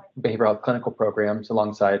our behavioral health clinical programs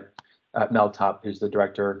alongside Mel Top, who's the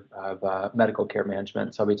Director of Medical Care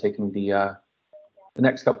Management. So I'll be taking the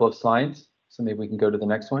next couple of slides. So maybe we can go to the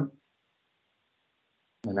next one.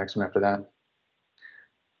 The next one after that.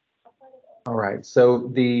 All right,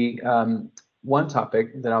 so the one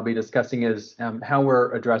topic that I'll be discussing is how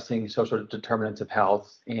we're addressing social determinants of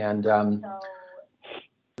health. And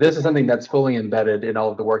this is something that's fully embedded in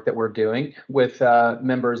all of the work that we're doing with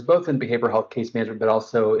members, both in behavioral health case management, but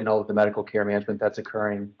also in all of the medical care management that's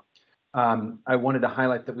occurring. I wanted to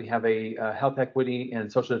highlight that we have a health equity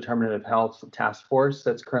and social determinant of health task force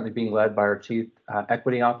that's currently being led by our Chief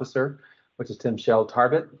Equity Officer, which is Tim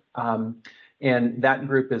Shell-Tarbett. And that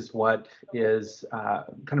group is what is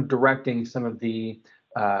kind of directing some of the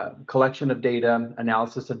collection of data,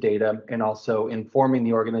 analysis of data, and also informing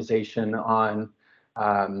the organization on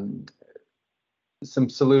some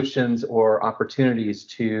solutions or opportunities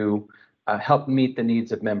to help meet the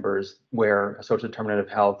needs of members where a social determinant of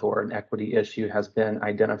health or an equity issue has been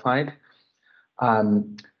identified.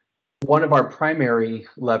 One of our primary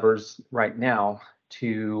levers right now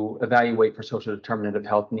to evaluate for social determinant of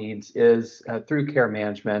health needs is through care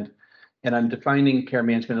management. And I'm defining care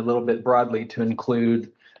management a little bit broadly to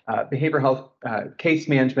include behavioral health case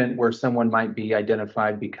management, where someone might be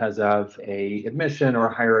identified because of a admission or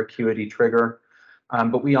a higher acuity trigger.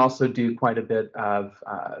 But we also do quite a bit of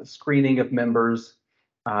screening of members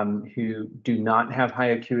who do not have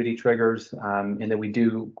high acuity triggers, and then we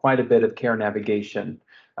do quite a bit of care navigation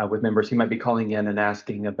with members who might be calling in and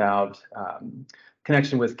asking about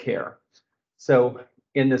connection with care. So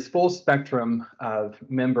in this full spectrum of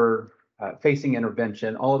member facing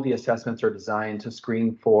intervention, all of the assessments are designed to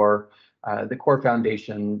screen for the core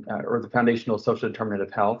foundation or the foundational social determinant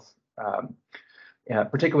of health.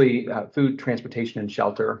 Particularly food, transportation, and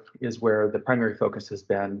shelter is where the primary focus has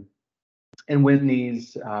been. And when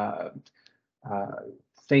these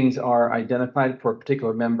things are identified for a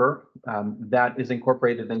particular member, that is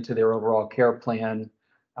incorporated into their overall care plan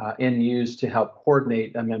and used to help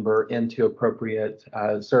coordinate a member into appropriate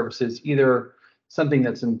services, either something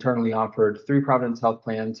that's internally offered through Providence Health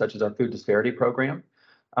Plan, such as our food disparity program,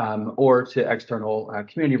 or to external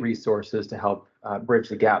community resources to help bridge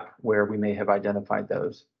the gap where we may have identified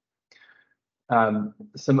those.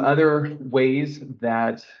 Some other ways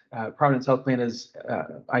that Providence Health Plan is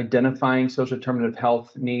identifying social determinant of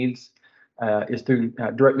health needs is through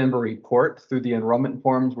direct member report, through the enrollment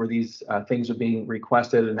forms where these things are being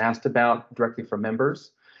requested and asked about directly from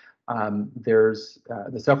members. There's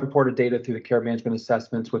the self-reported data through the care management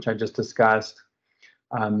assessments, which I just discussed.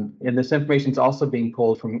 And this information is also being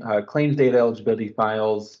pulled from claims data, eligibility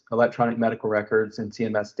files, electronic medical records, and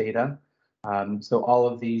CMS data. So all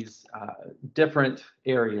of these different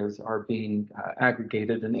areas are being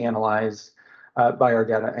aggregated and analyzed by our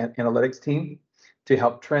data analytics team to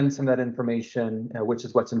help trend some of that information, which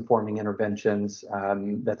is what's informing interventions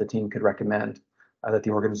that the team could recommend that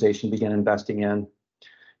the organization begin investing in.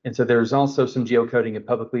 And so there's also some geocoding of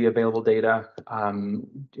publicly available data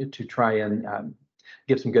to try and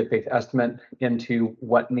give some good faith estimate into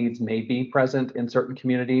what needs may be present in certain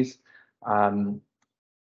communities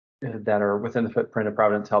that are within the footprint of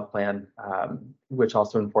Providence Health Plan, which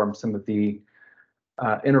also informs some of the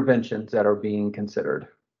interventions that are being considered.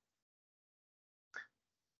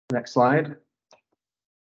 Next slide.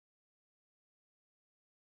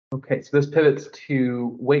 Okay, so this pivots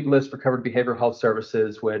to wait list for covered behavioral health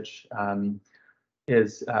services, which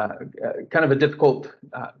is kind of a difficult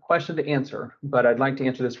question to answer, but I'd like to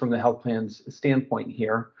answer this from the health plan's standpoint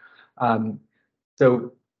here.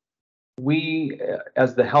 So we,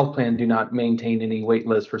 as the health plan, do not maintain any wait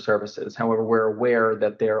list for services. However, we're aware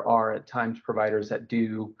that there are at times providers that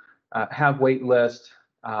do have wait lists,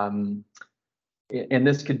 And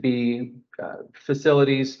this could be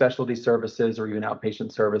facilities, specialty services, or even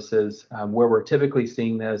outpatient services. Where we're typically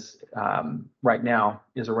seeing this right now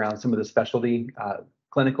is around some of the specialty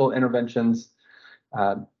clinical interventions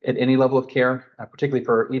at any level of care, particularly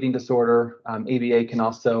for eating disorder. ABA can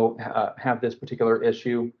also have this particular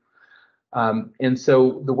issue. And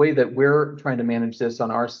so the way that we're trying to manage this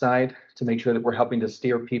on our side to make sure that we're helping to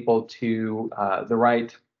steer people to the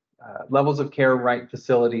right levels of care, right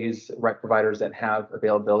facilities, right providers that have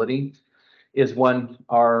availability is one,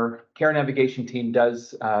 our care navigation team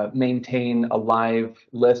does maintain a live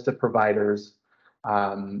list of providers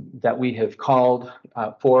that we have called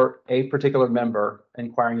for a particular member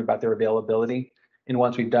inquiring about their availability. And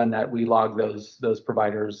once we've done that, we log those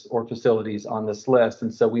providers or facilities on this list.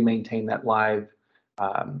 And so we maintain that live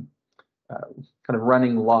kind of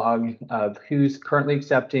running log of who's currently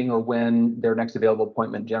accepting or when their next available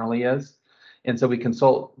appointment generally is. And so we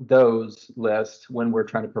consult those lists when we're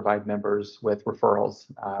trying to provide members with referrals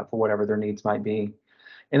for whatever their needs might be.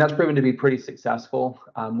 And that's proven to be pretty successful.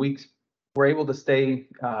 We're able to stay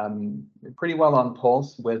pretty well on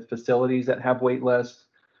pulse with facilities that have wait lists,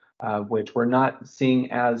 which we're not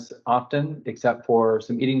seeing as often, except for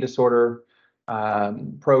some eating disorder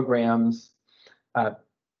programs.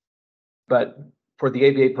 But for the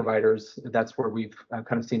ABA providers, that's where we've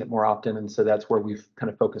kind of seen it more often. And so that's where we've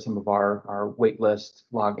kind of focused some of our wait list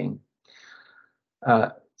logging.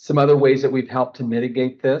 Some other ways that we've helped to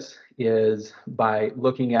mitigate this is by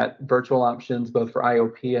looking at virtual options, both for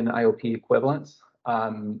IOP and IOP equivalents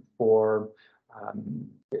for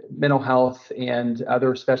mental health and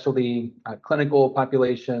other specialty clinical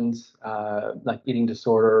populations like eating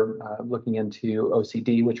disorder, looking into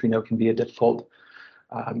OCD, which we know can be a difficult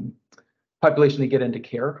population to get into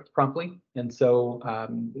care promptly. And so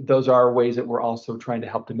those are ways that we're also trying to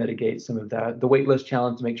help to mitigate some of the wait list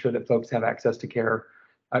challenge to make sure that folks have access to care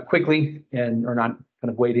quickly and are not kind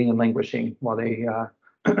of waiting and languishing while they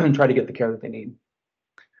try to get the care that they need.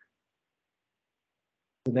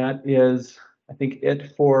 So that is, I think,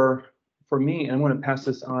 it for me. And I'm going to pass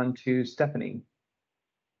this on to Stephanie.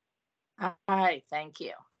 All right, thank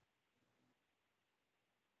you.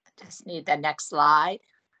 I just need the next slide.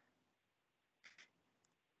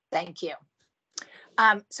 Thank you.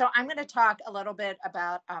 So I'm going to talk a little bit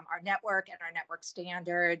about our network and our network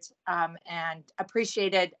standards, and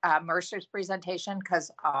appreciated Mercer's presentation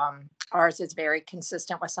because ours is very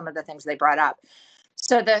consistent with some of the things they brought up.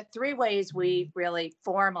 So the three ways we really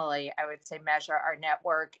formally, I would say, measure our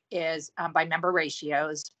network is by member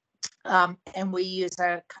ratios. And we use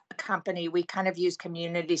a company, we kind of use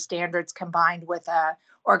community standards combined with a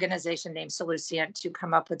organization named Solucient to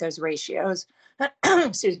come up with those ratios.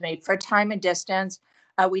 Excuse me. For time and distance,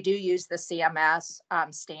 we do use the CMS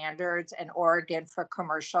standards, and Oregon for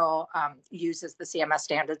commercial uses the CMS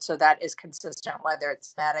standards. So that is consistent whether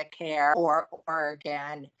it's Medicare or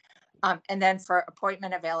Oregon. And then for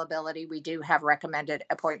appointment availability, we do have recommended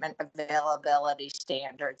appointment availability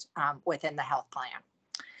standards within the health plan.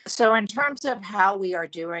 So in terms of how we are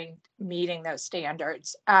meeting those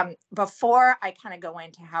standards, before I kind of go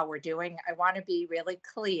into how we're doing, I want to be really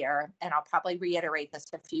clear, and I'll probably reiterate this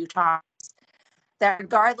a few times, that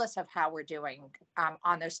regardless of how we're doing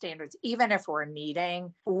on those standards, even if we're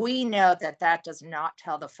meeting, we know that that does not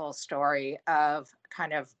tell the full story of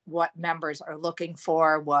kind of what members are looking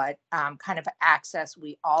for, what kind of access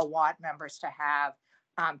we all want members to have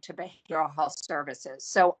to behavioral health services.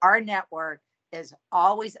 So our network is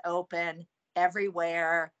always open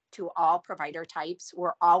everywhere to all provider types.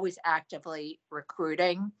 We're always actively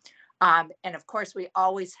recruiting. And of course, we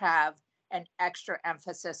always have an extra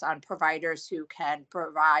emphasis on providers who can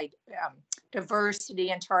provide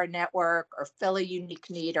diversity into our network or fill a unique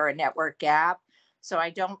need or a network gap. So I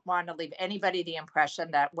don't want to leave anybody the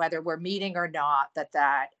impression that whether we're meeting or not,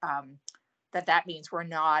 that means we're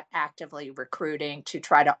not actively recruiting to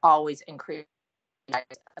try to always increase.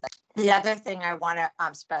 The other thing I want to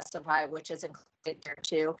specify, which is included here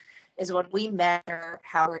too, is when we measure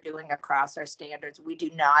how we're doing across our standards, we do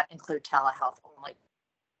not include telehealth only.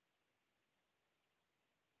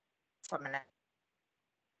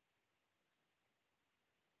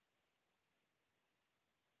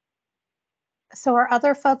 So are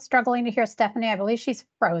other folks struggling to hear Stephanie? I believe she's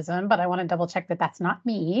frozen, but I want to double check that that's not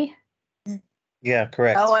me. Yeah,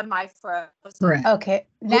 correct. Oh, am I frozen? Correct. Okay,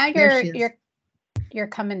 now there she is. you're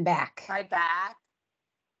coming back. Am I back?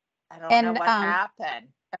 I don't know what happened.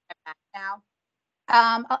 Am I back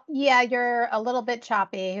now? Yeah, you're a little bit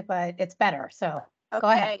choppy, but it's better. So go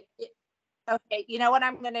ahead. Okay, you know what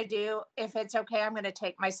I'm going to do? If it's okay, I'm going to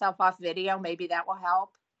take myself off video. Maybe that will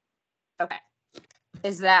help. Okay.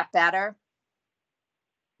 Is that better?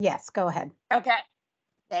 Yes, go ahead. Okay,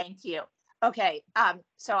 thank you. Okay,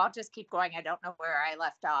 so I'll just keep going. I don't know where I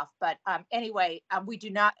left off, but anyway, we do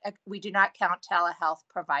not count telehealth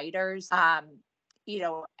providers,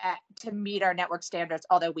 to meet our network standards,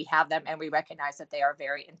 although we have them and we recognize that they are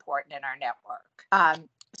very important in our network.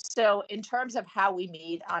 So in terms of how we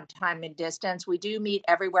meet on time and distance, we do meet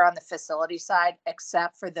everywhere on the facility side,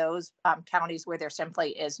 except for those counties where there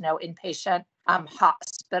simply is no inpatient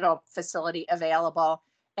hospital facility available.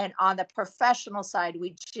 And on the professional side,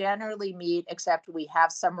 we generally meet, except we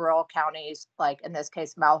have some rural counties, like in this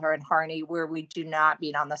case, Malheur and Harney, where we do not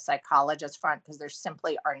meet on the psychologist front because there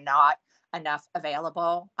simply are not enough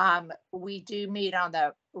available. We do meet on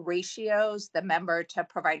the ratios, the member to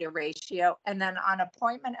provider ratio, and then on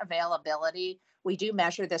appointment availability, we do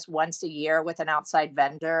measure this once a year with an outside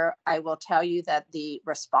vendor. I will tell you that the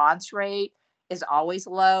response rate is always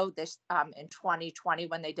low. This in 2020,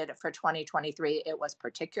 when they did it for 2023, it was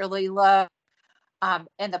particularly low.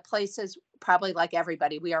 And the places, probably like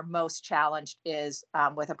everybody, we are most challenged is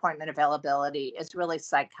with appointment availability is really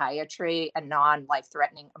psychiatry and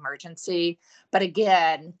non-life-threatening emergency. But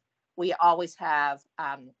again, we always have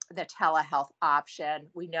the telehealth option.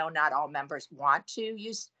 We know not all members want to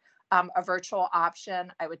use a virtual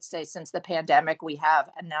option. I would say since the pandemic, we have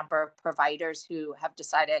a number of providers who have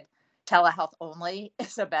decided telehealth only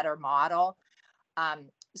is a better model.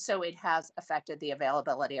 So it has affected the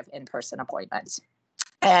availability of in-person appointments.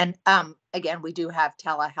 And again, we do have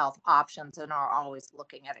telehealth options and are always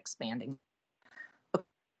looking at expanding.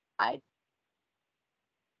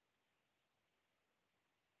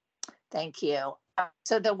 Thank you.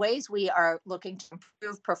 So the ways we are looking to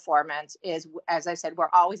improve performance is, as I said, we're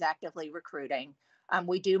always actively recruiting.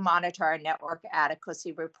 We do monitor our network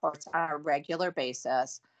adequacy reports on a regular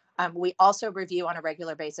basis. We also review on a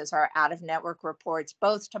regular basis our out-of-network reports,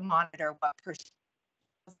 both to monitor what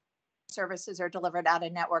services are delivered out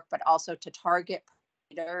of network, but also to target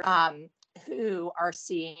providers who are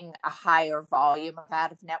seeing a higher volume of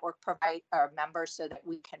out-of-network members so that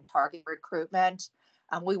we can target recruitment.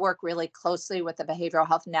 We work really closely with the behavioral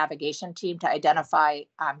health navigation team to identify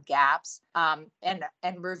gaps and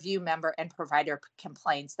review member and provider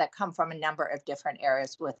complaints that come from a number of different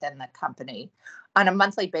areas within the company. On a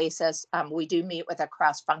monthly basis, we do meet with a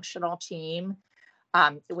cross-functional team,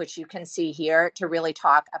 which you can see here, to really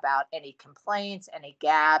talk about any complaints, any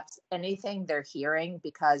gaps, anything they're hearing,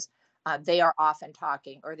 because they are often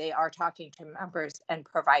talking, or they are talking to members and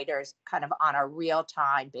providers kind of on a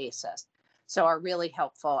real-time basis. So are really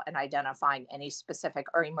helpful in identifying any specific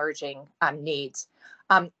or emerging needs.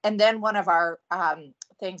 And then one of our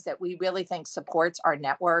things that we really think supports our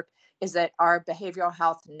network is that our behavioral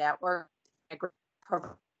health network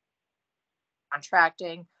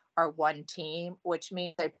contracting are one team, which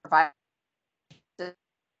means they provide the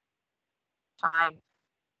time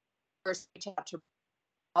to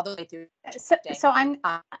all the way through. So I'm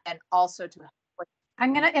and also to.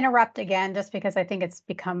 I'm going to interrupt again just because I think it's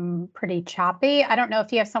become pretty choppy. I don't know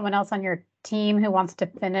if you have someone else on your team who wants to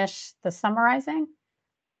finish the summarizing.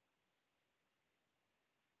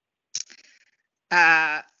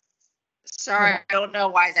 Sorry, I don't know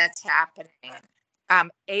why that's happening.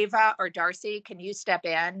 Ava or Darcy, can you step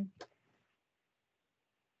in?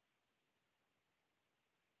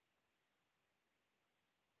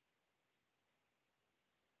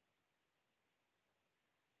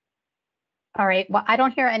 All right. Well, I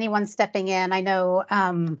don't hear anyone stepping in. I know.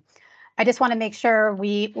 I just want to make sure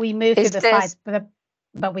we move to the slides,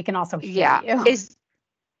 but we can also hear you. Is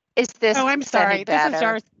this? Oh, I'm sorry.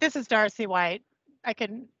 This is Darcy White.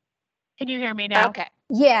 Can you hear me now? Okay.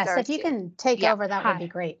 Yes, Darcy. If you can take over, that would be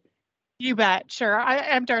great. You bet. Sure.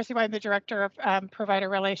 I'm Darcy White, the Director of Provider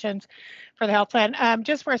Relations for the health plan.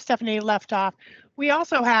 Just where Stephanie left off, we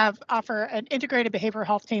also offer an integrated behavioral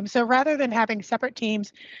health team. So rather than having separate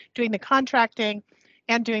teams doing the contracting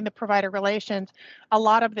and doing the provider relations, a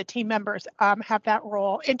lot of the team members have that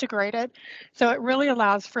role integrated. So it really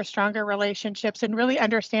allows for stronger relationships and really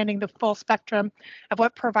understanding the full spectrum of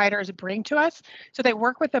what providers bring to us. So they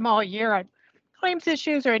work with them all year on claims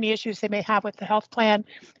issues or any issues they may have with the health plan,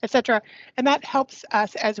 et cetera. And that helps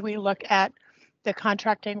us as we look at the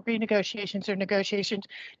contracting renegotiations or negotiations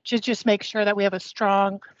to just make sure that we have a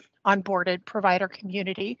strong onboarded provider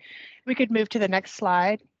community. We could move to the next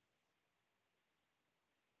slide.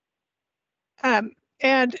 And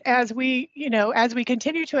as we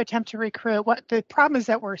continue to attempt to recruit, what the problems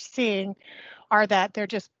that we're seeing are that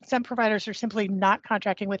some providers are simply not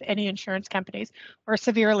contracting with any insurance companies or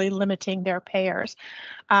severely limiting their payers.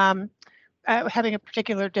 having a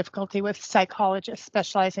particular difficulty with psychologists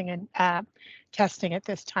specializing in testing at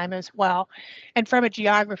this time as well. And from a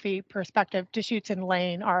geography perspective, Deschutes and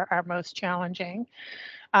Lane are most challenging.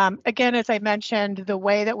 Again, as I mentioned, the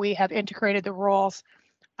way that we have integrated the roles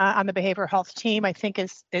on the behavioral health team, I think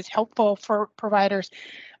is helpful for providers.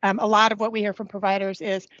 A lot of what we hear from providers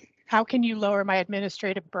is, how can you lower my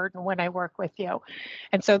administrative burden when I work with you?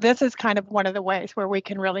 And so this is kind of one of the ways where we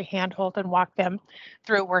can really handhold and walk them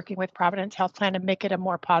through working with Providence Health Plan and make it a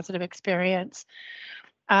more positive experience.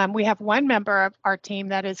 We have one member of our team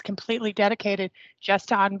that is completely dedicated just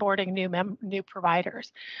to onboarding new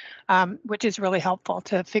providers, which is really helpful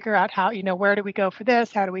to figure out how, where do we go for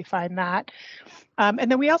this? How do we find that? And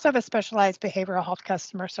then we also have a specialized behavioral health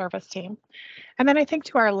customer service team. And then I think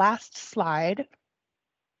to our last slide,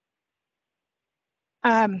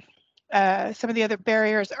 some of the other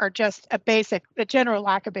barriers are just the general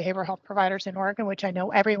lack of behavioral health providers in Oregon, which I know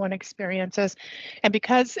everyone experiences. And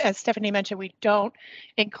because, as Stephanie mentioned, we don't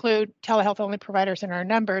include telehealth only providers in our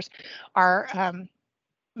numbers, our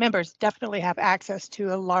members definitely have access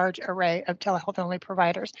to a large array of telehealth only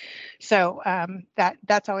providers. So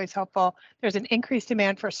that's always helpful. There's an increased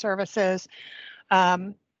demand for services,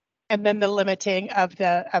 and then the limiting of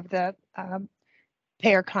the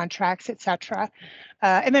payer contracts, et cetera.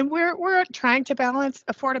 And then we're trying to balance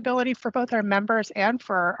affordability for both our members and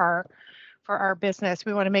for our business.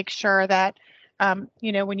 We want to make sure that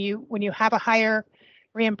when you have a higher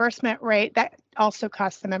reimbursement rate, that also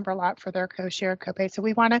costs the member a lot for their co-share copay. So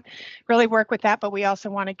we want to really work with that, but we also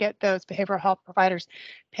want to get those behavioral health providers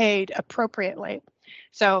paid appropriately.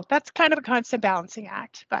 So that's kind of a constant balancing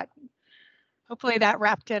act, but hopefully that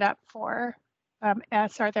wrapped it up for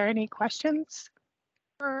us. Are there any questions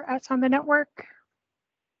for us on the network?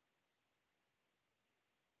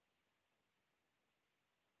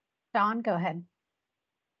 Dawn, go ahead.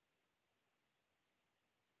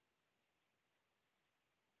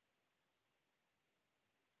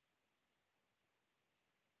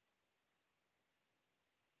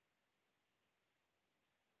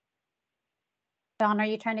 Dawn, are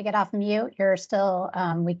you trying to get off mute? You're still,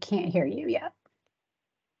 we can't hear you yet.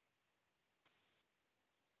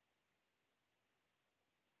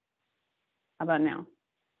 How about now?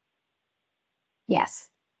 Yes.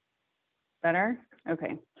 Better?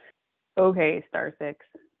 Okay. Okay, star six.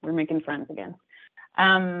 We're making friends again.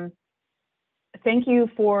 Thank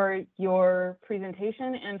you for your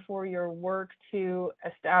presentation and for your work to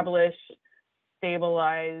establish,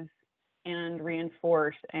 stabilize, and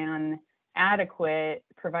reinforce an adequate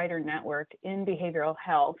provider network in behavioral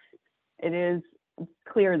health. It is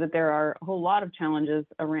clear that there are a whole lot of challenges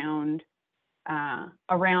around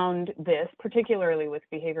this, particularly with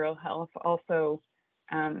behavioral health, also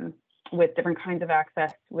with different kinds of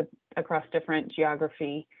access across different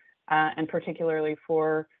geography, and particularly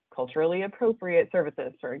for culturally appropriate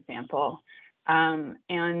services, for example. And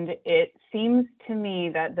it seems to me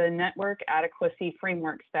that the network adequacy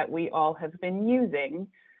frameworks that we all have been using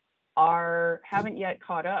haven't yet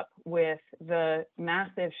caught up with the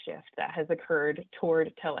massive shift that has occurred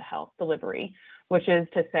toward telehealth delivery, which is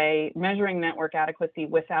to say measuring network adequacy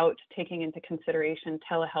without taking into consideration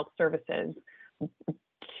telehealth services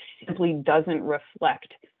simply doesn't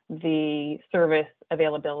reflect the service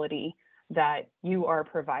availability that you are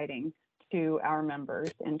providing to our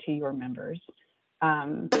members and to your members.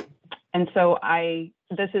 And so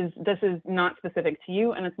this is not specific to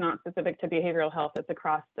you, and it's not specific to behavioral health. It's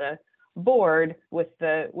across the board with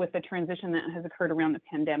the transition that has occurred around the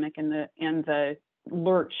pandemic and the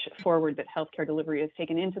lurch forward that healthcare delivery has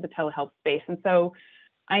taken into the telehealth space. And so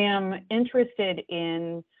I am interested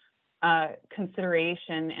in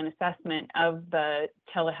consideration and assessment of the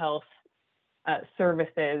telehealth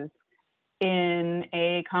services in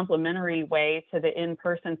a complementary way to the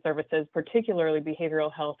in-person services, particularly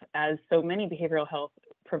behavioral health, as so many behavioral health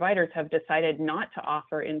providers have decided not to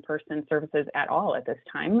offer in-person services at all at this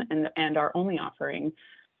time, and are only offering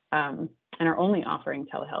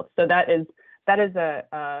telehealth. So that is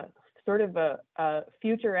a sort of a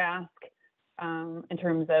future ask in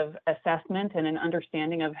terms of assessment and an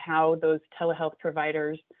understanding of how those telehealth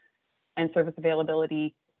providers and service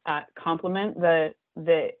availability complement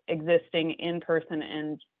the existing in-person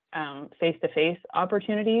and face-to-face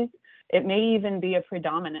opportunities. It may even be a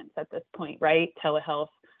predominance at this point, right? Telehealth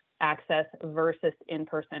access versus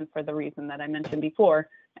in-person, for the reason that I mentioned before,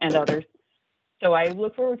 and others. So I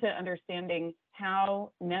look forward to understanding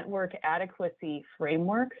how network adequacy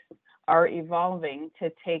frameworks are evolving to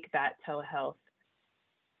take that telehealth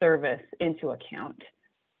service into account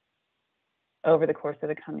over the course of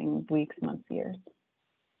the coming weeks, months, years.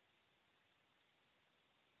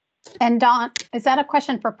 And Dawn, is that a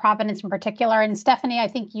question for Providence in particular? And Stephanie, I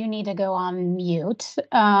think you need to go on mute.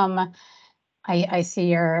 I see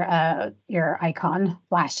your icon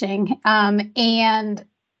flashing. And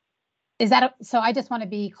is that so? I just want to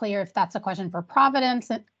be clear if that's a question for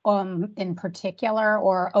Providence in particular,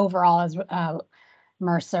 or overall as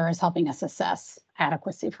Mercer is helping us assess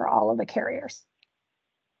adequacy for all of the carriers.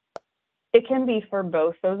 It can be for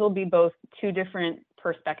both. Those will be both two different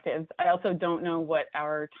perspectives. I also don't know what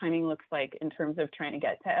our timing looks like in terms of trying to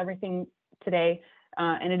get to everything today.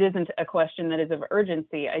 And it isn't a question that is of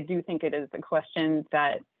urgency. I do think it is a question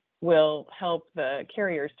that will help the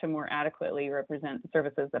carriers to more adequately represent the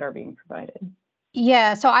services that are being provided.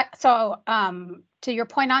 Yeah, so to your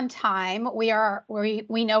point on time, we know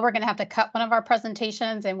we're going to have to cut one of our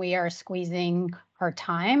presentations, and we are squeezing our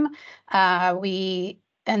time.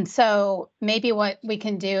 And so maybe what we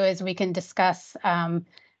can do is we can discuss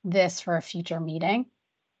this for a future meeting.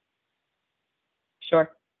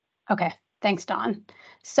 Sure. Okay, thanks, Dawn.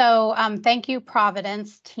 So thank you,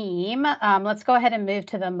 Providence team. Let's go ahead and move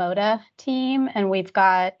to the MODA team. And we've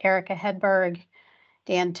got Erica Hedberg,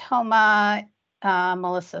 Dan Toma,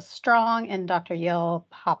 Melissa Strong, and Dr. Yil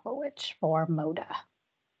Popowich for MODA.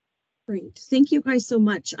 Great. Thank you guys so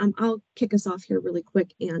much. I'll kick us off here really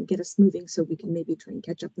quick and get us moving so we can maybe try and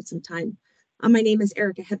catch up with some time. My name is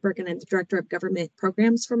Erica Hedberg, and I'm the Director of Government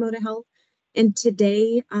Programs for MODA Health. And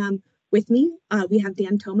today with me, we have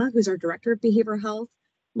Dan Toma, who's our Director of Behavioral Health,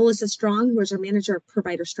 Melissa Strong, who is our Manager of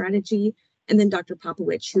Provider Strategy, and then Dr.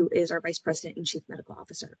 Popowich, who is our Vice President and Chief Medical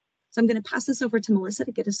Officer. So I'm going to pass this over to Melissa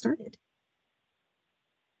to get us started.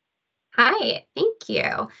 Hi, thank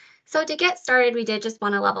you. So to get started, we did just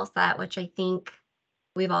want to level set, which I think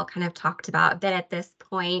we've all kind of talked about a bit at this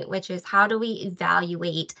point, which is how do we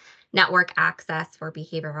evaluate network access for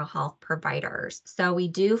behavioral health providers? So we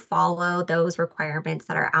do follow those requirements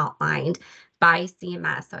that are outlined by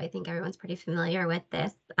CMS. So I think everyone's pretty familiar with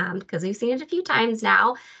this because we've seen it a few times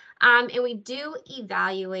now. And we do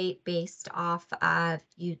evaluate based off of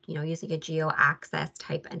using a geo access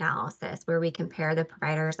type analysis where we compare the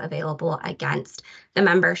providers available against the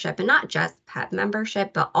membership, and not just PEBB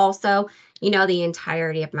membership, but also, the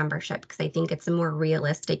entirety of membership, because I think it's a more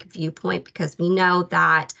realistic viewpoint, because we know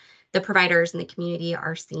that the providers in the community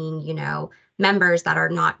are seeing, members that are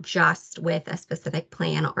not just with a specific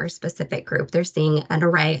plan or a specific group. They're seeing an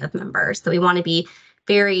array of members. So we want to be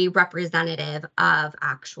very representative of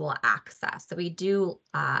actual access. So we do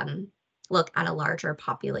look at a larger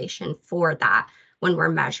population for that when we're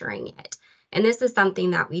measuring it. And this is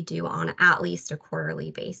something that we do on at least a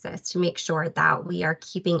quarterly basis to make sure that we are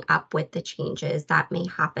keeping up with the changes that may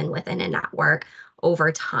happen within a network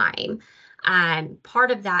over time. Part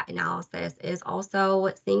of that analysis is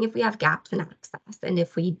also seeing if we have gaps in access. And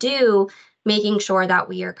if we do, making sure that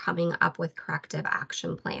we are coming up with corrective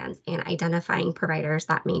action plans and identifying providers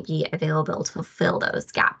that may be available to fill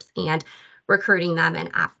those gaps and recruiting them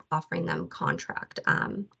and offering them contract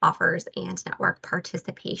offers and network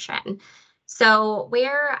participation. So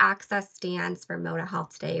where access stands for MODA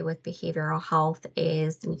Health today with behavioral health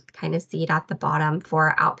is, and you can kind of see it at the bottom,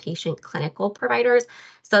 for outpatient clinical providers.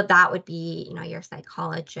 So that would be, your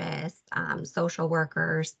psychologists, social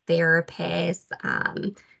workers, therapists,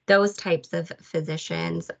 those types of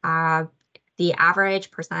physicians. The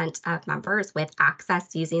average percent of members with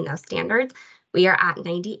access using those standards, we are at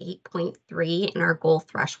 98.3, and our goal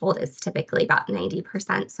threshold is typically about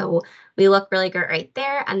 90%. So we look really good right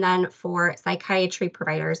there. And then for psychiatry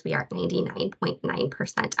providers, we are at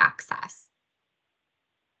 99.9% access.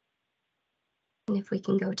 And if we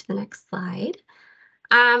can go to the next slide,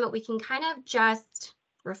 we can kind of just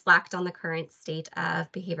reflect on the current state of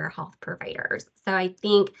behavioral health providers. So I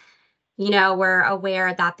think, we're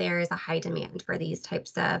aware that there is a high demand for these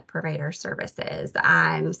types of provider services.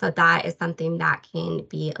 So that is something that can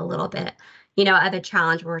be a little bit, of a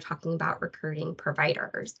challenge when we're talking about recruiting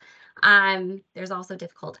providers. There's also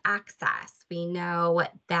difficult access. We know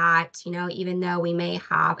that, even though we may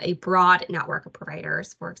have a broad network of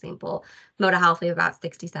providers, for example, MODA Health, we have about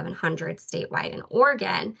 6,700 statewide in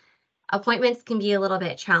Oregon. Appointments can be a little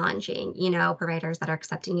bit challenging, providers that are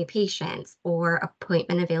accepting new patients or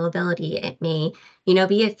appointment availability. It may,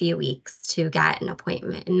 be a few weeks to get an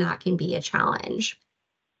appointment, and that can be a challenge.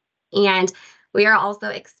 And we are also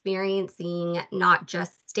experiencing not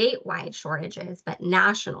just statewide shortages, but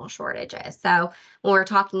national shortages. So when we're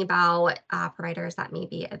talking about providers that may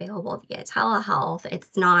be available via telehealth,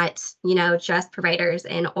 it's not, just providers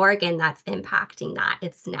in Oregon that's impacting that,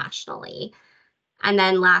 it's nationally. And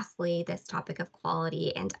then lastly, this topic of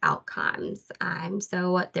quality and outcomes.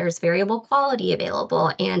 So there's variable quality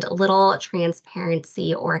available and little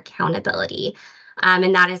transparency or accountability.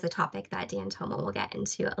 And that is a topic that Dan Toma will get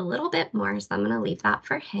into a little bit more. So I'm going to leave that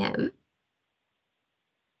for him.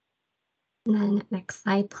 And then next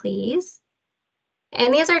slide, please.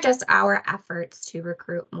 And these are just our efforts to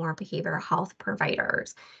recruit more behavioral health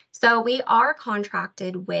providers. So we are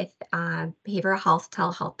contracted with behavioral health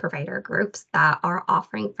telehealth provider groups that are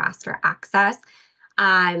offering faster access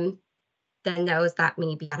than those that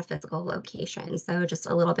may be at a physical location. So just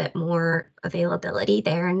a little bit more availability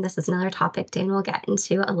there. And this is another topic Dan will get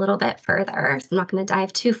into a little bit further. So I'm not going to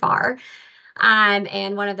dive too far.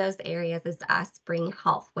 And one of those areas is Spring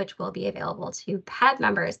Health, which will be available to PEBB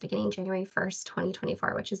members beginning January 1st,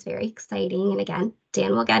 2024, which is very exciting. And again,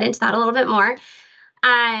 Dan will get into that a little bit more.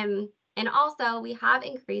 And also, we have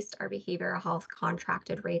increased our behavioral health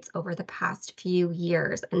contracted rates over the past few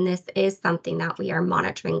years. And this is something that we are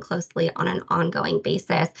monitoring closely on an ongoing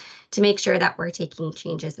basis to make sure that we're taking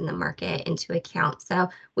changes in the market into account. So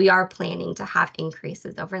we are planning to have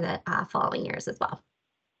increases over the following years as well.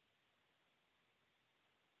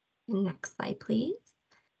 Next slide, please.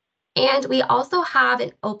 And we also have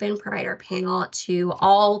an open provider panel to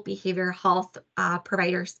all behavioral health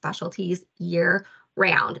provider specialties year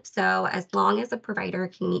round. So as long as a provider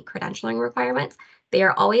can meet credentialing requirements, they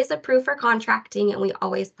are always approved for contracting, and we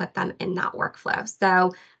always put them in that workflow.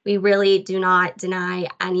 So we really do not deny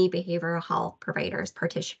any behavioral health providers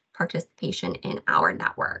participation in our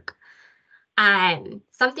network.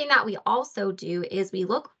 Something that we also do is we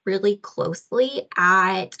look really closely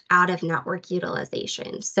at out-of-network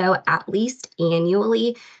utilization. So at least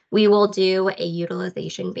annually, we will do a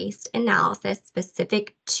utilization-based analysis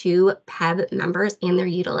specific to PEBB members and their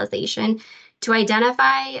utilization to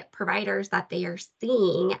identify providers that they are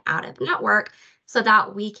seeing out of network so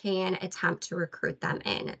that we can attempt to recruit them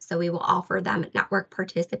in. So we will offer them network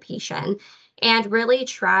participation and really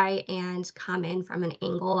try and come in from an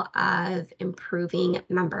angle of improving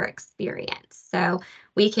member experience. So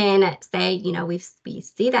we can say, you know, we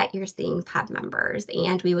see that you're seeing PEBB members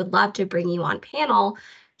and we would love to bring you on panel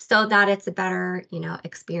so that it's a better, you know,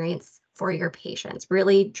 experience for your patients,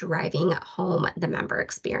 really driving home the member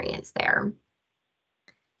experience there.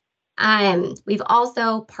 We've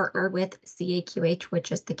also partnered with CAQH,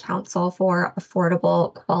 which is the Council for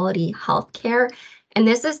Affordable Quality Healthcare. And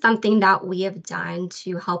this is something that we have done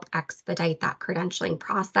to help expedite that credentialing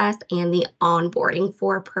process and the onboarding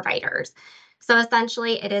for providers. So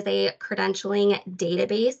essentially, it is a credentialing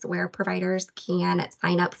database where providers can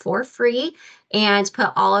sign up for free and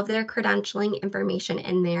put all of their credentialing information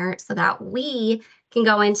in there so that we can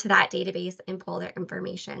go into that database and pull their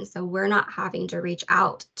information. So we're not having to reach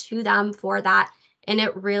out to them for that. And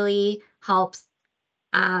it really helps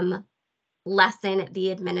lessen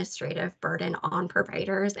the administrative burden on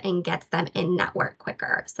providers and gets them in network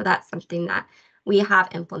quicker. So that's something that we have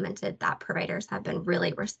implemented that providers have been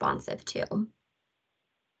really responsive to.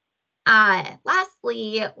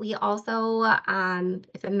 Lastly, we also,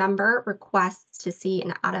 if a member requests to see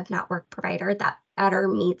an out-of-network provider that better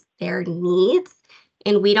meets their needs,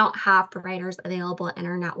 and we don't have providers available in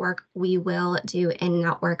our network, we will do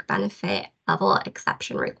in-network benefit level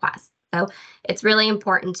exception requests. So it's really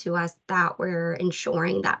important to us that we're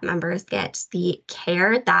ensuring that members get the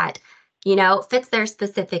care that, you know, fits their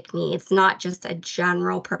specific needs, not just a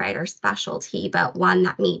general provider specialty, but one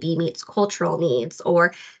that maybe meets cultural needs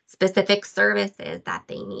or specific services that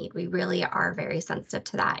they need. We really are very sensitive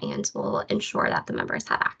to that and will ensure that the members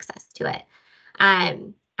have access to it.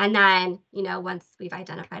 And then, you know, once we've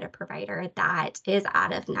identified a provider that is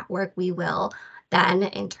out of network, we will then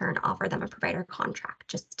in turn offer them a provider contract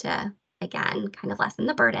just to, again, kind of lessen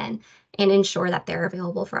the burden and ensure that they're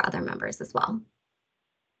available for other members as well.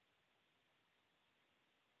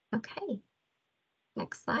 Okay,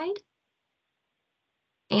 next slide.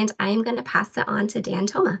 And I'm going to pass it on to Dan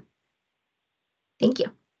Toma. Thank you.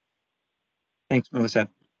 Thanks, Melissa.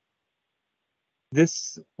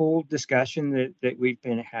 This whole discussion that we've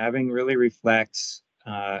been having really reflects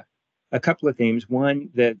a couple of themes. One,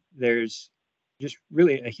 that there's just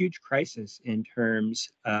really a huge crisis in terms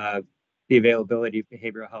of the availability of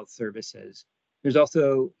behavioral health services. There's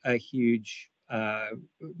also a huge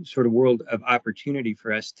sort of world of opportunity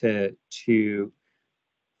for us to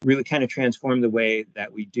really kind of transform the way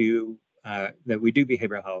that we do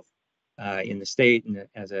behavioral health in the state and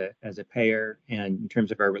as a payer, and in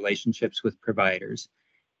terms of our relationships with providers.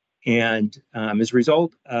 And as a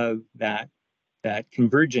result of that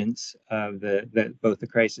convergence of both the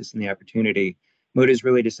crisis and the opportunity, MODA has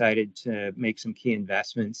really decided to make some key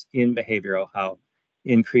investments in behavioral health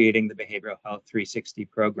in creating the Behavioral Health 360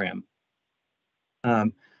 program.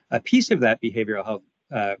 A piece of that Behavioral Health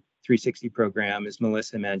 360 program, as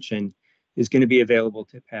Melissa mentioned, is going to be available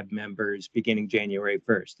to PEB members beginning January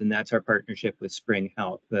 1st, and that's our partnership with Spring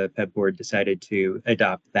Health. The PEB board decided to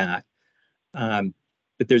adopt that.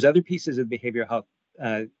 But there's other pieces of Behavioral Health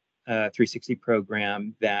 360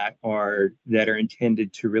 program that are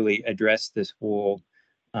intended to really address this whole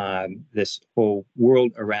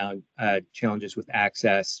world around challenges with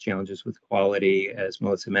access, challenges with quality, as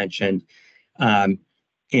Melissa mentioned,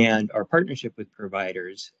 and our partnership with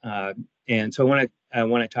providers. And so I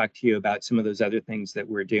want to talk to you about some of those other things that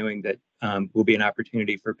we're doing that will be an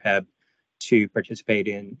opportunity for PEB to participate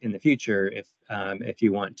in the future if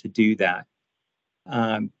you want to do that.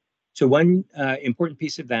 So one important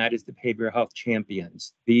piece of that is the behavioral health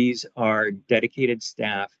champions. These are dedicated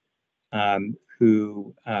staff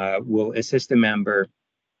who will assist a member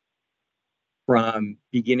from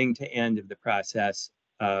beginning to end of the process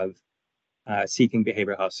of seeking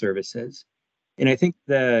behavioral health services. And I think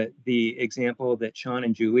the example that Sean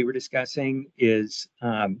and Julie were discussing is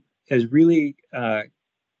really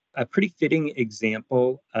a pretty fitting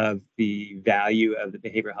example of the value of the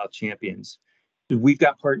behavioral health champions. We've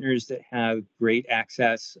got partners that have great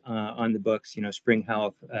access on the books, Spring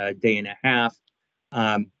Health, day and a half.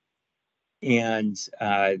 And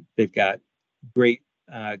they've got great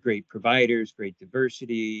providers, great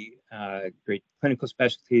diversity, great clinical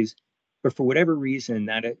specialties. But for whatever reason,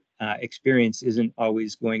 that experience isn't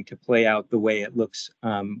always going to play out the way it looks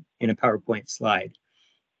in a PowerPoint slide.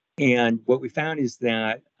 And what we found is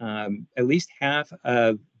that at least half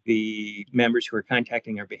of the members who are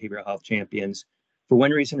contacting our behavioral health champions, for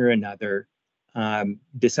one reason or another,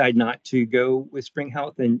 decide not to go with Spring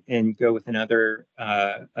Health and go with another,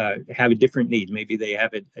 have a different need. Maybe they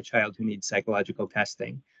have a child who needs psychological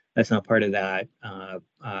testing. That's not part of that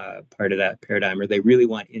paradigm, or they really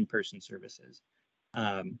want in-person services.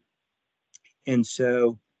 And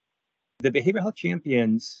so the behavioral health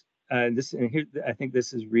champions, I think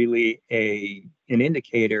this is really an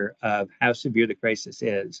indicator of how severe the crisis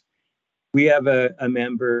is. We have a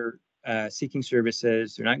member seeking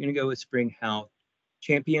services. They're not going to go with Spring Health.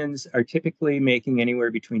 Champions are typically making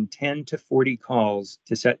anywhere between 10 to 40 calls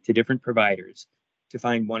to different providers to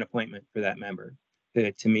find one appointment for that member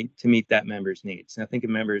to meet that member's needs. Now, think of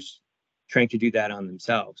members trying to do that on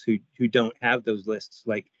themselves who don't have those lists,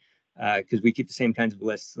 like because we keep the same kinds of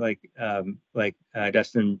lists like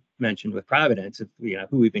Dustin mentioned with Providence, of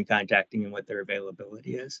who we've been contacting and what their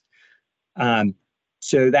availability is.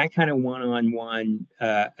 So that kind of one-on-one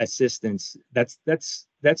assistance, that's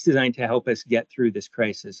designed to help us get through this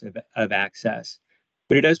crisis of access.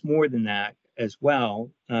 But it does more than that as well.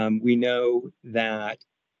 We know that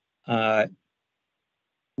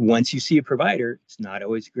once you see a provider, it's not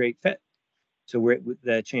always a great fit. So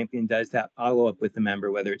the champion does that follow-up with the member,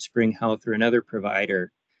 whether it's Spring Health or another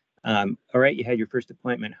provider. All right, you had your first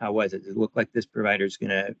appointment. How was it? Does it look like this provider is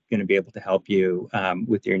going to be able to help you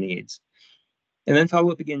with your needs? And then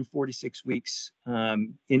follow up again 4 to 6 weeks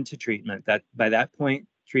into treatment. That by that point,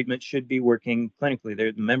 treatment should be working clinically.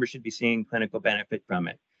 The member should be seeing clinical benefit from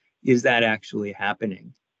it. Is that actually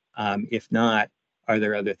happening? If not, are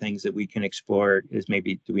there other things that we can explore? Is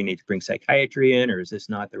maybe, do we need to bring psychiatry in, or is this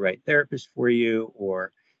not the right therapist for you?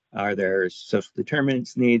 Or are there social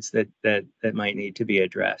determinants needs that might need to be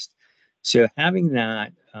addressed? So having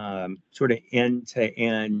that sort of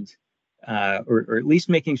end-to-end, or at least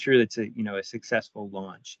making sure that's a successful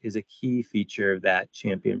launch is a key feature of that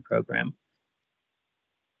champion program.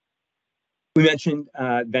 We mentioned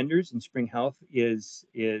vendors, and Spring Health is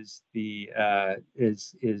the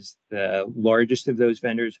largest of those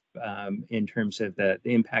vendors in terms of the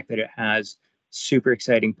impact that it has. Super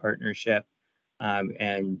exciting partnership,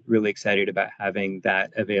 and really excited about having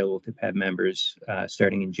that available to PEB members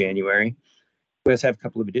starting in January. We also have a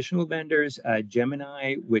couple of additional vendors,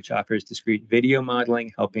 Gemini, which offers discrete video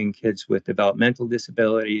modeling, helping kids with developmental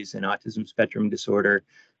disabilities and autism spectrum disorder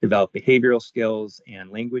develop behavioral skills and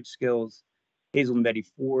language skills. Hazel and Betty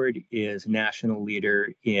Ford is a national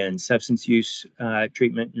leader in substance use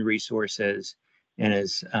treatment and resources, and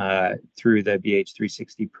is through the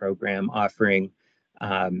BH360 program offering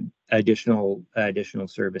additional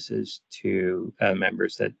services to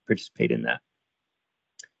members that participate in that.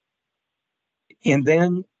 And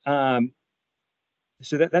then,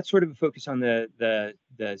 so that's sort of a focus on the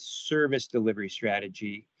service delivery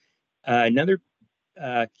strategy. Another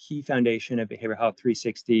key foundation of Behavioral Health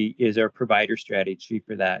 360 is our provider strategy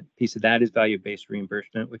for that. Piece of that is value-based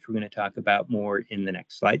reimbursement, which we're going to talk about more in the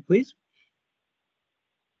next slide, please.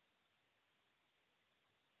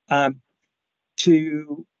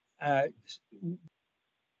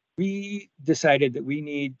 we decided that we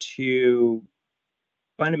need to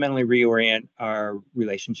fundamentally reorient our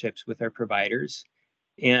relationships with our providers.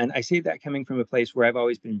 And I say that coming from a place where I've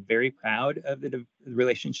always been very proud of the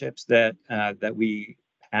relationships that we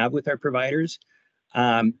have with our providers.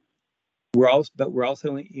 We're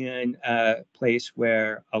also in a place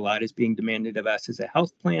where a lot is being demanded of us as a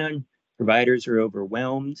health plan. Providers are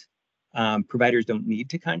overwhelmed. Providers don't need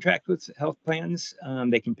to contract with health plans.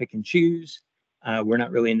 They can pick and choose. We're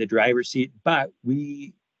not really in the driver's seat, but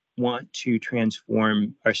we want to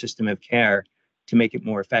transform our system of care to make it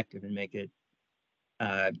more effective and make it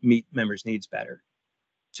meet members' needs better.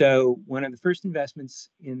 So one of the first investments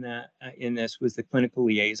in this was the clinical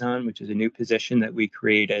liaison, which is a new position that we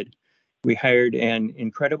created. We hired an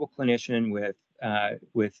incredible clinician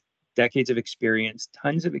with decades of experience,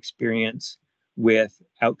 tons of experience with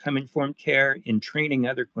outcome-informed care and training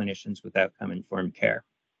other clinicians with outcome-informed care.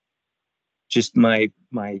 Just my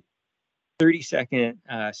 30-second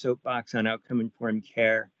soapbox on outcome-informed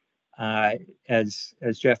care. As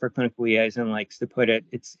Jeff, our clinical liaison, likes to put it,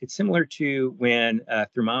 it's similar to when a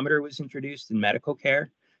thermometer was introduced in medical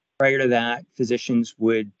care. Prior to that, physicians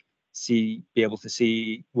would be able to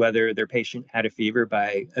see whether their patient had a fever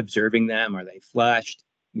by observing them. Are they flushed?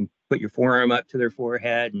 You put your forearm up to their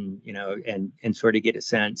forehead and sort of get a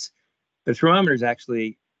sense. The thermometer is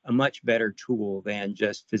actually a much better tool than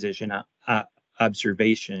just physician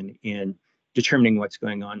observation in determining what's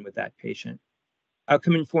going on with that patient.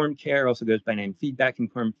 Outcome-informed care also goes by name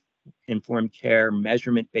feedback-informed care,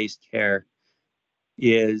 measurement-based care.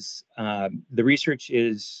 Is the research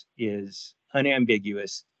is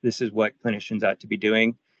unambiguous. This is what clinicians ought to be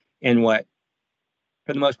doing, and what,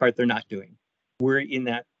 for the most part, they're not doing. We're in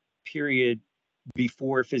that period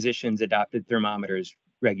before physicians adopted thermometers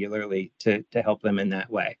regularly to help them in that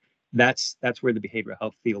way. That's where the behavioral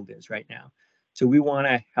health field is right now. So we want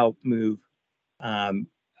to help move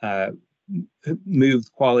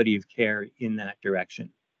quality of care in that direction.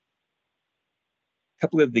 A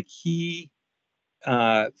couple of the key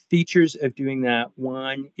features of doing that.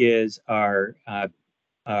 One is our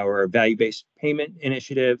value-based payment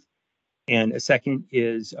initiative, and a second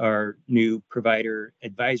is our new provider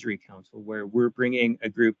advisory council, where we're bringing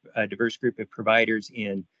a diverse group of providers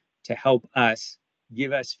in to help us,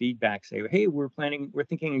 give us feedback, say, hey, we're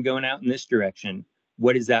thinking of going out in this direction.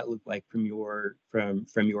 What does that look like from your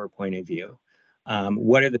point of view?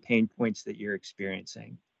 What are the pain points that you're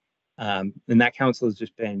experiencing? And that council has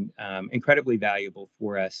just been incredibly valuable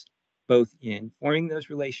for us, both in forming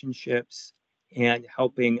those relationships and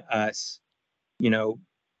helping us,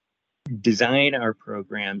 design our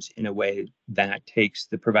programs in a way that takes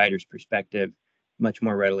the provider's perspective much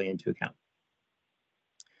more readily into account.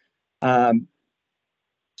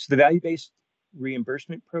 So the value-based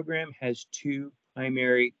reimbursement program has two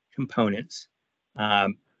primary components.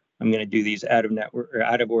 I'm going to do these out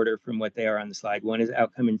of order from what they are on the slide. One is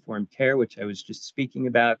outcome-informed care, which I was just speaking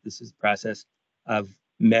about. This is the process of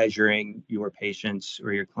measuring your patients'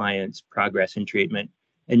 or your clients' progress in treatment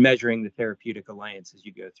and measuring the therapeutic alliance as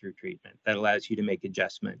you go through treatment. That allows you to make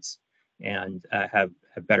adjustments and have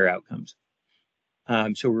better outcomes.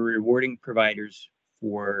 So we're rewarding providers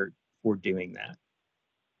for doing that.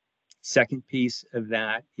 Second piece of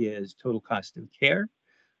that is total cost of care,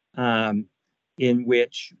 in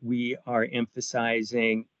which we are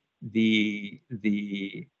emphasizing the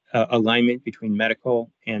alignment between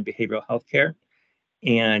medical and behavioral health care.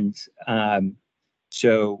 And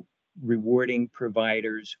so rewarding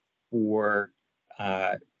providers for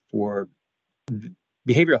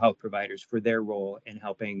behavioral health providers for their role in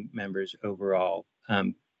helping members overall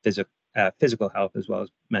physical health as well as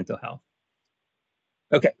mental health.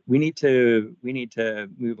 Okay, we need to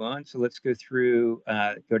move on. So let's go through,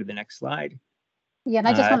 go to the next slide. Yeah, and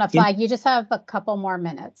I just want to flag, you just have a couple more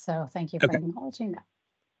minutes. So thank you for acknowledging that.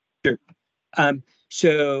 Sure.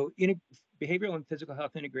 So in behavioral and physical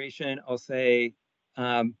health integration, I'll say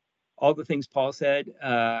all the things Paul said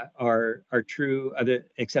are true,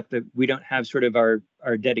 except that we don't have sort of our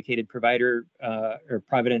dedicated provider or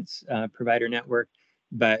Providence provider network,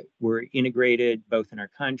 but we're integrated both in our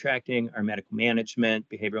contracting, our medical management,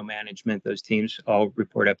 behavioral management. Those teams all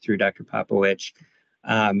report up through Dr. Popowich.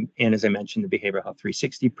 And as I mentioned, the Behavioral Health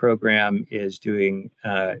 360 program is doing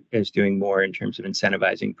more in terms of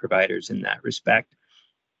incentivizing providers in that respect.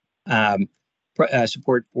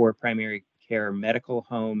 Support for primary care medical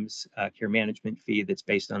homes, care management fee that's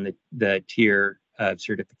based on the tier of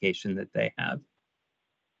certification that they have.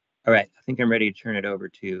 All right, I think I'm ready to turn it over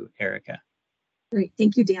to Erica. Great,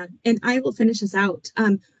 thank you, Dan. And I will finish us out.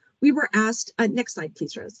 We were asked, next slide,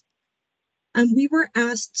 please, Rose. We were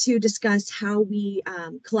asked to discuss how we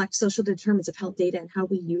collect social determinants of health data and how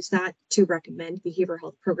we use that to recommend behavioral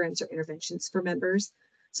health programs or interventions for members.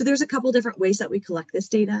 So there's a couple different ways that we collect this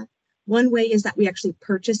data. One way is that we actually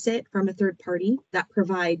purchase it from a third party that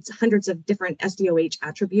provides hundreds of different SDOH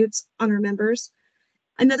attributes on our members.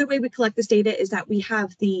 Another way we collect this data is that we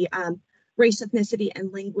have the race, ethnicity,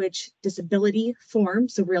 and language disability form,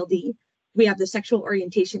 so Real D. We have the sexual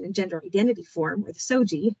orientation and gender identity form, or the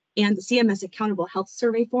SOGI, and the CMS accountable health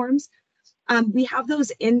survey forms. We have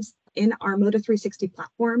those in our Moda 360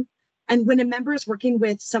 platform. And when a member is working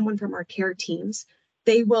with someone from our care teams,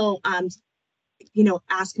 they will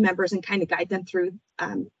ask members and kind of guide them through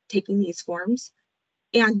taking these forms.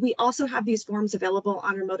 And we also have these forms available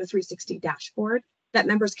on our Moda 360 dashboard that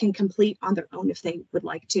members can complete on their own if they would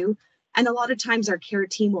like to. And a lot of times our care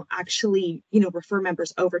team will actually, refer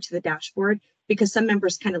members over to the dashboard because some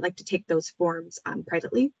members kind of like to take those forms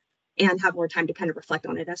privately and have more time to kind of reflect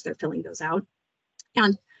on it as they're filling those out.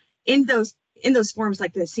 And in those forms,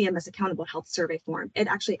 like the CMS Accountable Health Survey form, it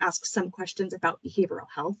actually asks some questions about behavioral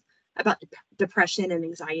health, about depression and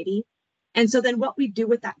anxiety. And so then what we do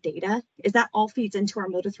with that data is that all feeds into our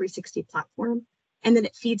Moda 360 platform, and then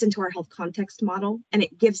it feeds into our health context model, and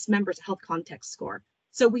it gives members a health context score.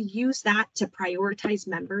 So we use that to prioritize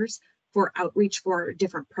members for outreach for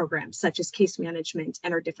different programs, such as case management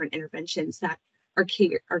and our different interventions that our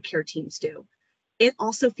care teams do. It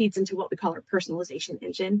also feeds into what we call our personalization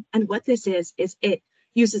engine. And what this is it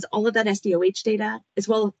uses all of that SDOH data, as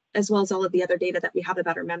well as all of the other data that we have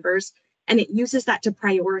about our members. And it uses that to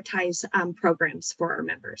prioritize programs for our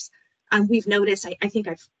members. We've noticed, I think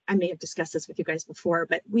I may have discussed this with you guys before,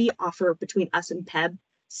 but we offer between us and PEBB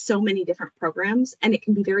so many different programs, and it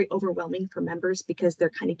can be very overwhelming for members because they're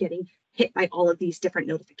kind of getting hit by all of these different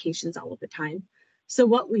notifications all of the time. So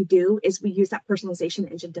what we do is we use that personalization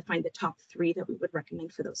engine to find the top 3 that we would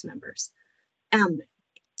recommend for those members.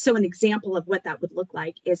 So an example of what that would look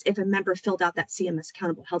like is if a member filled out that CMS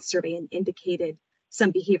Accountable Health Survey and indicated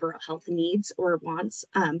some behavioral health needs or wants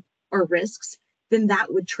or risks, then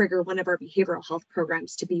that would trigger one of our behavioral health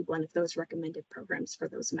programs to be one of those recommended programs for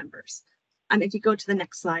those members. If you go to the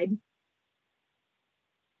next slide,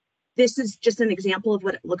 this is just an example of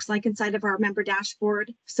what it looks like inside of our member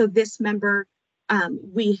dashboard. So this member,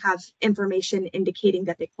 we have information indicating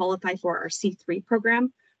that they qualify for our C3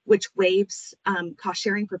 program, which waives cost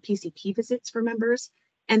sharing for PCP visits for members,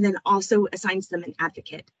 and then also assigns them an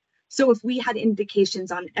advocate. So if we had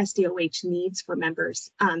indications on SDOH needs for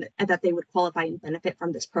members that they would qualify and benefit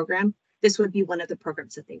from this program, this would be one of the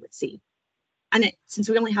programs that they would see. And since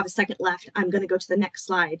we only have a second left, I'm going to go to the next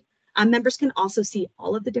slide. Members can also see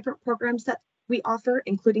all of the different programs that we offer,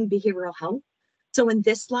 including behavioral health. So in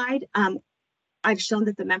this slide, I've shown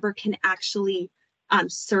that the member can actually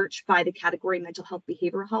search by the category mental health,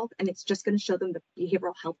 behavioral health, and it's just going to show them the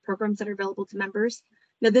behavioral health programs that are available to members.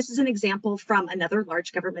 Now, this is an example from another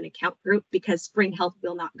large government account group because Spring Health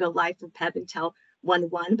will not go live for PEBB until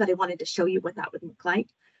 1/1, but I wanted to show you what that would look like.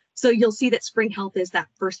 So you'll see that Spring Health is that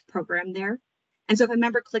first program there. And so if a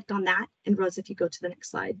member clicked on that, and Rose, if you go to the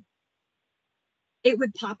next slide, it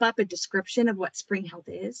would pop up a description of what Spring Health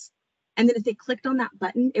is. And then if they clicked on that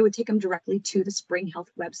button, it would take them directly to the Spring Health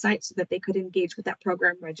website so that they could engage with that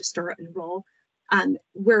program, register, enroll.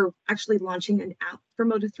 We're actually launching an app for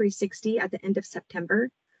Moda 360 at the end of September.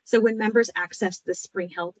 So when members access the Spring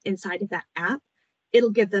Health inside of that app, it'll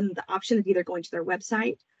give them the option of either going to their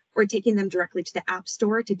website or taking them directly to the App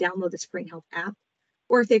Store to download the Spring Health app.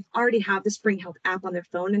 Or if they already have the Spring Health app on their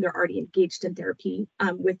phone and they're already engaged in therapy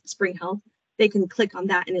with Spring Health, they can click on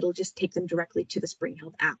that and it'll just take them directly to the Spring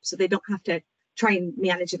Health app. So they don't have to try and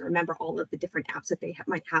manage and remember all of the different apps that they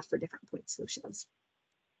might have for different point solutions.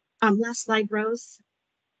 Last slide, Rose.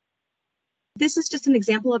 This is just an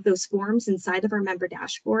example of those forms inside of our member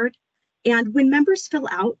dashboard. And when members fill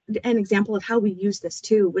out, an example of how we use this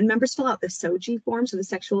too, when members fill out the SOGI form, so the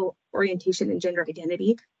sexual orientation and gender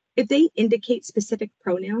identity, if they indicate specific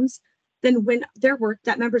pronouns, then when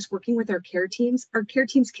that member's working with our care teams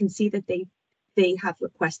can see that they have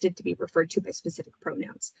requested to be referred to by specific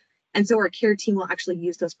pronouns. And so our care team will actually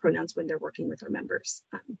use those pronouns when they're working with our members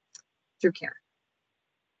through care.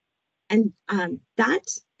 And that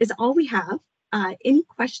is all we have. Any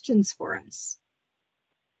questions for us?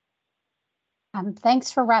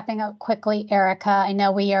 Thanks for wrapping up quickly, Erica. I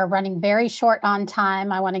know we are running very short on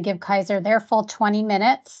time. I want to give Kaiser their full 20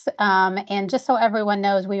 minutes. And just so everyone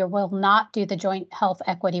knows, we will not do the Joint Health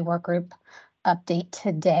Equity Work Group update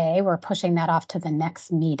today. We're pushing that off to the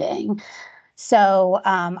next meeting. So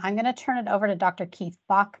I'm going to turn it over to Dr. Keith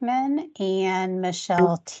Bachman and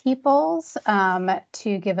Michelle Teeples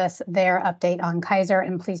to give us their update on Kaiser,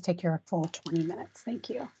 and please take your full 20 minutes. Thank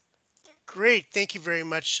you. Great. Thank you very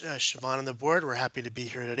much, Siobhan and the board. We're happy to be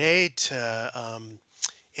here today to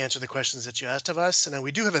answer the questions that you asked of us. And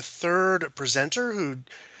we do have a third presenter who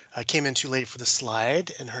came in too late for the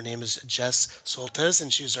slide, and her name is Jess Soltes,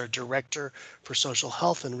 and she's our Director for Social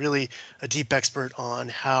Health and really a deep expert on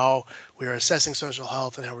how we are assessing social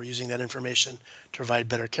health and how we're using that information to provide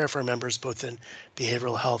better care for our members, both in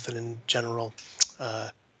behavioral health and in general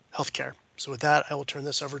healthcare. So with that, I will turn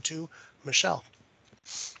this over to Michelle.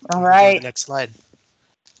 All right. The next slide.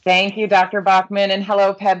 Thank you, Dr. Bachman, and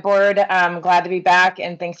hello, PEBB board. I'm glad to be back,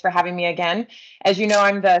 and thanks for having me again. As you know,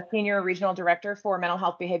 I'm the Senior Regional Director for Mental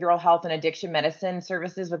Health, Behavioral Health, and Addiction Medicine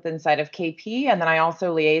Services inside of KP, and then I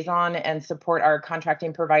also liaison and support our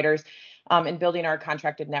contracting providers in building our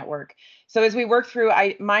contracted network. So as we work through,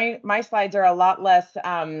 my slides are a lot less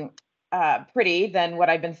pretty than what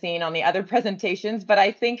I've been seeing on the other presentations, but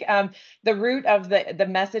I think the root of the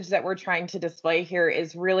message that we're trying to display here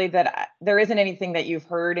is really that there isn't anything that you've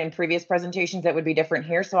heard in previous presentations that would be different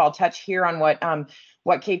here. So I'll touch here on what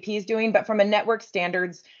KP is doing, but from a network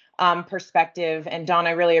standards perspective, and Dawn,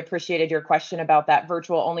 I really appreciated your question about that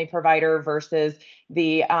virtual only provider versus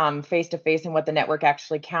the face-to-face and what the network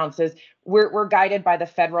actually counts is. We're guided by the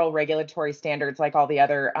federal regulatory standards like all the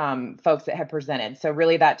other folks that have presented. So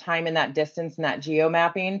really that time and that distance and that geo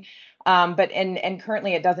mapping. But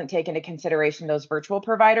currently it doesn't take into consideration those virtual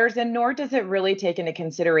providers, and nor does it really take into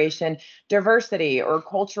consideration diversity or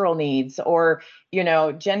cultural needs or, you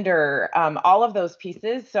know, gender, all of those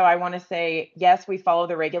pieces. So I want to say, yes, we follow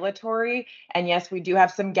the regulatory, and yes, we do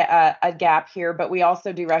have some a gap here, but we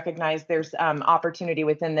also do recognize there's opportunity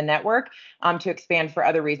within the network to expand for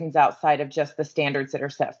other reasons outside of just the standards that are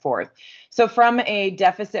set forth. So from a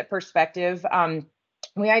deficit perspective,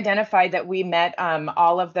 we identified that we met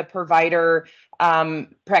all of the provider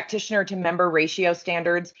practitioner to member ratio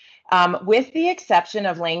standards with the exception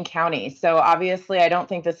of Lane County. So obviously, I don't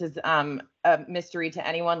think this is a mystery to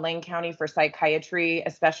anyone. Lane County for psychiatry,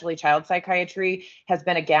 especially child psychiatry, has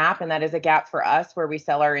been a gap, and that is a gap for us where we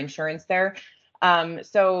sell our insurance there.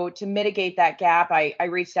 So to mitigate that gap, I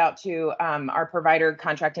reached out to our provider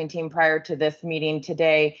contracting team prior to this meeting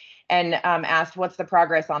today and asked what's the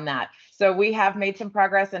progress on that. So we have made some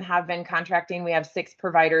progress and have been contracting. We have 6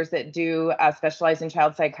 providers that do specialize in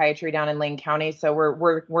child psychiatry down in Lane County. So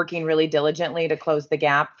we're working really diligently to close the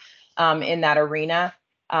gap in that arena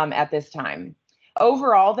at this time.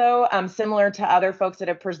 Overall, though, similar to other folks that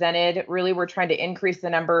have presented, really we're trying to increase the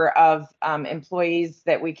number of employees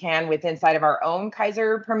that we can with inside of our own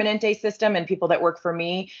Kaiser Permanente system and people that work for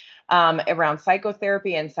me around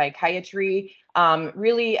psychotherapy and psychiatry.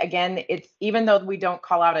 Really, again, it's even though we don't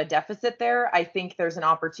call out a deficit there, I think there's an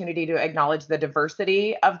opportunity to acknowledge the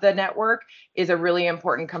diversity of the network is a really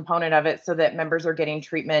important component of it so that members are getting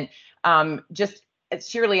treatment just it's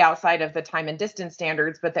surely outside of the time and distance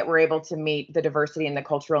standards, but that we're able to meet the diversity and the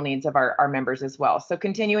cultural needs of our members as well. So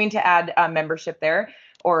continuing to add membership there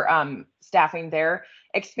or staffing there,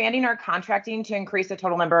 expanding our contracting to increase the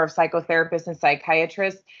total number of psychotherapists and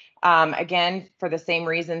psychiatrists. Again, for the same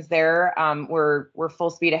reasons there, we're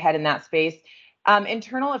full speed ahead in that space.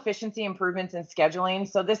 Internal efficiency improvements in scheduling.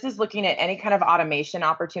 So this is looking at any kind of automation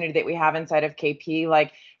opportunity that we have inside of KP,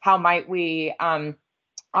 like how might we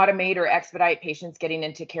automate or expedite patients getting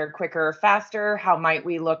into care quicker or faster? How might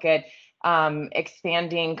we look at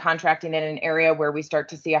expanding contracting in an area where we start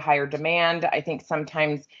to see a higher demand? I think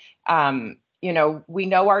sometimes, you know, we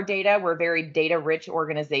know our data. We're a very data-rich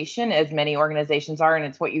organization, as many organizations are, and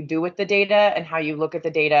it's what you do with the data and how you look at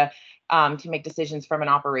the data to make decisions from an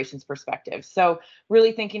operations perspective. So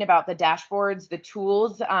really thinking about the dashboards, the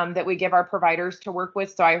tools that we give our providers to work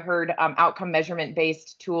with. So I heard outcome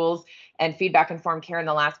measurement-based tools and feedback-informed care in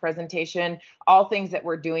the last presentation, all things that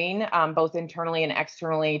we're doing both internally and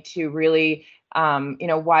externally to really you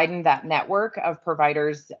know, widen that network of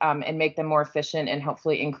providers and make them more efficient and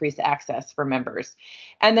hopefully increase access for members.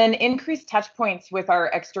 And then increase touch points with our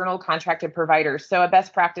external contracted providers. So a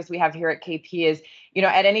best practice we have here at KP is, you know,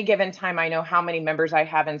 at any given time, I know how many members I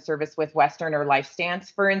have in service with Western or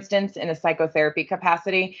LifeStance, for instance, in a psychotherapy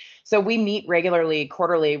capacity. So we meet regularly,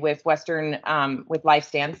 quarterly with Western, with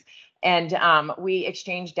LifeStance. And we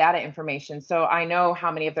exchange data information. So I know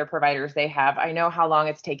how many of their providers they have. I know how long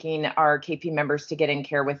it's taking our KP members to get in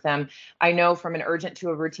care with them. I know from an urgent to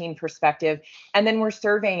a routine perspective. And then we're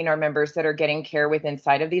surveying our members that are getting care with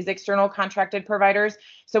inside of these external contracted providers.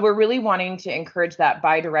 So we're really wanting to encourage that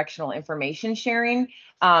bi-directional information sharing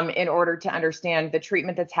in order to understand the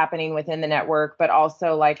treatment that's happening within the network, but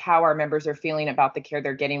also like how our members are feeling about the care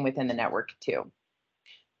they're getting within the network too.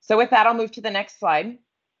 So with that, I'll move to the next slide.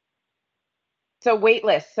 So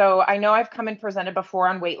waitlist. So I know I've come and presented before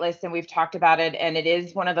on waitlist, and we've talked about it, and it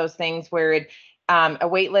is one of those things where a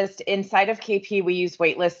waitlist inside of KP, we use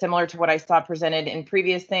waitlist similar to what I saw presented in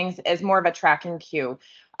previous things as more of a tracking queue.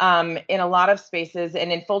 In a lot of spaces,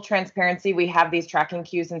 and in full transparency, we have these tracking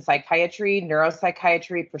queues in psychiatry,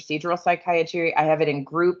 neuropsychiatry, procedural psychiatry. I have it in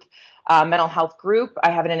group, mental health group. I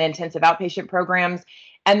have it in intensive outpatient programs.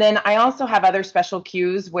 And then I also have other special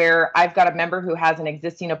queues where I've got a member who has an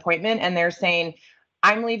existing appointment and they're saying,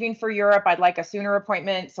 I'm leaving for Europe. I'd like a sooner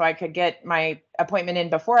appointment so I could get my appointment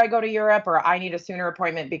in before I go to Europe, or I need a sooner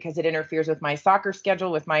appointment because it interferes with my soccer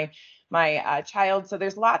schedule with my child. So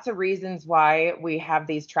there's lots of reasons why we have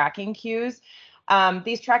these tracking queues.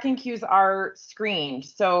 These tracking queues are screened.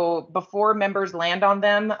 So before members land on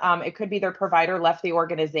them, it could be their provider left the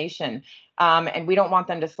organization. And we don't want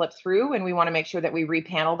them to slip through, and we want to make sure that we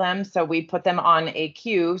repanel them. So we put them on a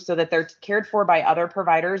queue so that they're cared for by other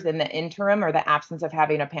providers in the interim or the absence of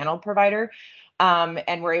having a paneled provider.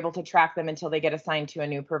 And we're able to track them until they get assigned to a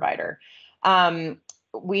new provider.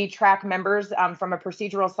 We track members from a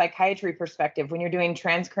procedural psychiatry perspective. When you're doing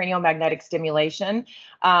transcranial magnetic stimulation,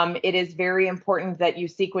 it is very important that you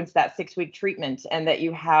sequence that 6-week treatment and that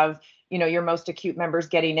you have, your most acute members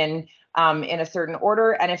getting in a certain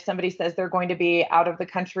order. And if somebody says they're going to be out of the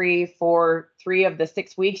country for 3 of the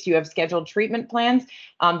 6 weeks, you have scheduled treatment plans,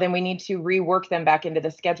 then we need to rework them back into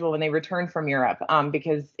the schedule when they return from Europe,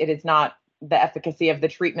 because it is not the efficacy of the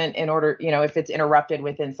treatment in order, if it's interrupted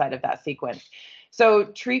with inside of that sequence. So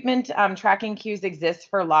treatment tracking queues exist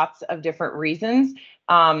for lots of different reasons,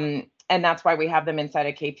 and that's why we have them inside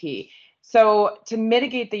of KP. So to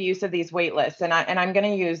mitigate the use of these wait lists, and I'm going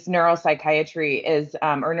to use neuropsychiatry as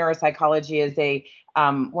or neuropsychology as a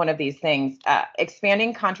one of these things,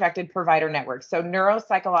 expanding contracted provider networks. So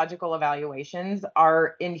neuropsychological evaluations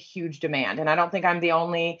are in huge demand, and I don't think I'm the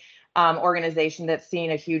only organization that's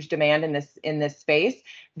seeing a huge demand in this space.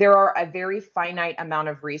 There are a very finite amount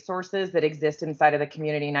of resources that exist inside of the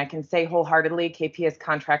community, and I can say wholeheartedly, KP is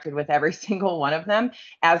contracted with every single one of them,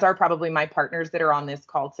 as are probably my partners that are on this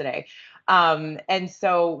call today. And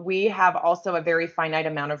so we have also a very finite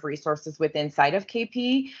amount of resources within inside of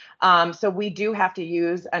KP. So we do have to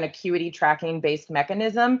use an acuity tracking based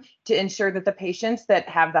mechanism to ensure that the patients that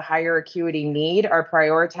have the higher acuity need are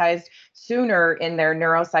prioritized sooner in their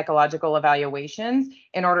neuropsychological evaluations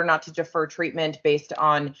in order not to defer treatment based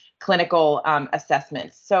on clinical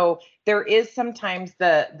assessments. So there is sometimes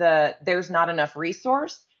there's not enough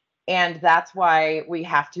resource, and that's why we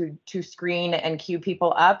have to screen and queue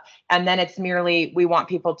people up. And then it's merely, we want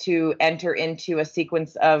people to enter into a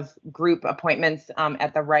sequence of group appointments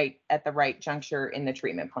at the right juncture in the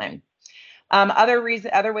treatment plan. Other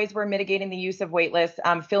ways we're mitigating the use of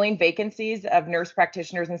waitlists, filling vacancies of nurse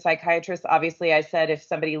practitioners and psychiatrists. Obviously, I said if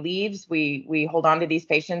somebody leaves, we hold on to these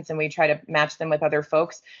patients and we try to match them with other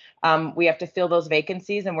folks. We have to fill those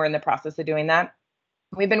vacancies, and we're in the process of doing that.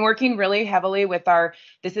 We've been working really heavily with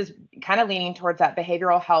this is kind of leaning towards that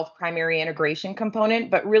behavioral health primary integration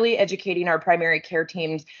component, but really educating our primary care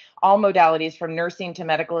teams, all modalities from nursing to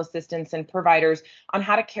medical assistants and providers, on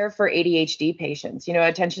how to care for ADHD patients,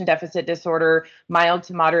 attention deficit disorder, mild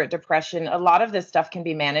to moderate depression. A lot of this stuff can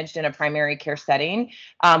be managed in a primary care setting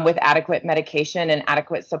with adequate medication and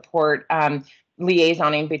adequate support,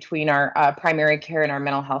 liaisoning between our primary care and our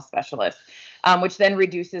mental health specialists. Which then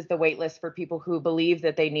reduces the wait list for people who believe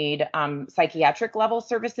that they need psychiatric level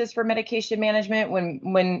services for medication management,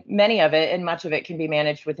 when many of it and much of it can be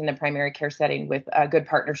managed within the primary care setting with a good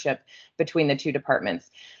partnership between the two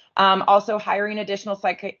departments. Also hiring additional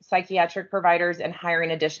psychiatric providers and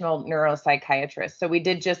hiring additional neuropsychiatrists. So we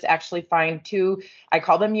did just actually find 2, I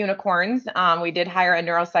call them unicorns. We did hire a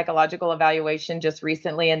neuropsychological evaluation just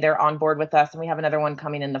recently, and they're on board with us, and we have another one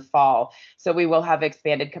coming in the fall. So we will have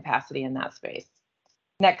expanded capacity in that space.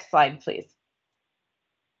 Next slide, please.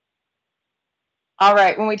 All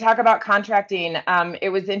right, when we talk about contracting, it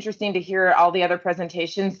was interesting to hear all the other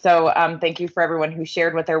presentations. So thank you for everyone who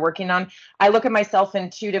shared what they're working on. I look at myself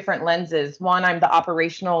in two different lenses. One, I'm the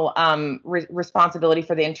operational responsibility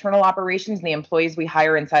for the internal operations and the employees we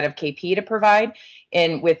hire inside of KP to provide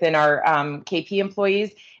within our KP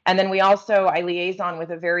employees. And then I liaison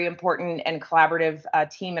with a very important and collaborative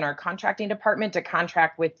team in our contracting department to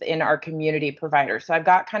contract within our community providers. So I've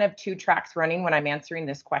got kind of two tracks running when I'm answering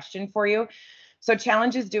this question for you. So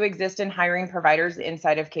challenges do exist in hiring providers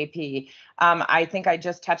inside of KP. I think I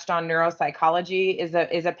just touched on neuropsychology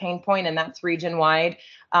is a pain point, and that's region-wide.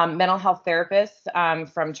 Mental health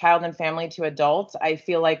therapists from child and family to adults, I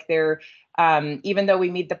feel like they're even though we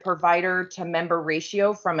meet the provider to member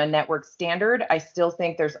ratio from a network standard, I still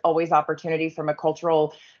think there's always opportunity from a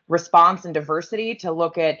cultural response and diversity to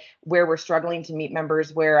look at where we're struggling to meet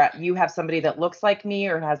members, where you have somebody that looks like me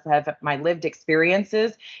or has my lived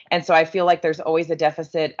experiences. And so I feel like there's always a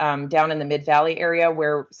deficit down in the Mid-Valley area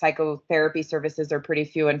where psychotherapy services are pretty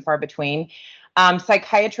few and far between.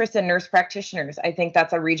 Psychiatrists and nurse practitioners, I think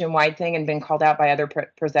that's a region-wide thing and been called out by other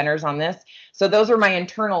presenters on this. So those are my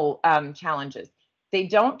internal challenges. They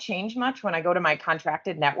don't change much when I go to my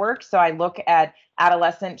contracted network. So I look at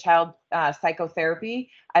adolescent child psychotherapy.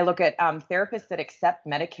 I look at therapists that accept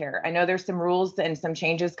Medicare. I know there's some rules and some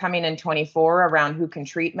changes coming in 24 around who can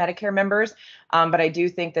treat Medicare members, but I do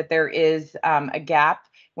think that there is a gap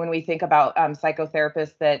when we think about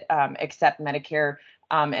psychotherapists that accept Medicare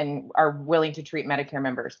and are willing to treat Medicare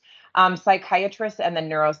members. Psychiatrists and the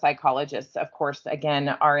neuropsychologists, of course, again,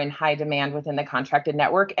 are in high demand within the contracted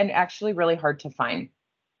network and actually really hard to find.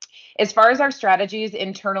 As far as our strategies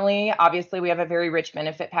internally, obviously, we have a very rich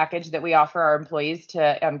benefit package that we offer our employees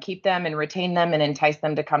to keep them and retain them and entice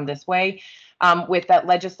them to come this way. With that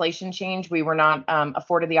legislation change, we were not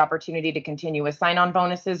afforded the opportunity to continue with sign-on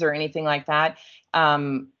bonuses or anything like that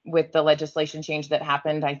with the legislation change that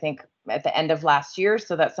happened, I think, at the end of last year.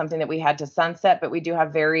 So that's something that we had to sunset, but we do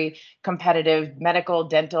have very competitive medical,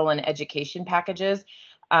 dental, and education packages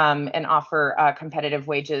and offer competitive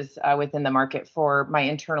wages within the market for my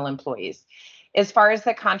internal employees. As far as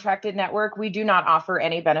the contracted network, we do not offer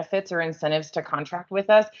any benefits or incentives to contract with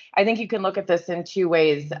us. I think you can look at this in two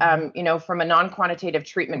ways. From a non-quantitative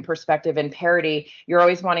treatment perspective and parity, you're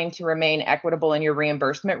always wanting to remain equitable in your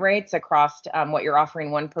reimbursement rates across what you're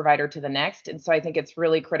offering one provider to the next. And so I think it's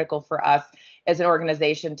really critical for us as an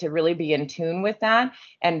organization to really be in tune with that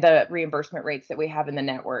and the reimbursement rates that we have in the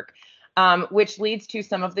network. Which leads to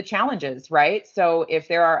some of the challenges, right? So if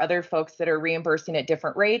there are other folks that are reimbursing at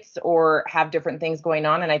different rates or have different things going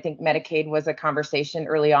on, and I think Medicaid was a conversation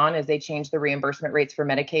early on as they changed the reimbursement rates for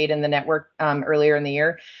Medicaid in the network earlier in the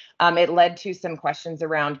year, it led to some questions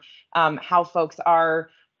around how folks are,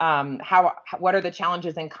 what are the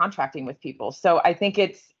challenges in contracting with people? So I think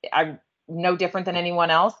I'm no different than anyone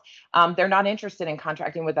else. They're not interested in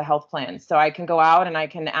contracting with a health plan. So I can go out and I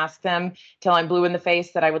can ask them till I'm blue in the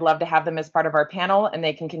face that I would love to have them as part of our panel, and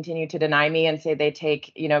they can continue to deny me and say they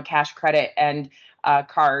take, cash, credit, and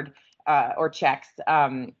card or checks.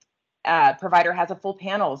 Provider has a full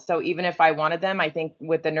panel. So even if I wanted them, I think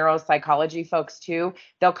with the neuropsychology folks too,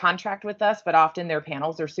 they'll contract with us, but often their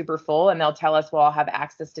panels are super full and they'll tell us, well, I'll have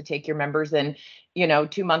access to take your members in,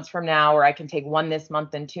 2 months from now, or I can take 1 this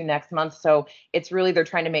month and 2 next month. So it's really, they're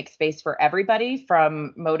trying to make space for everybody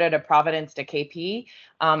from MODA to Providence to KP.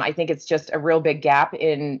 I think it's just a real big gap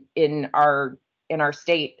in our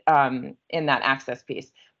state in that access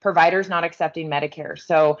piece. Providers not accepting Medicare.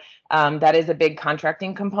 So that is a big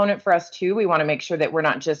contracting component for us too. We want to make sure that we're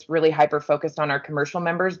not just really hyper-focused on our commercial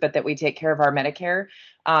members, but that we take care of our Medicare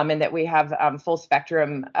and that we have full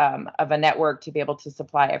spectrum of a network to be able to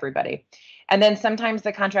supply everybody. And then sometimes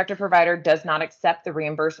the contractor provider does not accept the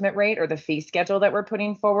reimbursement rate or the fee schedule that we're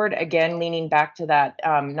putting forward. Again, leaning back to that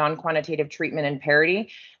non-quantitative treatment and parity.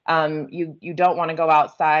 You don't want to go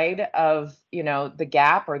outside of, the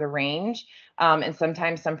gap or the range. And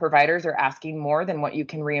sometimes some providers are asking more than what you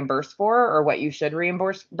can reimburse for or what you should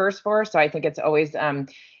reimburse for. So I think it's always,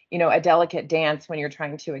 a delicate dance when you're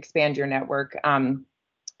trying to expand your network and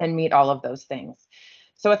meet all of those things.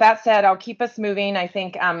 So with that said, I'll keep us moving. I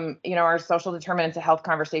think, our social determinants of health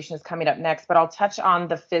conversation is coming up next, but I'll touch on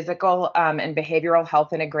the physical and behavioral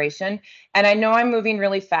health integration. And I know I'm moving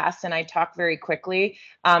really fast and I talk very quickly.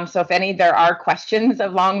 So if there are questions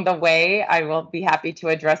along the way, I will be happy to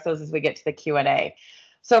address those as we get to the Q&A.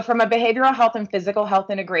 So from a behavioral health and physical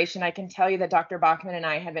health integration, I can tell you that Dr. Bachman and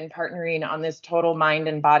I have been partnering on this total mind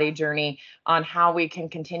and body journey on how we can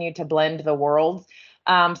continue to blend the worlds.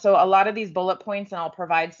 So a lot of these bullet points, and I'll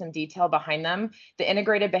provide some detail behind them. The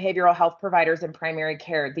integrated behavioral health providers in primary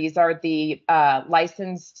care. These are the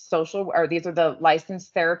licensed these are the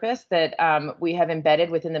licensed therapists that we have embedded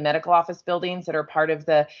within the medical office buildings that are part of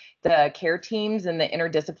the care teams and the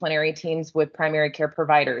interdisciplinary teams with primary care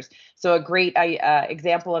providers. So a great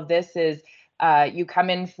example of this is you come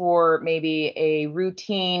in for maybe a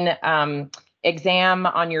routine exam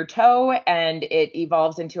on your toe, and it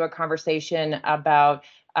evolves into a conversation about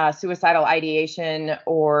suicidal ideation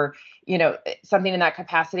or something in that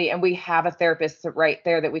capacity, and we have a therapist right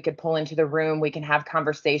there that we could pull into the room. We can have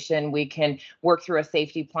conversation, we can work through a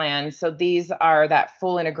safety plan. So these are that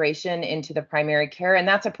full integration into the primary care, and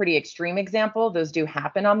that's a pretty extreme example. Those do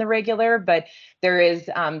happen on the regular, but there is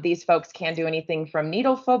these folks can do anything from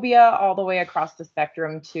needle phobia all the way across the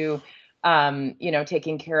spectrum to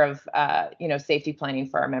taking care of safety planning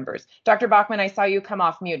for our members. Dr. Bachman, I saw you come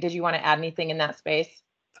off mute. Did you want to add anything in that space?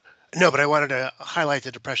 No, but I wanted to highlight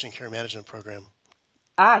the depression care management program.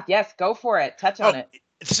 Yes, go for it. Touch on it.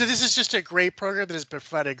 So this is just a great program that has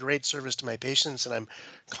provided great service to my patients, and I'm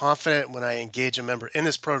confident when I engage a member in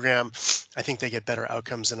this program, I think they get better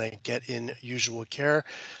outcomes than I get in usual care.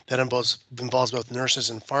 That involves both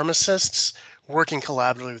nurses and pharmacists working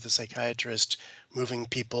collaboratively with the psychiatrist, moving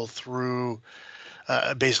people through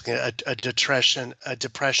basically a depression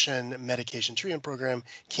medication treatment program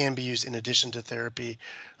can be used in addition to therapy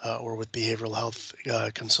or with behavioral health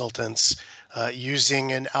consultants,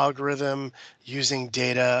 using an algorithm, using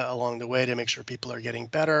data along the way to make sure people are getting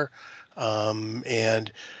better.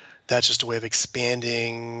 And that's just a way of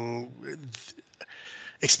expanding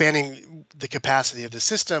the capacity of the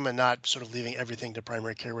system and not sort of leaving everything to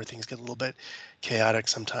primary care where things get a little bit chaotic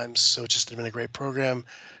sometimes. So it's just been a great program,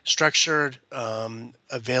 structured,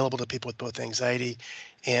 available to people with both anxiety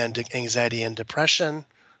and depression,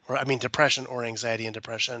 depression or anxiety and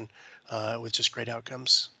depression, with just great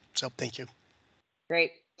outcomes. So thank you.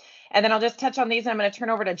 Great. And then I'll just touch on these, and I'm going to turn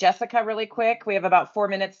over to Jessica really quick. We have about 4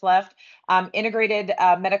 minutes left. Integrated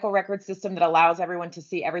medical record system that allows everyone to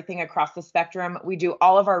see everything across the spectrum. We do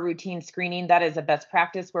all of our routine screening. That is a best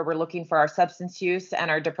practice where we're looking for our substance use and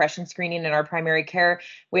our depression screening in our primary care.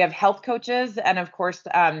 We have health coaches, and of course,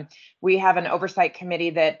 we have an oversight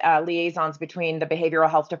committee that liaisons between the behavioral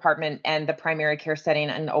health department and the primary care setting,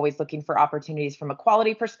 and always looking for opportunities from a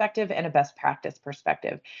quality perspective and a best practice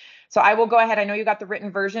perspective. So I will go ahead. I know you got the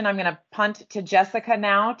written version. I'm going to punt to Jessica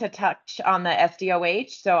now to touch on the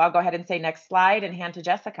SDOH. So I'll go ahead and say next slide and hand to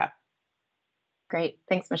Jessica. Great.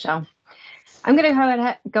 Thanks, Michelle. I'm going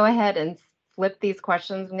to go ahead and flip these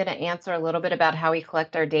questions. I'm going to answer a little bit about how we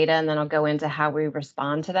collect our data, and then I'll go into how we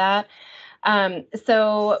respond to that.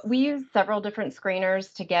 So we use several different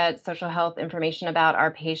screeners to get social health information about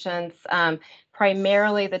our patients.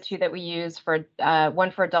 Primarily, the two that we use for one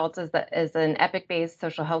for adults is an Epic-based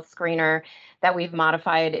social health screener that we've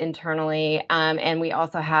modified internally, and we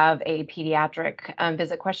also have a pediatric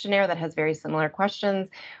visit questionnaire that has very similar questions.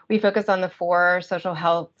 We focus on the 4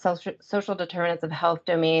 social determinants of health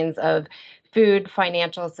domains of food,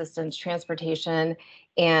 financial assistance, transportation,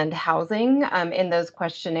 and housing in those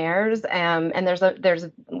questionnaires. And there's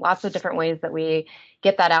lots of different ways that we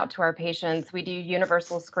get that out to our patients. We do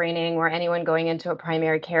universal screening where anyone going into a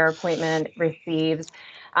primary care appointment receives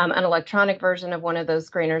an electronic version of one of those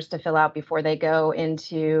screeners to fill out before they go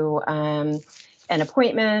into an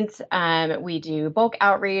appointment. We do bulk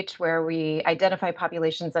outreach where we identify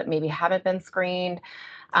populations that maybe haven't been screened.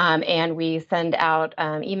 And we send out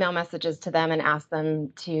email messages to them and ask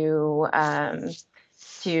them to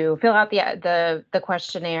fill out the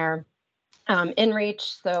questionnaire.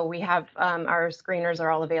 InReach, so we have our screeners are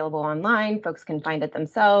all available online. Folks can find it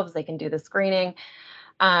themselves. They can do the screening.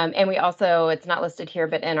 And we also, it's not listed here,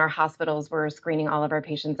 but in our hospitals, we're screening all of our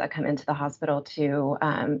patients that come into the hospital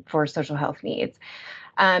for social health needs.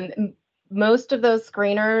 Most of those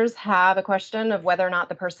screeners have a question of whether or not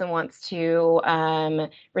the person wants to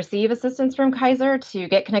receive assistance from Kaiser to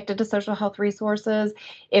get connected to social health resources.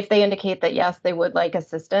 If they indicate that yes, they would like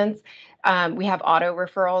assistance, we have auto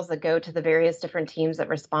referrals that go to the various different teams that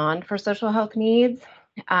respond for social health needs.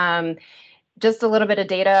 Just a little bit of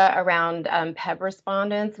data around PEBB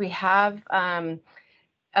respondents. We have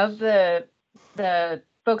of the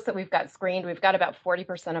folks that we've got screened, we've got about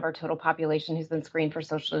 40% of our total population who's been screened for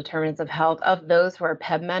social determinants of health. Of those who are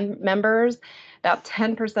PEBB members, about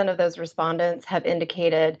 10% of those respondents have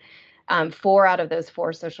indicated 4 out of those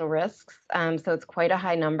 4 social risks. So it's quite a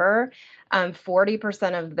high number.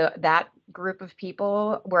 40% of that group of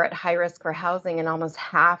people were at high risk for housing, and almost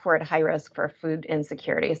half were at high risk for food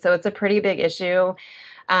insecurity. So it's a pretty big issue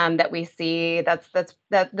that we see.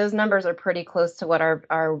 Those numbers are pretty close to what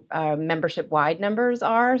our membership-wide numbers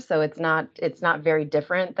are. So it's not very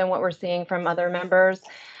different than what we're seeing from other members.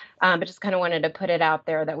 But just kind of wanted to put it out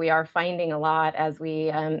there that we are finding a lot as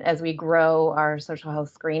we grow our social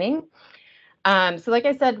health screening. So like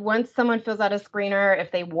I said, once someone fills out a screener,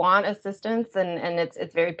 if they want assistance, and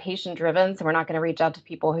it's very patient driven, so we're not going to reach out to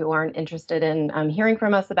people who aren't interested in hearing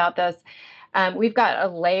from us about this. We've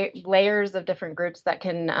got layers of different groups that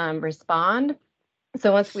can respond.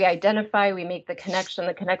 So once we identify, we make the connection.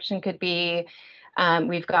 The connection could be,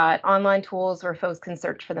 we've got online tools where folks can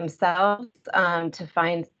search for themselves to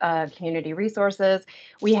find community resources.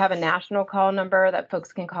 We have a national call number that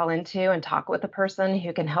folks can call into and talk with a person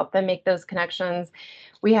who can help them make those connections.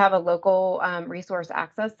 We have a local resource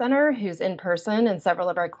access center who's in person in several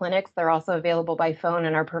of our clinics. They're also available by phone,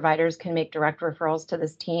 and our providers can make direct referrals to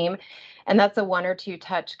this team. And that's a 1 or 2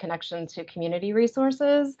 touch connection to community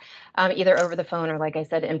resources, either over the phone or, like I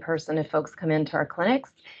said, in person if folks come into our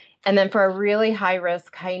clinics. And then for our really high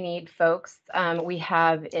risk, high need folks, we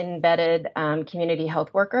have embedded community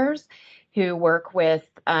health workers who work with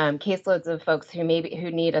caseloads of folks who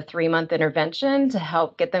need a 3-month intervention to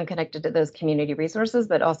help get them connected to those community resources,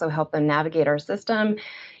 but also help them navigate our system,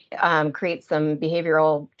 create some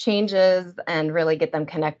behavioral changes, and really get them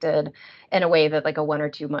connected in a way that like a 1 or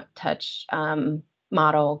 2 touch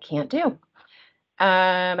model can't do.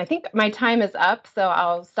 I think my time is up, so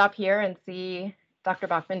I'll stop here and see. Dr.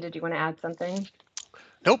 Bachman, did you want to add something?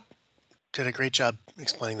 Nope. Did a great job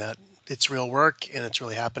explaining that. It's real work and it's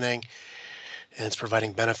really happening and it's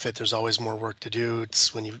providing benefit. There's always more work to do.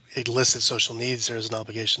 It's when you elicit social needs, there's an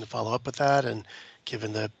obligation to follow up with that. And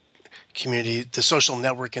given the community, the social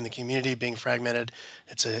network in the community being fragmented,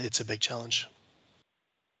 it's a big challenge.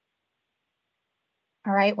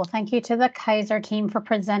 All right, well, thank you to the Kaiser team for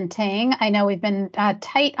presenting. I know we've been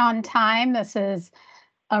tight on time. This is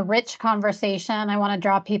a rich conversation. I want to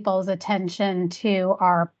draw people's attention to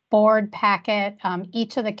our board packet.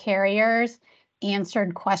 Each of the carriers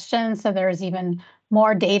answered questions, so there's even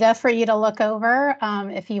more data for you to look over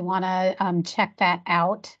if you want to check that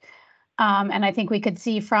out. And I think we could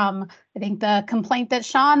see from, I think the complaint that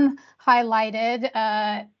Sean highlighted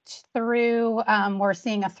through, we're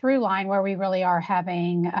seeing a through line where we really are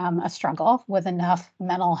having a struggle with enough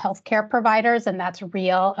mental health care providers, and that's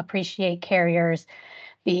real. Appreciate carriers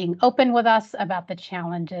being open with us about the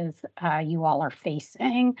challenges you all are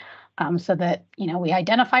facing so that, we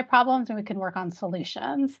identify problems and we can work on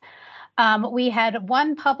solutions. We had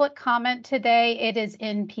one public comment today. It is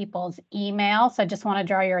in people's email, so I just want to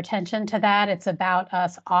draw your attention to that. It's about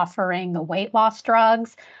us offering the weight loss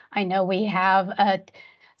drugs. I know we have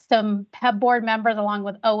some PEBB board members along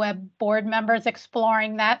with OEB board members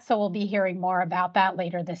exploring that, so we'll be hearing more about that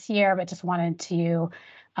later this year, but just wanted to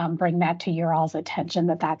bring that to your all's attention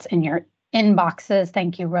that that's in your inboxes.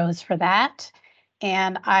 Thank you, Rose, for that.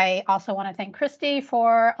 And I also want to thank Christy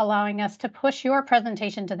for allowing us to push your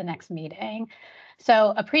presentation to the next meeting.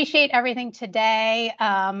 So appreciate everything today.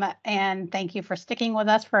 And thank you for sticking with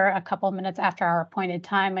us for a couple of minutes after our appointed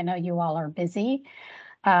time. I know you all are busy.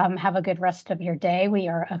 Have a good rest of your day. We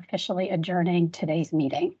are officially adjourning today's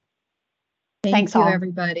meeting. Thanks,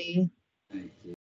 everybody.